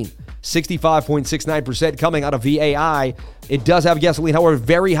gasoline, 65.69% coming out of VAI. It does have gasoline, however,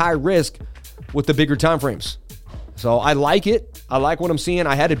 very high risk with the bigger time frames. So I like it. I like what I'm seeing.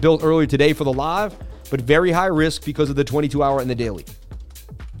 I had it built earlier today for the live, but very high risk because of the 22-hour and the daily.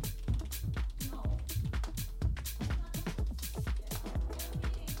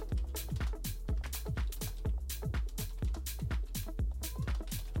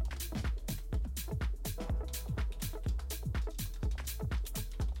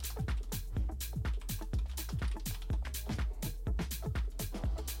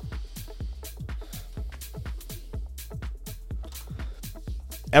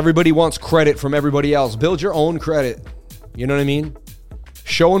 Everybody wants credit from everybody else. Build your own credit. You know what I mean?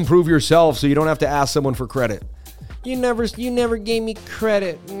 Show and prove yourself so you don't have to ask someone for credit. You never gave me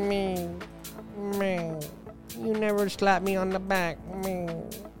credit. Me. You never slapped me on the back. Me.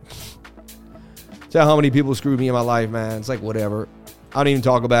 Tell how many people screwed me in my life, man. It's like whatever. I don't even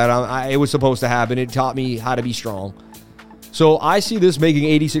talk about it. It was supposed to happen. It taught me how to be strong. So I see this making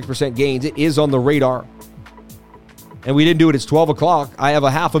 86% gains. It is on the radar. And we didn't do it. It's 12 o'clock. I have a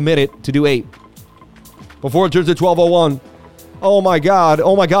half a minute to do 8. Before it turns to 12:01. Oh my God.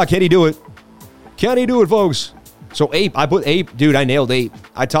 Can he do it? Can he do it, folks? So ape, I put ape, dude, I nailed ape.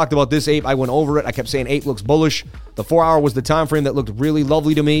 I talked about this ape. I went over it. I kept saying ape looks bullish. The 4 hour was the time frame that looked really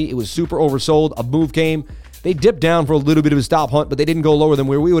lovely to me. It was super oversold. A move came. They dipped down for a little bit of a stop hunt, but they didn't go lower than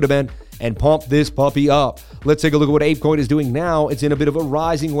where we would have been and pumped this puppy up. Let's take a look at what ApeCoin is doing now. It's in a bit of a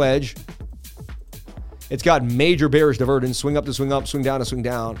rising wedge. It's got major bearish divergence, swing up to swing up, swing down to swing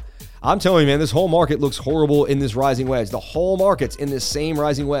down. I'm telling you, man, this whole market looks horrible in this rising wedge. The whole market's in this same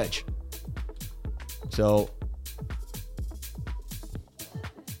rising wedge. So,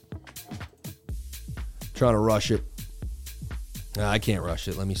 trying to rush it. I can't rush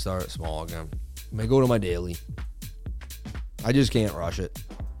it. Let me start small again. I may go to my daily. I just can't rush it.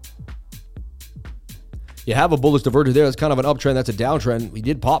 You have a bullish divergence there. That's kind of an uptrend. That's a downtrend. We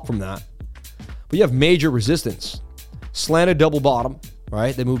did pop from that. But you have major resistance. Slanted double bottom,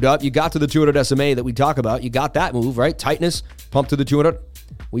 right? They moved up. You got to the 200 SMA that we talk about. You got that move, right? Tightness, pump to the 200.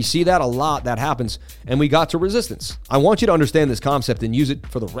 We see that a lot. That happens. And we got to resistance. I want you to understand this concept and use it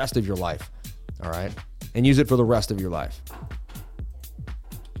for the rest of your life. All right? And use it for the rest of your life.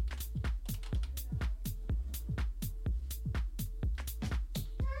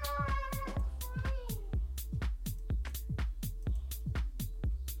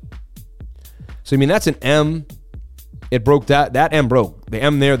 So, I mean, that's an M. It broke that. That M broke. The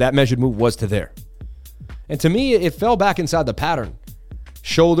M there, that measured move was to there. And to me, it fell back inside the pattern.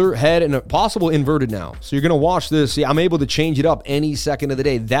 Shoulder, head, and a possible inverted now. So you're going to watch this. See, I'm able to change it up any second of the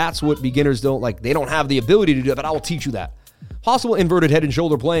day. That's what beginners don't like. They don't have the ability to do that, but I will teach you that. Possible inverted head and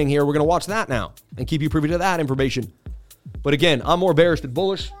shoulder playing here. We're going to watch that now and keep you privy to that information. But again, I'm more bearish than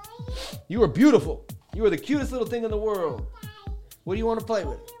bullish. You are beautiful. You are the cutest little thing in the world. What do you want to play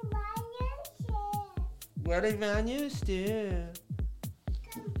with? What if I used to?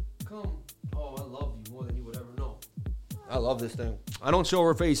 Come. Oh, I love you more than you would ever know. I love this thing. I don't show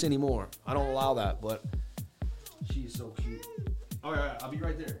her face anymore. I don't allow that, but she's so cute. All right, I'll be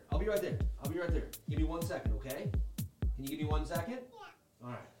right there. I'll be right there. Give me 1 second, okay? Can you give me 1 second? Yeah. All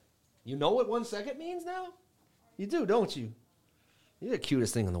right. You know what 1 second means now? You do, don't you? You're the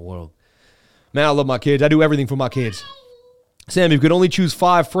cutest thing in the world. Man, I love my kids. I do everything for my kids. Sam, if you could only choose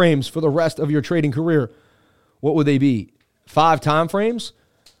 5 frames for the rest of your trading career, what would they be? 5 time frames?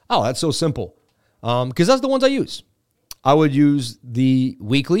 Oh, that's so simple. Because that's the ones I use. I would use the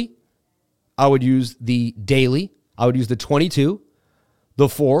weekly. I would use the daily. I would use the 22, the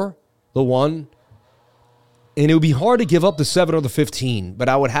 4, the 1. And it would be hard to give up the 7 or the 15, but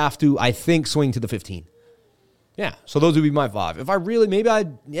I would have to, I think, swing to the 15. Yeah, so those would be my 5. If I really,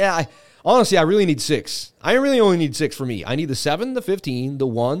 honestly, I really need 6. I really only need 6 for me. I need the 7, the 15, the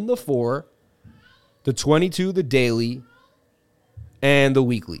 1, the 4, the 22, the daily, and the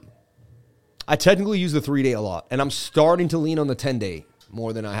weekly. I technically use the 3-day a lot, and I'm starting to lean on the 10-day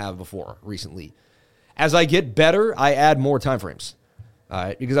more than I have before recently. As I get better, I add more time frames,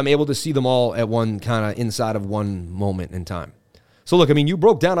 because I'm able to see them all at one kind of inside of one moment in time. So look, I mean, you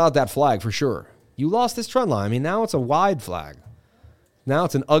broke down out that flag for sure. You lost this trend line. I mean, now it's a wide flag. Now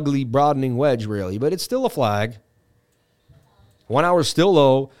it's an ugly broadening wedge, really, but it's still a flag. 1 hour is still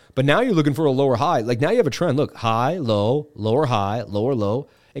low, but now you're looking for a lower high. Like now you have a trend. Look, high, low, lower high, lower low.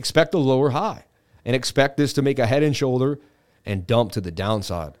 Expect a lower high and expect this to make a head and shoulder and dump to the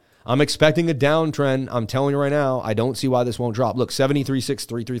downside. I'm expecting a downtrend. I'm telling you right now, I don't see why this won't drop. Look,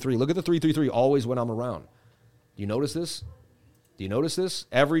 73.6333. Look at the 333 always when I'm around. Do you notice this? Do you notice this?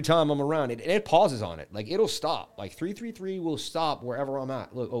 Every time I'm around, it pauses on it. Like it'll stop. Like 333 will stop wherever I'm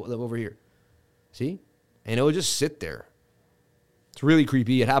at. Look over here. See? And it'll just sit there. It's really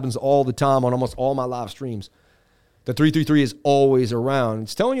creepy. It happens all the time on almost all my live streams. The 333 is always around.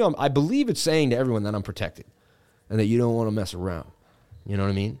 It's telling you, I believe it's saying to everyone that I'm protected and that you don't want to mess around. You know what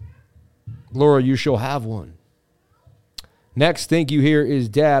I mean? Laura, you shall have one. Next, thank you here is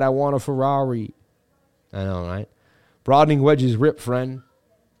Dad, I want a Ferrari. I know, right? Broadening wedges rip, friend.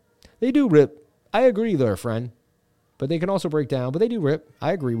 They do rip. I agree there, friend. But they can also break down. But they do rip.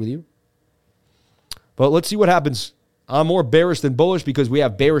 I agree with you. But let's see what happens. I'm more bearish than bullish because we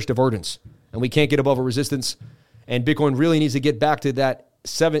have bearish divergence. And we can't get above a resistance. And Bitcoin really needs to get back to that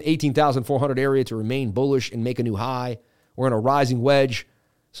 18,400 area to remain bullish and make a new high. We're in a rising wedge.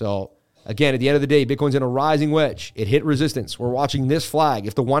 So, again, at the end of the day, Bitcoin's in a rising wedge. It hit resistance. We're watching this flag.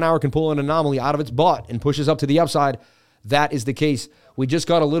 If the 1 hour can pull an anomaly out of its butt and pushes up to the upside, that is the case. We just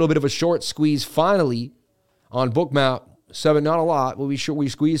got a little bit of a short squeeze finally on Bookmap. 7, not a lot, but we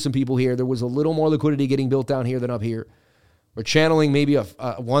squeezed some people here. There was a little more liquidity getting built down here than up here. We're channeling maybe a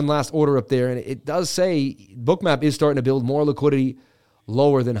one last order up there, and it does say Bookmap is starting to build more liquidity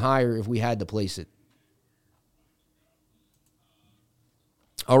lower than higher if we had to place it.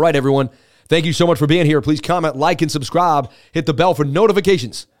 All right, everyone. Thank you so much for being here. Please comment, like, and subscribe. Hit the bell for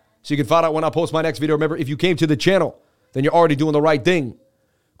notifications so you can find out when I post my next video. Remember, if you came to the channel, then you're already doing the right thing.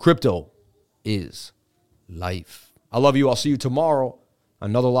 Crypto is life. I love you. I'll see you tomorrow.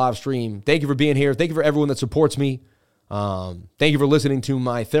 Another live stream. Thank you for being here. Thank you for everyone that supports me. Thank you for listening to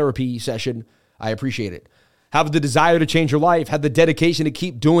my therapy session. I appreciate it. Have the desire to change your life. Have the dedication to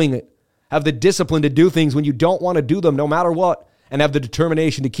keep doing it. Have the discipline to do things when you don't want to do them, no matter what. And have the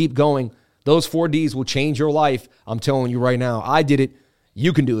determination to keep going. Those 4 Ds will change your life. I'm telling you right now. I did it.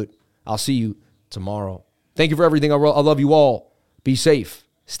 You can do it. I'll see you tomorrow. Thank you for everything. I love you all. Be safe.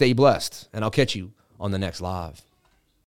 Stay blessed. And I'll catch you on the next live.